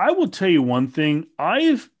 I will tell you one thing.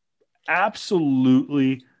 I've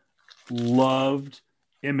absolutely loved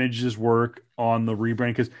Image's work on the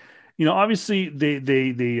rebrand because, obviously they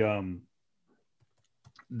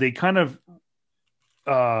kind of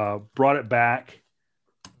brought it back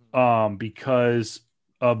because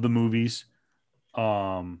of the movies,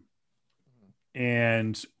 and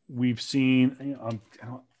we've seen.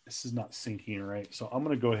 This is not syncing right, so I'm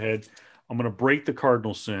going to go ahead. I'm going to break the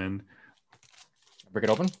cardinal sin. Break it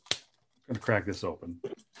open. I'm going to crack this open.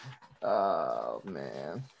 Oh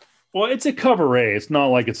man. Well, it's a cover A. It's not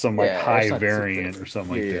like it's some high variant or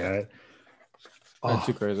something like that. That's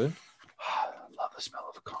too crazy. I love the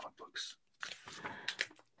smell of comic books.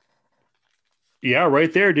 Yeah,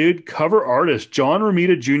 right there, dude. Cover artist John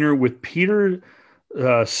Romita Jr. with Peter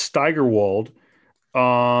Steigerwald.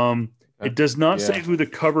 It does not say who the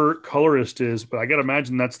cover colorist is, but I got to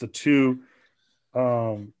imagine that's the two.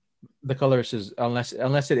 The colorist is unless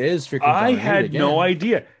it is freaking. I had no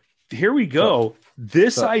idea. Here we go.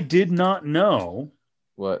 I did not know.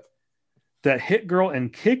 What? That Hit Girl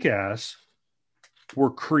and Kick-Ass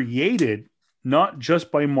were created not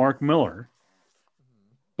just by Mark Miller,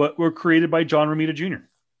 but were created by John Romita Jr.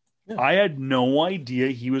 Yeah. I had no idea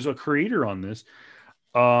he was a creator on this.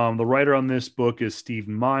 The writer on this book is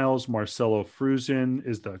Stephen Miles. Marcelo Fruzen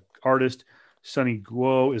is the artist. Sonny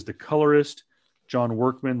Guo is the colorist. John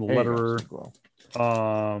Workman, the letterer.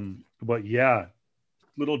 But yeah,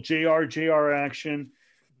 little JR action.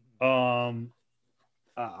 That's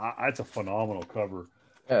a phenomenal cover.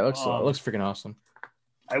 Yeah, it looks freaking awesome.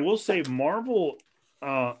 I will say Marvel,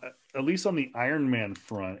 at least on the Iron Man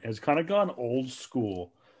front, has kind of gone old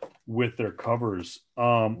school with their covers.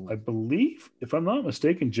 I believe, if I'm not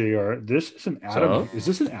mistaken, JR, this is is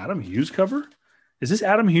this an Adam Hughes cover? Is this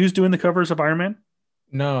Adam Hughes doing the covers of Iron Man?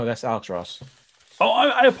 No, that's Alex Ross. Oh,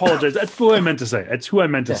 I apologize. That's who I meant to say. It's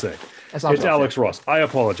say. It's Alex Ross. I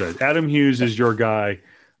apologize. Adam Hughes is your guy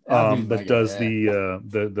that does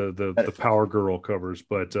the Power Girl covers.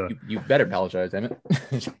 But you better apologize, damn it.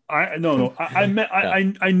 I knew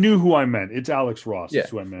who I meant. It's Alex Ross.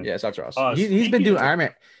 That's who I meant. Yeah, it's Alex Ross. He's been doing Iron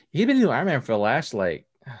Man. He's been doing Iron Man for the last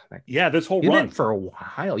this whole run for a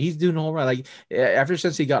while. He's doing a whole run. Ever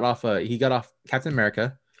since he got off Captain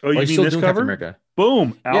America. Oh, you mean this cover?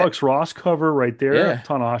 Boom, Alex Ross cover right there. Yeah.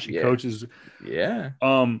 Tanahashi coaches. Yeah.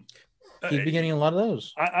 He's been getting a lot of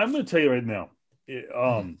those. I'm going to tell you right now,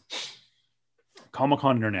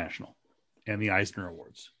 Comic-Con International and the Eisner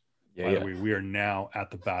Awards. By the way, we are now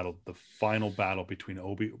at the final battle between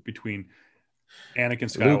Anakin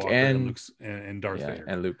Skywalker and Darth Vader.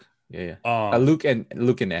 And Luke. Luke and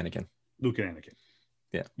Anakin. Luke and Anakin.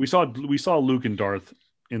 Yeah. We saw Luke and Darth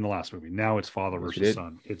in the last movie. Now it's father versus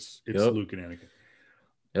son. It's Luke and Anakin.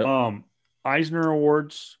 Yep. Eisner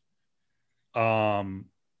Awards,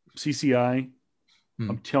 CCI.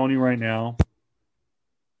 I'm telling you right now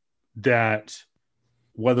that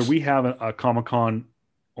whether we have a Comic-Con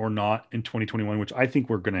or not in 2021, which I think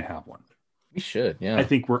we're going to have one. We should, yeah. I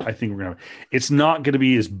think we're going to have it. It's not going to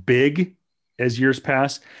be as big as years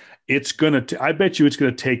past. It's going to, I bet you it's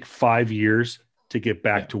going to take 5 years to get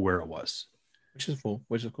back to where it was. Which is cool.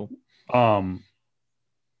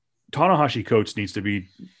 Tanahashi Coates needs to be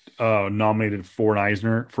nominated for an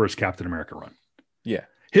Eisner for his Captain America run. Yeah.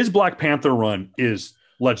 His Black Panther run is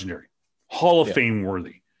legendary. Hall of Fame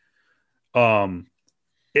worthy.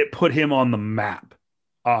 It put him on the map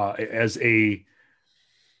as a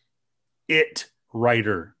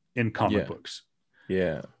writer in comic books.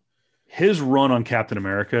 Yeah. His run on Captain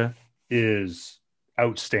America is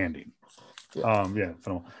outstanding.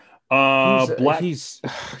 Phenomenal. He's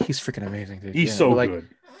freaking amazing, dude. He's so good.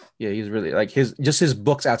 Yeah, he's really like his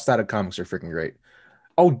books outside of comics are freaking great.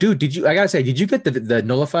 Oh, dude, I gotta say, did you get the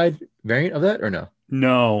nullified variant of that or no?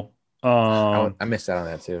 No. I missed out on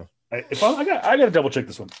that too. I gotta double check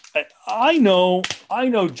this one. I know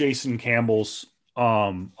Jason Campbell's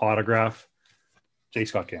autograph. J.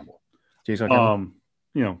 Scott Campbell. His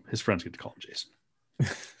friends get to call him Jason.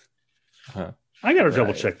 I gotta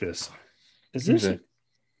double check this. Is this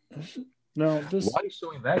no? This. Why are you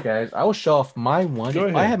showing that, guys? I will show off my one. Go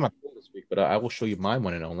ahead. I had my phone this week, but I will show you my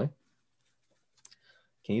one and only.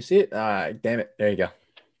 Can you see it? Damn it! There you go.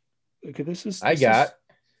 Okay, this is. There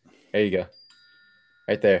you go.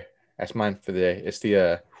 Right there. That's mine for the day. It's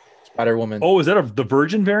the Spider Woman. Oh, is that the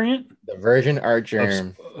Virgin variant? The Virgin Art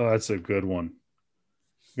Germ. Oh, that's a good one.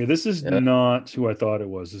 Okay, this is not who I thought it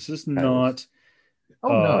was. This is not.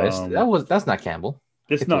 No, that's not Campbell.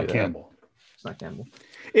 It's not Campbell. It's not Campbell.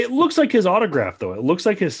 It looks like his autograph, though. It looks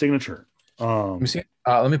like his signature. Let me see.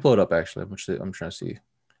 Let me pull it up. Actually, I'm trying to see.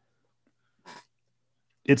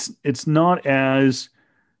 It's not as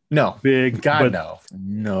big. God,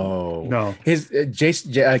 no. His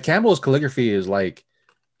Campbell's calligraphy is like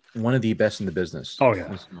one of the best in the business. Oh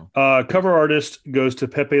yeah. Cover artist goes to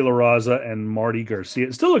Pepe Larraza and Marty Garcia.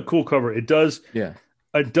 It's still a cool cover. It does. Yeah.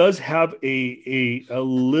 It does have a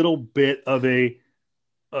little bit of a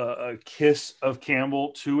kiss of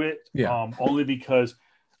Campbell to it. Yeah. Only because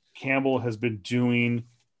Campbell has been doing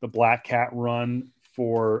the Black Cat run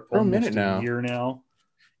for almost a year now.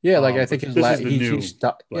 Yeah, like I think he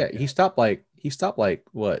stopped. Yeah, he stopped like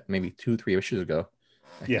what, maybe 2-3 issues ago.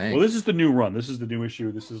 I think. Well, this is the new run. This is the new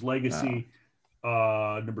issue. This is Legacy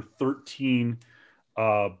number 13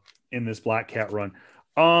 in this Black Cat run.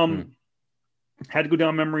 Had to go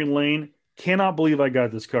down memory lane. Cannot believe I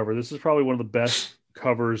got this cover. This is probably one of the best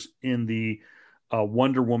covers in the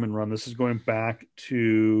Wonder Woman run. This is going back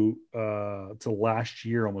to last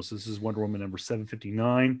year almost. This is Wonder Woman number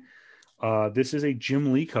 759. This is a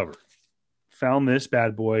Jim Lee cover. Found this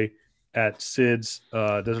bad boy at Sid's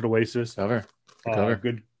Desert Oasis. Cover.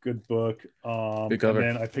 Good book. Good cover.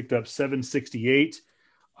 And then I picked up 768.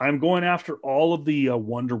 I'm going after all of the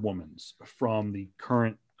Wonder Womans from the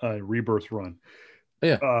current Rebirth run.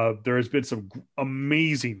 Yeah. There has been some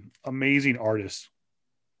amazing artists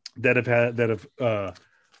that have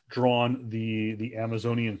drawn the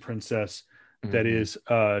Amazonian princess that is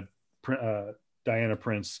Diana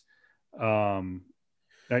Prince. But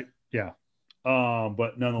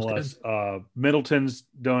nonetheless, Middleton's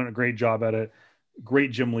done a great job at it.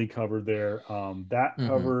 Great Jim Lee cover there. That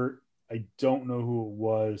cover, I don't know who it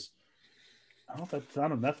was. I don't know if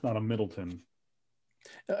that's not a Middleton.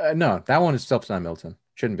 No, that one itself is not Middleton.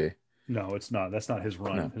 Shouldn't be. No, it's not. That's not his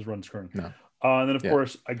run. No. His run's current. No. And then of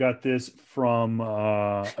course I got this from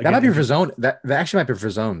that might be for Zone. That actually might be for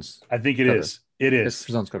Zones. I think it is. It is. It's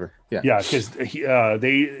for Zones cover. Yeah. Yeah, because he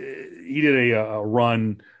did a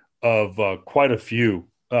run of quite a few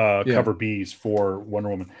cover Bs for Wonder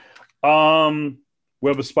Woman.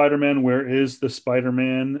 Web of Spider-Man. Where is the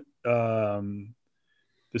Spider-Man?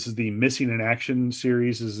 This is the Missing in Action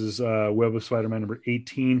series. This is Web of Spider-Man number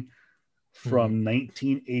 18 from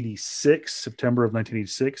 1986, September of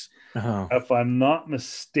 1986. If I'm not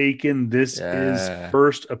mistaken, this is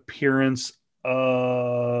first appearance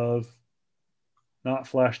of not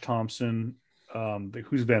Flash Thompson.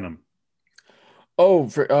 Who's Venom? Oh,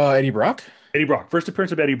 for Eddie Brock. Eddie Brock. First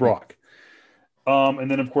appearance of Eddie Yeah. Brock.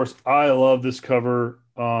 And then of course I love this cover.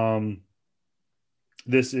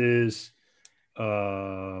 This is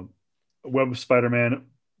Web of Spider-Man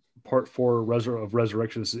Part 4 of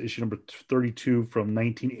Resurrection. This is issue number 32 from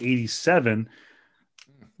 1987.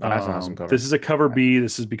 Oh, that's an awesome cover. This is a cover B.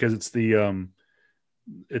 This is because it's the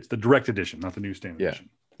direct edition, not the newsstand edition.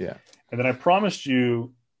 Yeah. And then I promised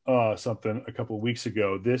you something a couple of weeks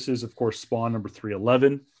ago. This is, of course, Spawn number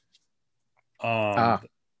 311.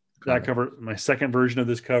 That cover, my second version of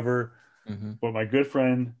this cover. Mm-hmm. But my good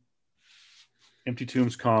friend, Empty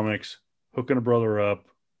Tombs Comics, hooking a brother up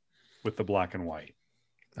with the black and white.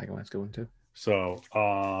 Black and white's a good one too. So,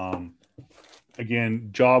 again,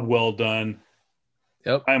 job well done.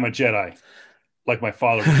 Yep. I am a Jedi, like my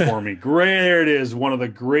father before me. Great, there it is. One of the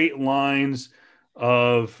great lines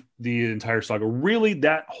of the entire saga. Really,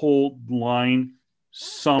 that whole line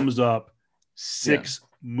sums up 6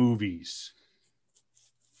 movies.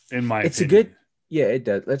 In my opinion. A good, it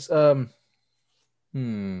does. Let's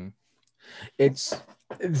it's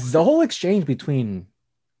the whole exchange between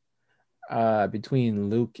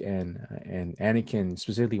Luke and Anakin,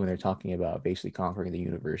 specifically when they're talking about basically conquering the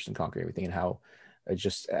universe and conquering everything, and how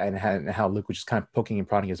how Luke was just kind of poking and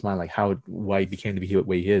prodding his mind, like why he became to be the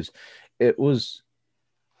way he is. It was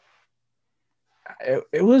a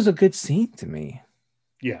good scene to me.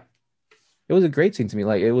 Yeah. It was a great scene to me.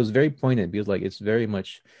 Like, it was very poignant because, like, it's very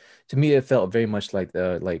much, to me, it felt very much like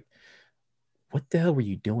what the hell were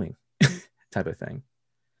you doing type of thing.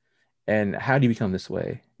 And how do you become this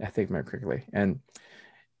way? I think more correctly. And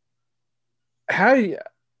how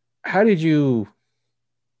did you,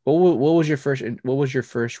 what was your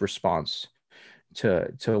first response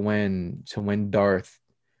to when Darth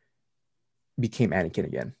became Anakin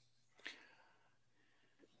again?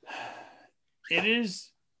 It is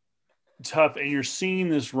tough, and you're seeing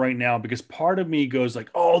this right now because part of me goes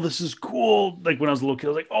like, oh, this is cool. Like when I was a little kid, I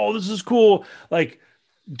was like, oh, this is cool. Like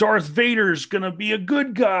Darth Vader's gonna be a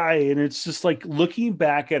good guy. And it's just like, looking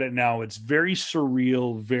back at it now, it's very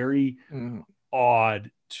surreal, very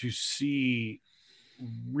odd to see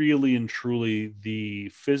really and truly the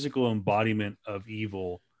physical embodiment of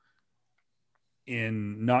evil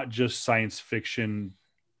in not just science fiction,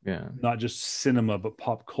 not just cinema, but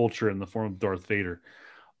pop culture in the form of Darth Vader.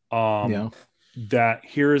 That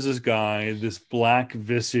here is this guy, this black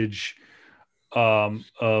visage of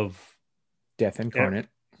death incarnate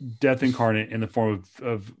in the form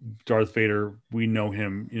of Darth Vader. We know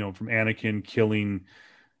him, from Anakin killing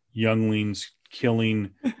younglings, killing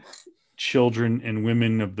children and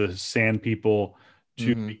women of the Sand People,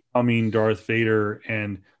 to becoming Darth Vader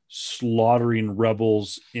and slaughtering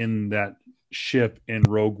rebels in that ship in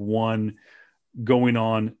Rogue One, going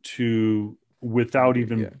on to, without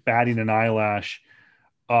even batting an eyelash,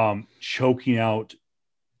 choking out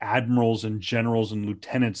admirals and generals and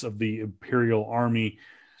lieutenants of the Imperial Army,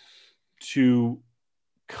 to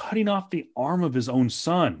cutting off the arm of his own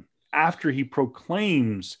son after he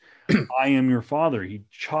proclaims, I am your father. He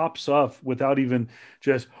chops off without even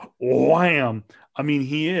just wham. I mean,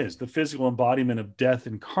 he is the physical embodiment of death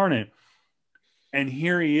incarnate. And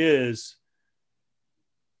here he is,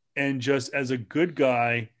 and just as a good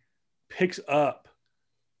guy, picks up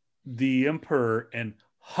the Emperor and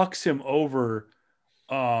hucks him over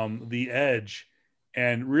the edge.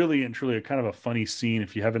 And really and truly a kind of a funny scene.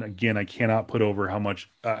 If you haven't, again, I cannot put over how much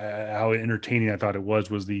how entertaining I thought it was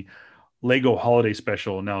the Lego Holiday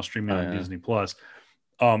Special, now streaming on Disney Plus.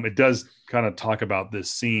 It does kind of talk about this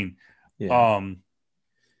scene. I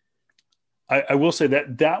will say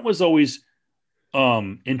that was always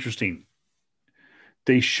interesting.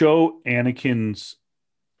 They show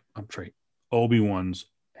Obi-Wan's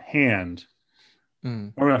hand,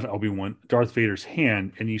 or not Obi-Wan, Darth Vader's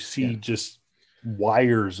hand, and you see just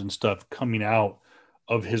wires and stuff coming out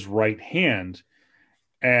of his right hand.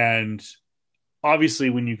 And obviously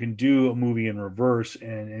when you can do a movie in reverse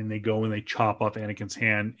and they go and they chop off Anakin's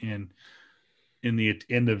hand in the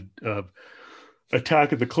end of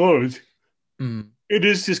Attack of the Clones, it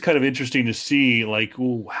is just kind of interesting to see, like,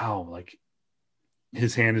 oh wow, like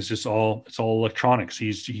his hand is just all electronics.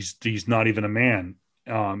 He's not even a man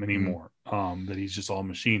anymore. That he's just all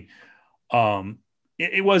machine.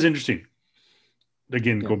 It was interesting.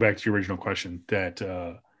 Again, go back to your original question, that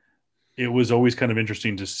it was always kind of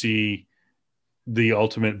interesting to see the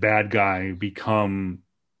ultimate bad guy become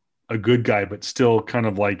a good guy, but still kind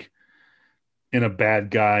of like in a bad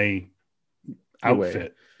guy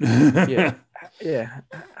outfit. Like,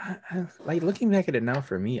 looking back at it now,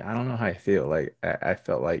 for me, I don't know how I feel. Like, I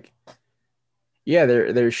felt like Yeah,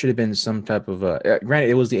 there should have been some type of granted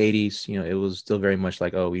it was the 80s, you know, it was still very much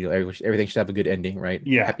like, oh, you know, everything should have a good ending, right?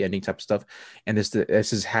 Yeah. Happy ending type of stuff. And this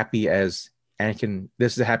is happy as Anakin,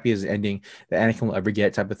 this is the happiest ending that Anakin will ever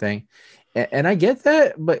get type of thing. And I get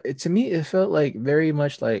that, but to me it felt like very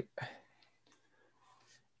much like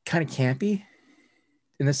kind of campy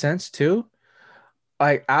in a sense too.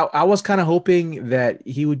 I was kind of hoping that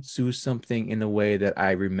he would do something in a way that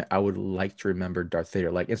I would like to remember Darth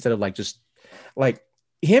Vader. Like instead of like just like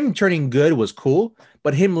him turning good was cool,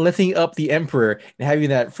 but him lifting up the Emperor and having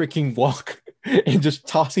that freaking walk and just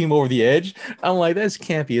tossing him over the edge, I'm like, that's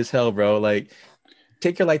campy as hell, bro. Like,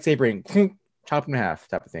 take your lightsaber and chop him in half,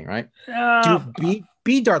 type of thing, right?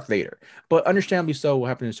 Be Darth Vader, but understandably so. What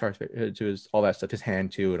happened to his all that stuff, his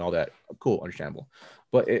hand too, and all that. Cool, understandable.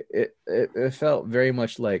 But it felt very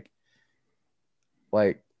much like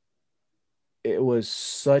it was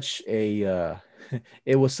such a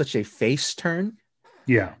it was such a face turn.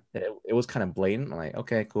 Yeah. It was kind of blatant. I'm like,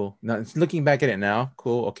 okay, cool. Now looking back at it now,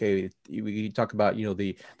 cool. Okay, we talk about, you know,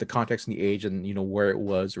 the context and the age and, you know, where it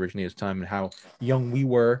was originally at the time and how young we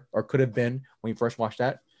were or could have been when we first watched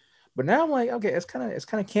that. But now I'm like, okay, it's kind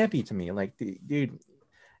of campy to me. Like, dude,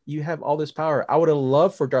 you have all this power. I would have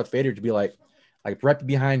loved for Darth Vader to be like right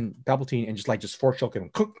behind Palpatine and just force choke him,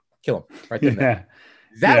 kill him right then. Yeah.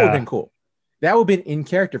 That would have been cool. That would have been in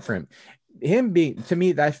character for him. Him being, to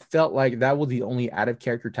me, that felt like that was the only out of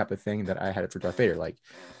character type of thing that I had for Darth Vader. Like,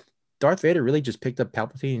 Darth Vader really just picked up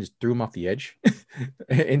Palpatine and just threw him off the edge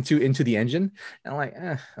into the engine. And I'm like,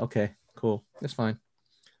 okay, cool, that's fine.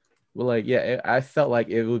 Well, like, yeah, I felt like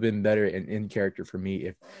it would have been better in character for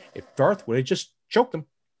me if Darth would have just choked him,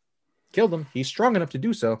 killed him. He's strong enough to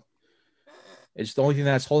do so. It's the only thing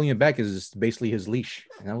that's holding him back is basically his leash,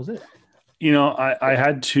 and that was it. You know, I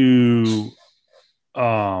had to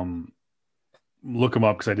look him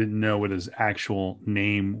up because I didn't know what his actual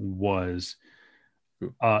name was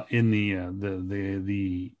in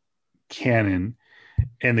the canon,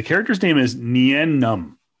 and the character's name is Nien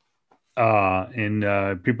Nunb.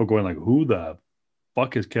 And people going like, who the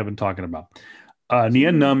fuck is Kevin talking about?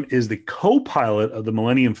 Nien Nunb is the co-pilot of the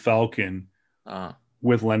Millennium Falcon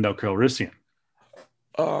with Lando Calrissian.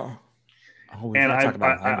 And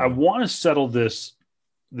I want to settle this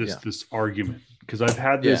argument because I've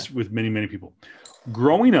had this with many people.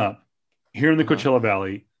 Growing up here in the Coachella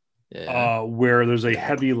Valley, where there's a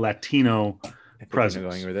heavy Latino presence.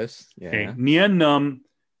 Going over this, okay. Nien Nunb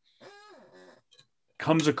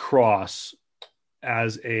comes across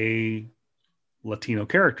as a Latino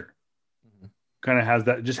character. Kind of has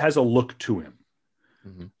that, just has a look to him.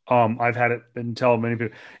 I've had it and tell many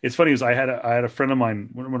people. It's funny is I had a friend of mine,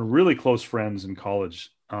 one of my really close friends in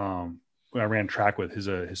college. I ran track with. He's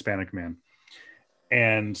a Hispanic man,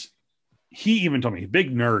 and he even told me,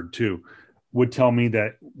 big nerd too, would tell me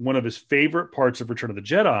that one of his favorite parts of Return of the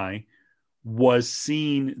Jedi was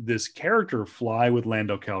seeing this character fly with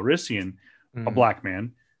Lando Calrissian, a black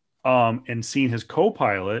man, and seeing his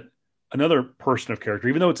co-pilot, another person of character,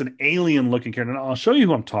 even though it's an alien looking character. And I'll show you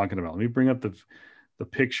who I'm talking about. Let me bring up the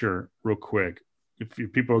picture real quick.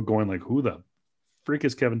 If people are going like, who the freak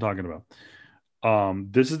is Kevin talking about?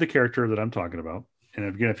 This is the character that I'm talking about. And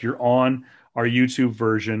again, if you're on our YouTube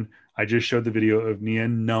version, I just showed the video of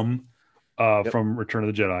Nien Nunb from Return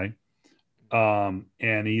of the Jedi.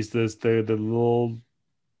 And he's the little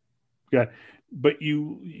guy. But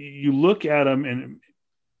you look at him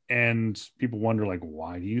and people wonder, like,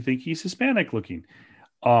 why do you think he's Hispanic looking?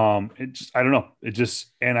 It just, I don't know. It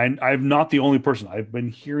just, and I'm not the only person. I've been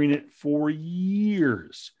hearing it for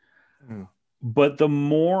years. But the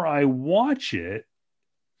more I watch it,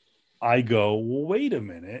 I go, well, wait a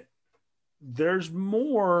minute. There's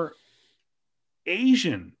more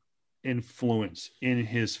Asian influence in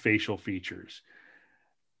his facial features.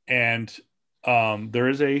 And there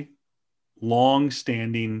is a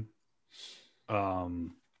long-standing, I'll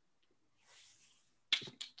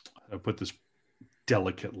put this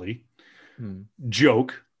delicately,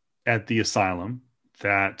 joke at the asylum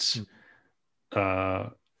that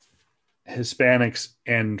Hispanics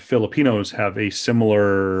and Filipinos have a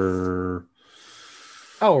similar.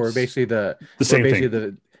 We're basically the same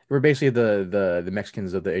thing. We're basically the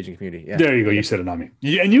Mexicans of the Asian community. Yeah. There you go. You said it, not me.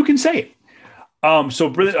 And you can say it.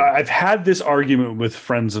 So I've had this argument with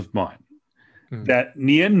friends of mine that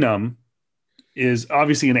Nien Nunb is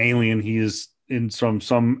obviously an alien. He is in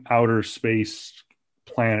some outer space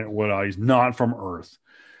planet. He's not from Earth.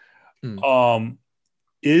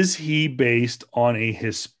 Is he based on a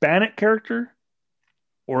Hispanic character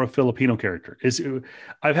or a Filipino character?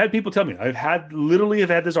 I've had people tell me, I've had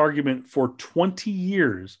this argument for 20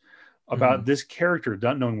 years about this character,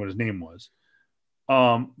 not knowing what his name was.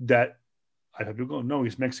 That I've had people go, no,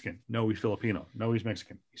 he's Mexican. No, he's Filipino. No, he's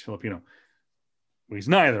Mexican. He's Filipino. Well, he's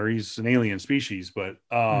neither. He's an alien species, but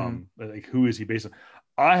like, who is he based on?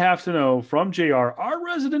 I have to know from JR, our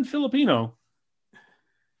resident Filipino,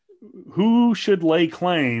 who should lay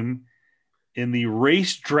claim in the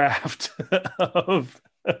race draft of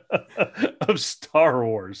Star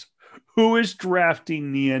Wars. Who is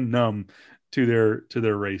drafting Nien Nunb to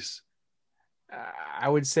their race? I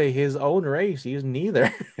would say his own race. He's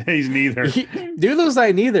neither. He's neither. Dude looks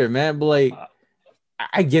like neither, man. But like,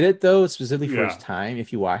 I get it though, specifically for his time.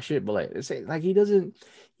 If you watch it, but like, it's like he doesn't.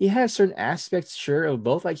 He has certain aspects, sure, of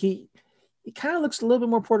both. Like he kind of looks a little bit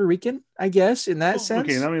more Puerto Rican, I guess, in that sense.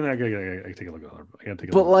 Okay, I mean, I gotta take a look at it. I gotta take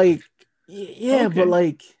a but look. Like, yeah, okay. But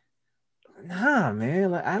like, nah, man.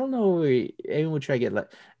 Like, I don't know. Anyone would try to get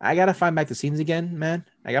like. I gotta find back the scenes again, man.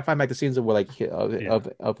 I gotta find back the scenes of where like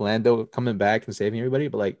of Lando coming back and saving everybody.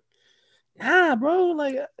 But like, nah, bro.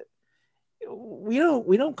 Like, we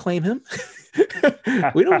don't claim him.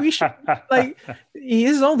 We should like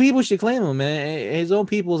his own people should claim him, man. His own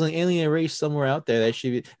people is an alien race somewhere out there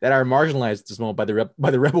that are marginalized at this moment by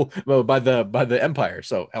the Empire.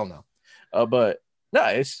 So hell no. But no,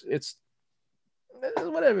 it's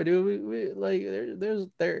whatever, dude. We like there's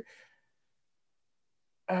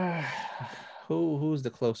who's the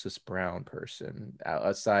closest brown person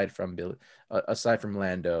aside from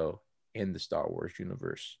Lando in the Star Wars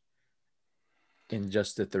universe? In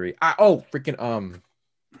just the three. The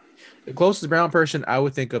closest brown person I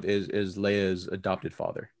would think of is Leia's adopted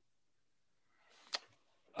father.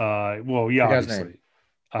 Well, yeah,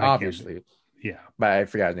 obviously. Yeah. But I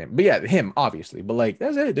forgot his name. But yeah, him, obviously. But like,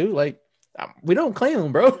 that's it, dude. Like, we don't claim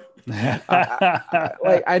him, bro.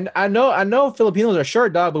 I know Filipinos are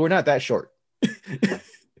short, dog, but we're not that short.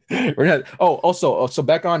 We're not. So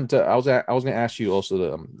back on to I was going to ask you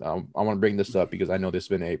also. I want to bring this up because I know this has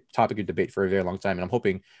been a topic of debate for a very long time, and I'm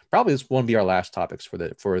hoping probably this won't be our last topics for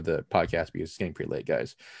the podcast because it's getting pretty late,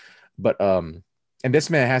 guys. But and this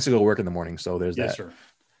man has to go work in the morning, so there's that. Sir.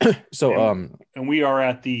 So and we are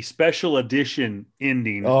at the special edition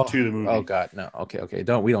ending to the movie. Oh God, no. Okay.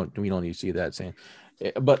 We don't need to see that scene.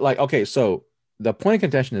 But like, okay, so the point of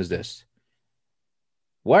contention is this: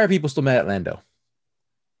 why are people still mad at Lando?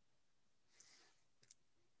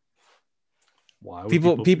 Why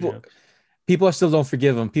people still don't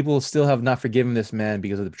forgive him. People still have not forgiven this man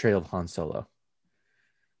because of the betrayal of Han Solo.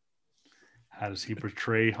 How does he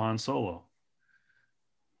portray Han Solo?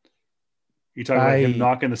 You talking about him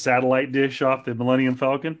knocking the satellite dish off the Millennium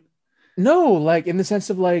Falcon? No, like in the sense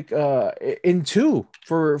of like in 2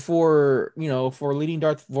 for leading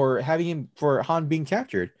Darth, for Han being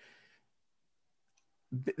captured.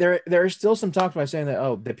 There are still some talk about saying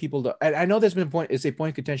that people don't, I know there's been it's a point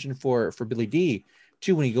of contention for Billy D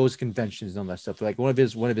too when he goes to conventions and all that stuff. Like one of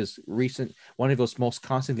his most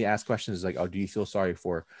constantly asked questions is like, do you feel sorry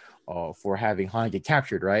for having Han get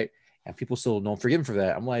captured, right? And people still don't forgive him for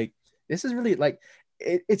that. I'm like, this is really like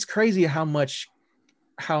it's crazy how much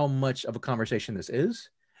of a conversation this is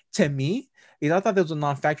to me. Because I thought that was a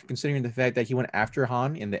non-factor considering the fact that he went after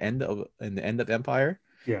Han in the end of Empire.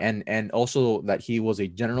 Yeah. And also that he was a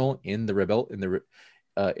general in the rebellion.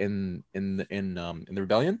 Or is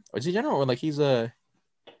he general or like he's general,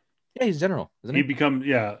 isn't he?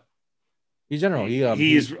 He's general.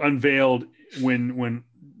 He's unveiled when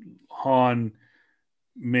Han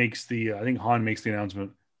makes the I think Han makes the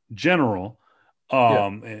announcement general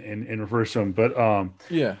and refers to him, but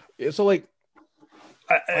so like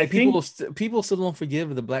I think people still don't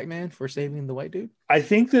forgive the black man for saving the white dude. I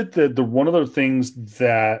think that the one of the things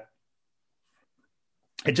that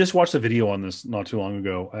I just watched a video on this not too long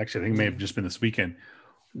ago. Actually, I think it may have just been this weekend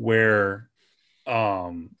where,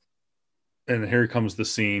 and here comes the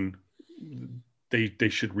scene. They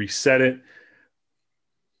should reset it.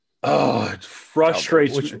 Oh, it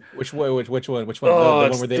frustrates me. Which one?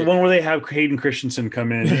 The one where they have Hayden Christensen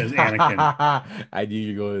come in as Anakin. I knew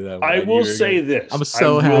you go to that one. I will say this. I'm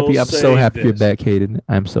so happy. I'm so happy you're back, Hayden.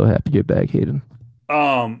 I'm so happy you're back, Hayden.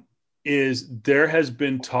 Is there has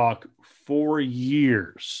been talk for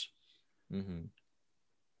years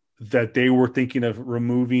that they were thinking of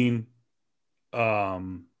removing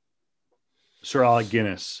Sir Alec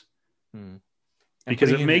Guinness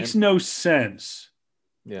because it makes no sense.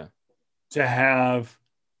 Yeah. To have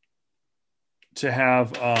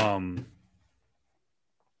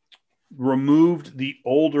removed the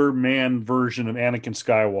older man version of Anakin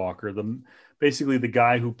Skywalker, basically the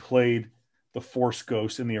guy who played the Force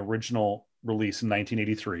Ghost in the original release in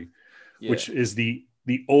 1983, which is the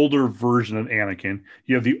older version of Anakin.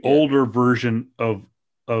 You have the older version of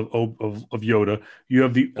of Yoda. You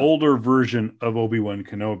have the older version of Obi-Wan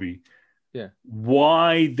Kenobi. Yeah.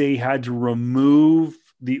 Why they had to remove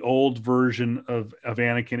the old version of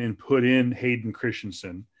Anakin and put in Hayden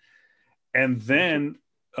Christensen. And then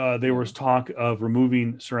there was talk of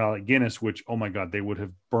removing Sir Alec Guinness, which, oh my God, they would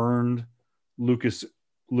have burned Lucas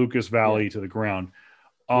Valley to the ground.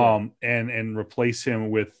 And replace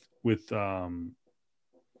him with Ewan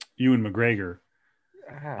McGregor.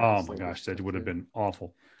 Oh my gosh, that would have been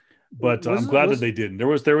awful. But I'm glad that they didn't.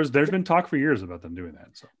 There's been talk for years about them doing that.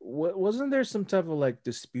 So wasn't there some type of like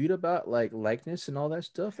dispute about like likeness and all that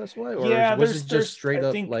stuff? That's why, or was it just straight up?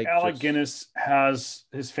 I think like Alec Guinness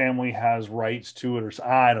his family has rights to it, or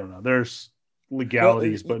I don't know. There's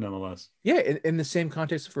legalities, but nonetheless. Yeah, in the same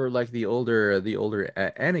context for like the older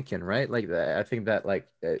Anakin, right? Like I think that like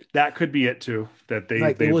that could be it too. That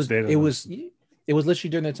it was literally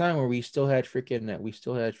during the time where we still had freaking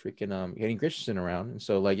Hayden Christensen around, and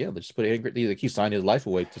so like let's just put Hayden. Like he signed his life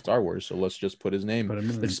away to Star Wars, so let's just put his name.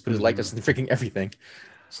 Let's just put his likeness in freaking everything.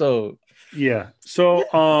 So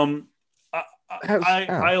I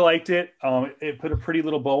liked it. It put a pretty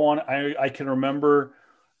little bow on it. I can remember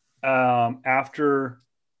after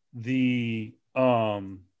the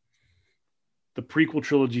prequel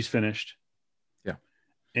trilogy's finished. Yeah.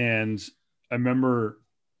 And I remember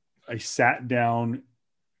I sat down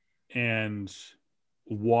and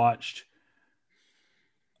watched.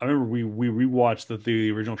 I remember we rewatched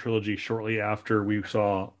the original trilogy shortly after we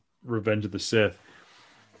saw Revenge of the Sith.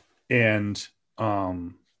 And I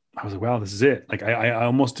was like, wow, this is it. Like I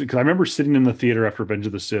almost, because I remember sitting in the theater after Revenge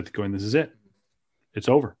of the Sith going, this is it. It's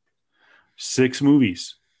over. 6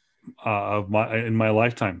 movies in my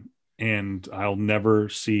lifetime, and I'll never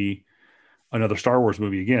see another Star Wars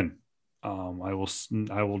movie again. I will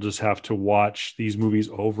just have to watch these movies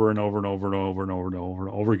over and over and over and over and over and over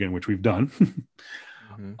and over again, which we've done.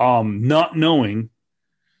 Not knowing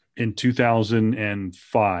in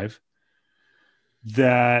 2005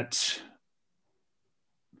 that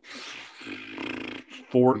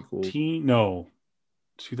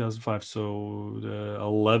 2005. So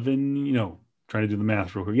 11, trying to do the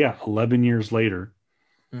math real quick. Yeah. 11 years later,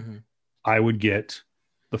 I would get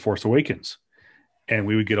The Force Awakens and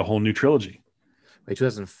we would get a whole new trilogy. Wait,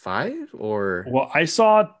 2005 or? Well, I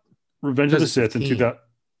saw Revenge of the Sith in 2000.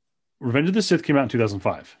 Revenge of the Sith came out in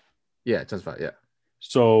 2005. Yeah. 2005. Yeah.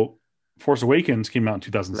 So Force Awakens came out in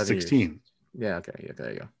 2016. Yeah. Okay. Yeah.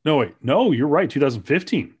 There you go. No, wait. No, you're right.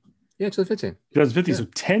 2015. Yeah. 2015. 2015. Yeah. So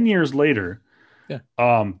 10 years later. Yeah.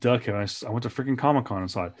 Duck, I went to freaking Comic-Con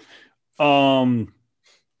and saw it.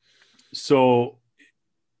 So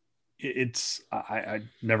I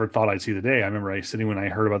never thought I'd see the day. I remember sitting when I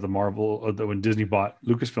heard about the Marvel, when Disney bought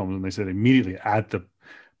Lucasfilm, and they said immediately at the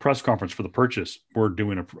press conference for the purchase, we're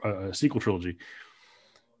doing a sequel trilogy.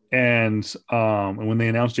 And when they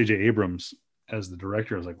announced J.J. Abrams as the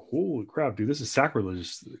director, I was like, holy crap, dude, this is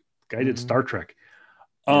sacrilegious. The guy did Star Trek.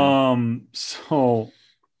 So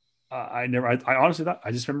I honestly thought,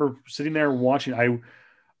 I just remember sitting there watching.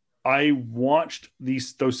 I watched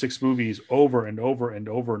those 6 movies over and over and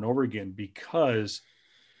over and over again because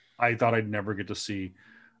I thought I'd never get to see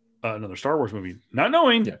another Star Wars movie, not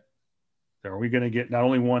knowing that are we going to get not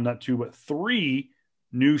only 1, not 2, but 3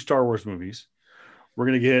 new Star Wars movies. We're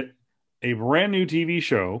going to get a brand new TV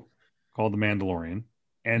show called The Mandalorian,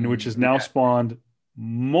 and which has now spawned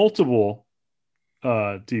multiple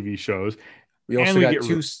TV shows. We also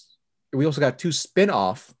got 2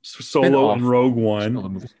 spin-off Solo and Rogue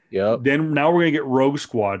One. Yep. Then now we're gonna get Rogue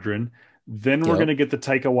Squadron. Then we're gonna get the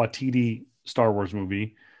Taika Waititi Star Wars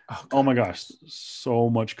movie. Oh my gosh, so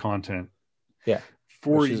much content. Yeah,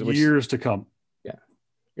 for years to come. Yeah,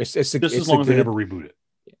 it's as long as they never reboot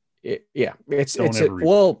it.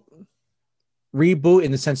 Reboot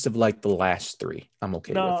in the sense of like the last 3. I'm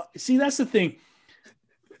okay with. See, that's the thing.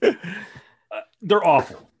 They're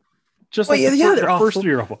awful. Just like the first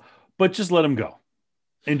 3 are awful. But just let them go,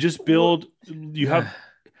 and just build. You have.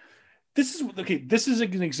 This is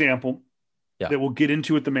an example that we'll get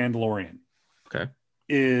into with The Mandalorian. Okay,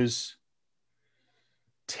 is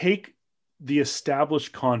take the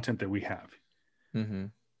established content that we have.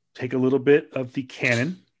 Take a little bit of the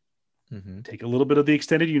canon. Take a little bit of the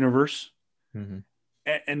extended universe,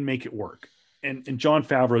 and make it work. And Jon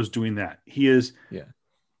Favreau is doing that. He is.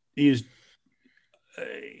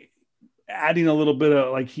 Adding a little bit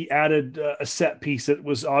of, like, he added a set piece that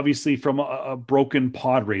was obviously from a broken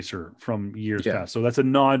pod racer from years past. So that's a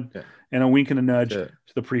nod and a wink and a nudge to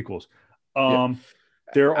the prequels.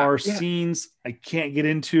 There are scenes I can't get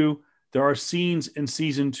into. There are scenes in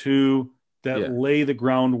season 2 that lay the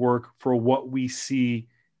groundwork for what we see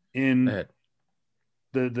in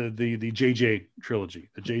the JJ trilogy,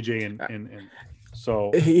 the JJ and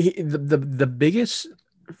so the biggest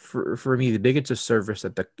for me, the biggest disservice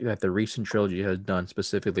that the recent trilogy has done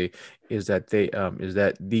specifically is that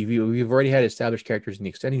we've already had established characters in the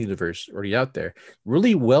extended universe already out there,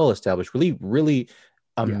 really well established, really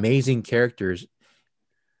amazing characters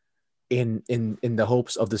in the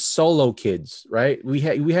hopes of the Solo kids, right? We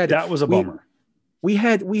had that was a bummer. We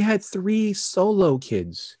had 3 Solo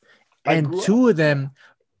kids, and two of them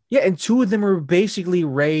were basically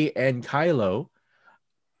Rey and Kylo.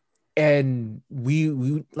 And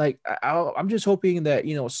we like, I'm just hoping that,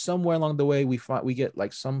 you know, somewhere along the way we get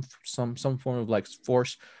like some form of like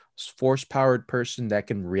force powered person that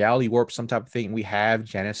can reality warp some type of thing. We have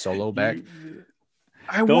Janice Solo back.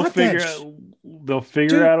 They'll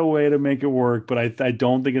figure out a way to make it work, but I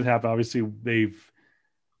don't think it's happened. Obviously, they've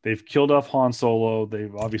killed off Han Solo.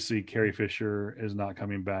 They've obviously Carrie Fisher is not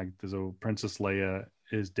coming back. So Princess Leia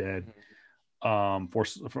is dead. Spoiler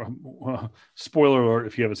alert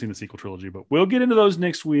if you haven't seen the sequel trilogy, but we'll get into those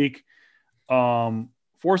next week.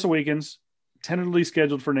 Force Awakens tentatively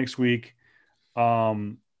scheduled for next week.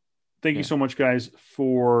 Thank you so much, guys,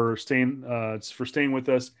 for staying with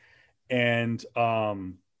us and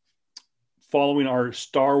following our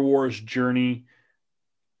Star Wars journey.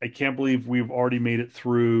 I can't believe we've already made it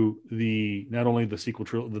through not only the sequel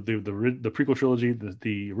trilogy, the prequel trilogy,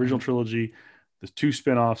 the original trilogy, the 2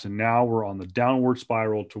 spinoffs, and now we're on the downward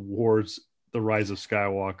spiral towards the Rise of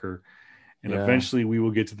Skywalker, and eventually we will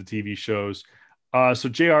get to the TV shows. So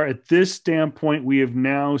JR, at this standpoint, we have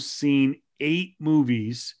now seen 8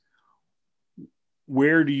 movies.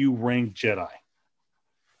 Where do you rank Jedi?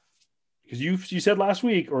 Because you said last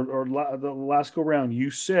week or the last go round, you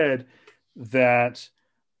said that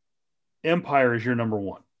Empire is your number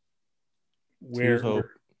 1. Where?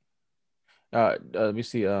 Let me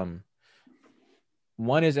see.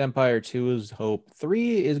 1 is Empire, 2 is Hope,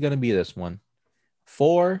 3 is going to be this one,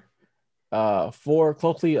 4 close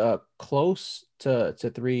to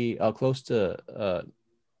 3, close to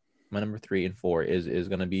my number 3 and 4 is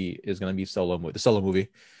going to be Solo movie, the Solo movie,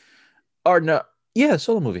 or no,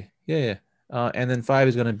 Solo movie, and then 5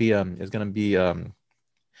 is going to be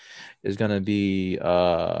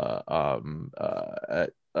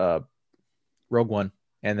Rogue One,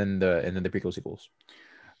 and then the prequel sequels.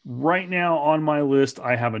 Right now on my list,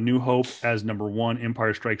 I have A New Hope as number 1,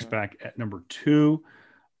 Empire Strikes Back at number 2.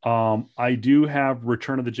 I do have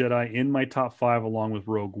Return of the Jedi in my top 5 along with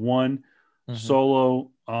Rogue One. Solo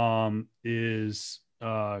is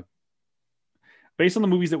based on the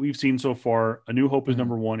movies that we've seen so far. A New Hope is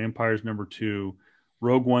number 1, Empire is number 2,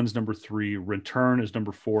 Rogue One's number 3, Return is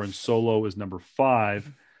number 4, and Solo is number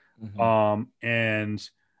 5. And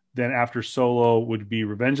then after Solo would be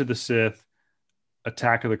Revenge of the Sith,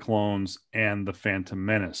 Attack of the Clones, and The Phantom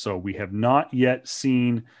Menace. So we have not yet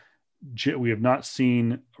seen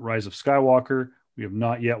Rise of Skywalker. We have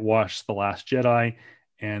not yet watched The Last Jedi,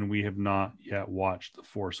 and we have not yet watched The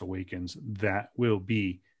Force Awakens. That will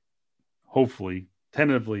be hopefully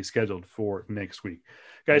tentatively scheduled for next week.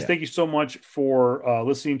 Guys, thank you so much for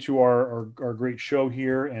listening to our great show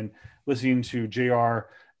here and listening to JR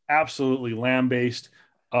absolutely lambaste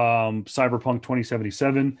Cyberpunk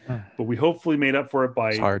 2077, but we hopefully made up for it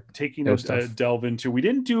by taking a delve into.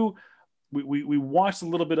 We watched a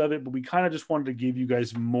little bit of it, but we kind of just wanted to give you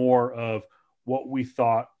guys more of what we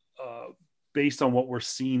thought based on what we're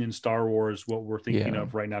seeing in Star Wars, what we're thinking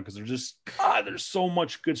of right now, because there's so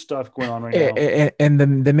much good stuff going on right now.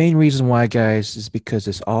 And the main reason why, guys, is because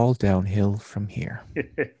it's all downhill from here.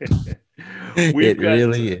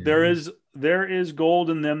 Really is. There is gold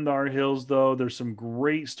in them Thar Hills, though. There's some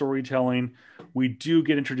great storytelling. We do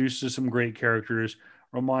get introduced to some great characters.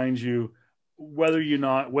 Remind you, what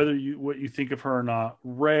you think of her or not,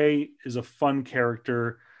 Rey is a fun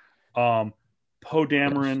character. Poe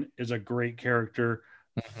Dameron is a great character.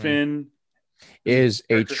 Finn is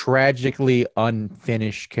a tragically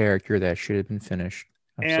unfinished character that should have been finished.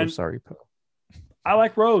 I'm so sorry, Poe. I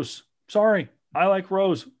like Rose. Sorry. I like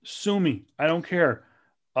Rose. Sue me. I don't care.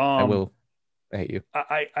 I will. I hate you.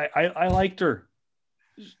 I liked her.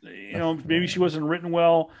 You know, maybe she wasn't written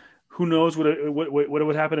well. Who knows what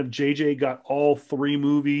would happen if JJ got all 3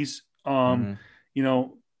 movies? You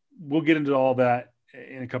know, we'll get into all that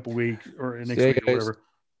in a couple weeks or next week or whatever.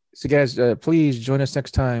 So guys, please join us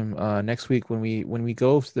next time, next week when we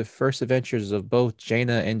go to the first adventures of both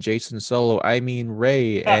Jaina and Jason Solo. I mean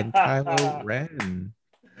Rey and Kylo Ren.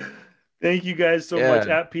 Thank you guys so much.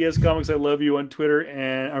 At PS Comics, I love you on Twitter,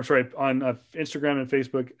 and I'm sorry, on Instagram and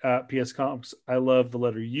Facebook at PS Comics. I love the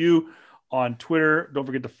letter U. On Twitter, don't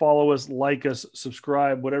forget to follow us, like us,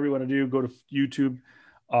 subscribe, whatever you want to do. Go to YouTube,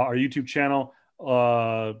 our YouTube channel.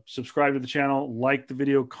 Subscribe to the channel, like the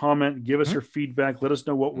video, comment, give us your feedback. Let us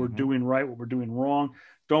know what we're doing right, what we're doing wrong.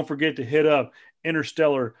 Don't forget to hit up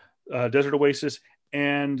Interstellar, Desert Oasis,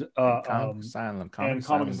 and Comic Asylum.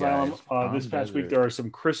 This past week, there are some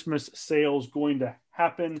Christmas sales going to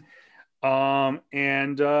happen. Yeah,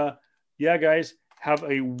 guys, have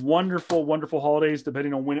a wonderful, wonderful holidays,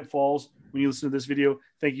 depending on when it falls. When you listen to this video,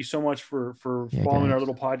 thank you so much for following our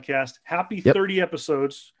little podcast. Happy 30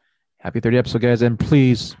 episodes. Happy 30 episode, guys. And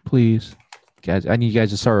please, guys, I need you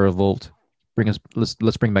guys to start a revolt.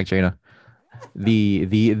 Let's bring back Jaina.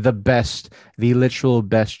 The best, the literal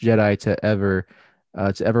best Jedi to ever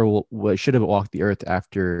should have walked the earth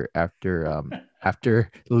after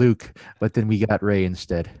Luke, but then we got Rey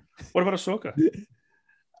instead. What about Ahsoka?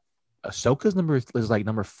 Ahsoka's number is like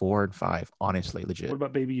number 4 and 5, honestly, legit. What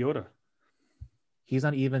about Baby Yoda? He's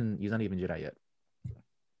not even Jedi yet.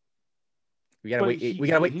 We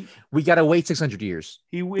gotta wait 600 years.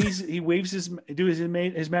 He waves his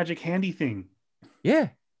magic handy thing. Yeah.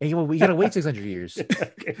 And we gotta wait 600 years.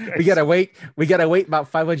 Okay, we gotta wait about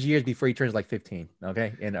 500 years before he turns like 15.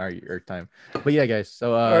 Okay, in our time. But yeah, guys.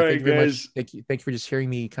 So thank you very much. Thank you for just hearing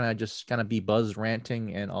me kind of be buzz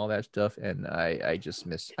ranting and all that stuff. And I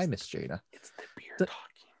miss Jaina. It's the beer talking.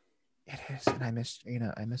 It is, and I miss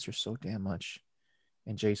Jaina. I miss her so damn much.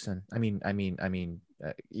 And Jason. I mean,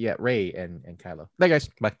 Rey and Kylo. Bye, guys.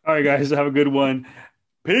 Bye. All right, guys. Have a good one.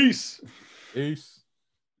 Peace.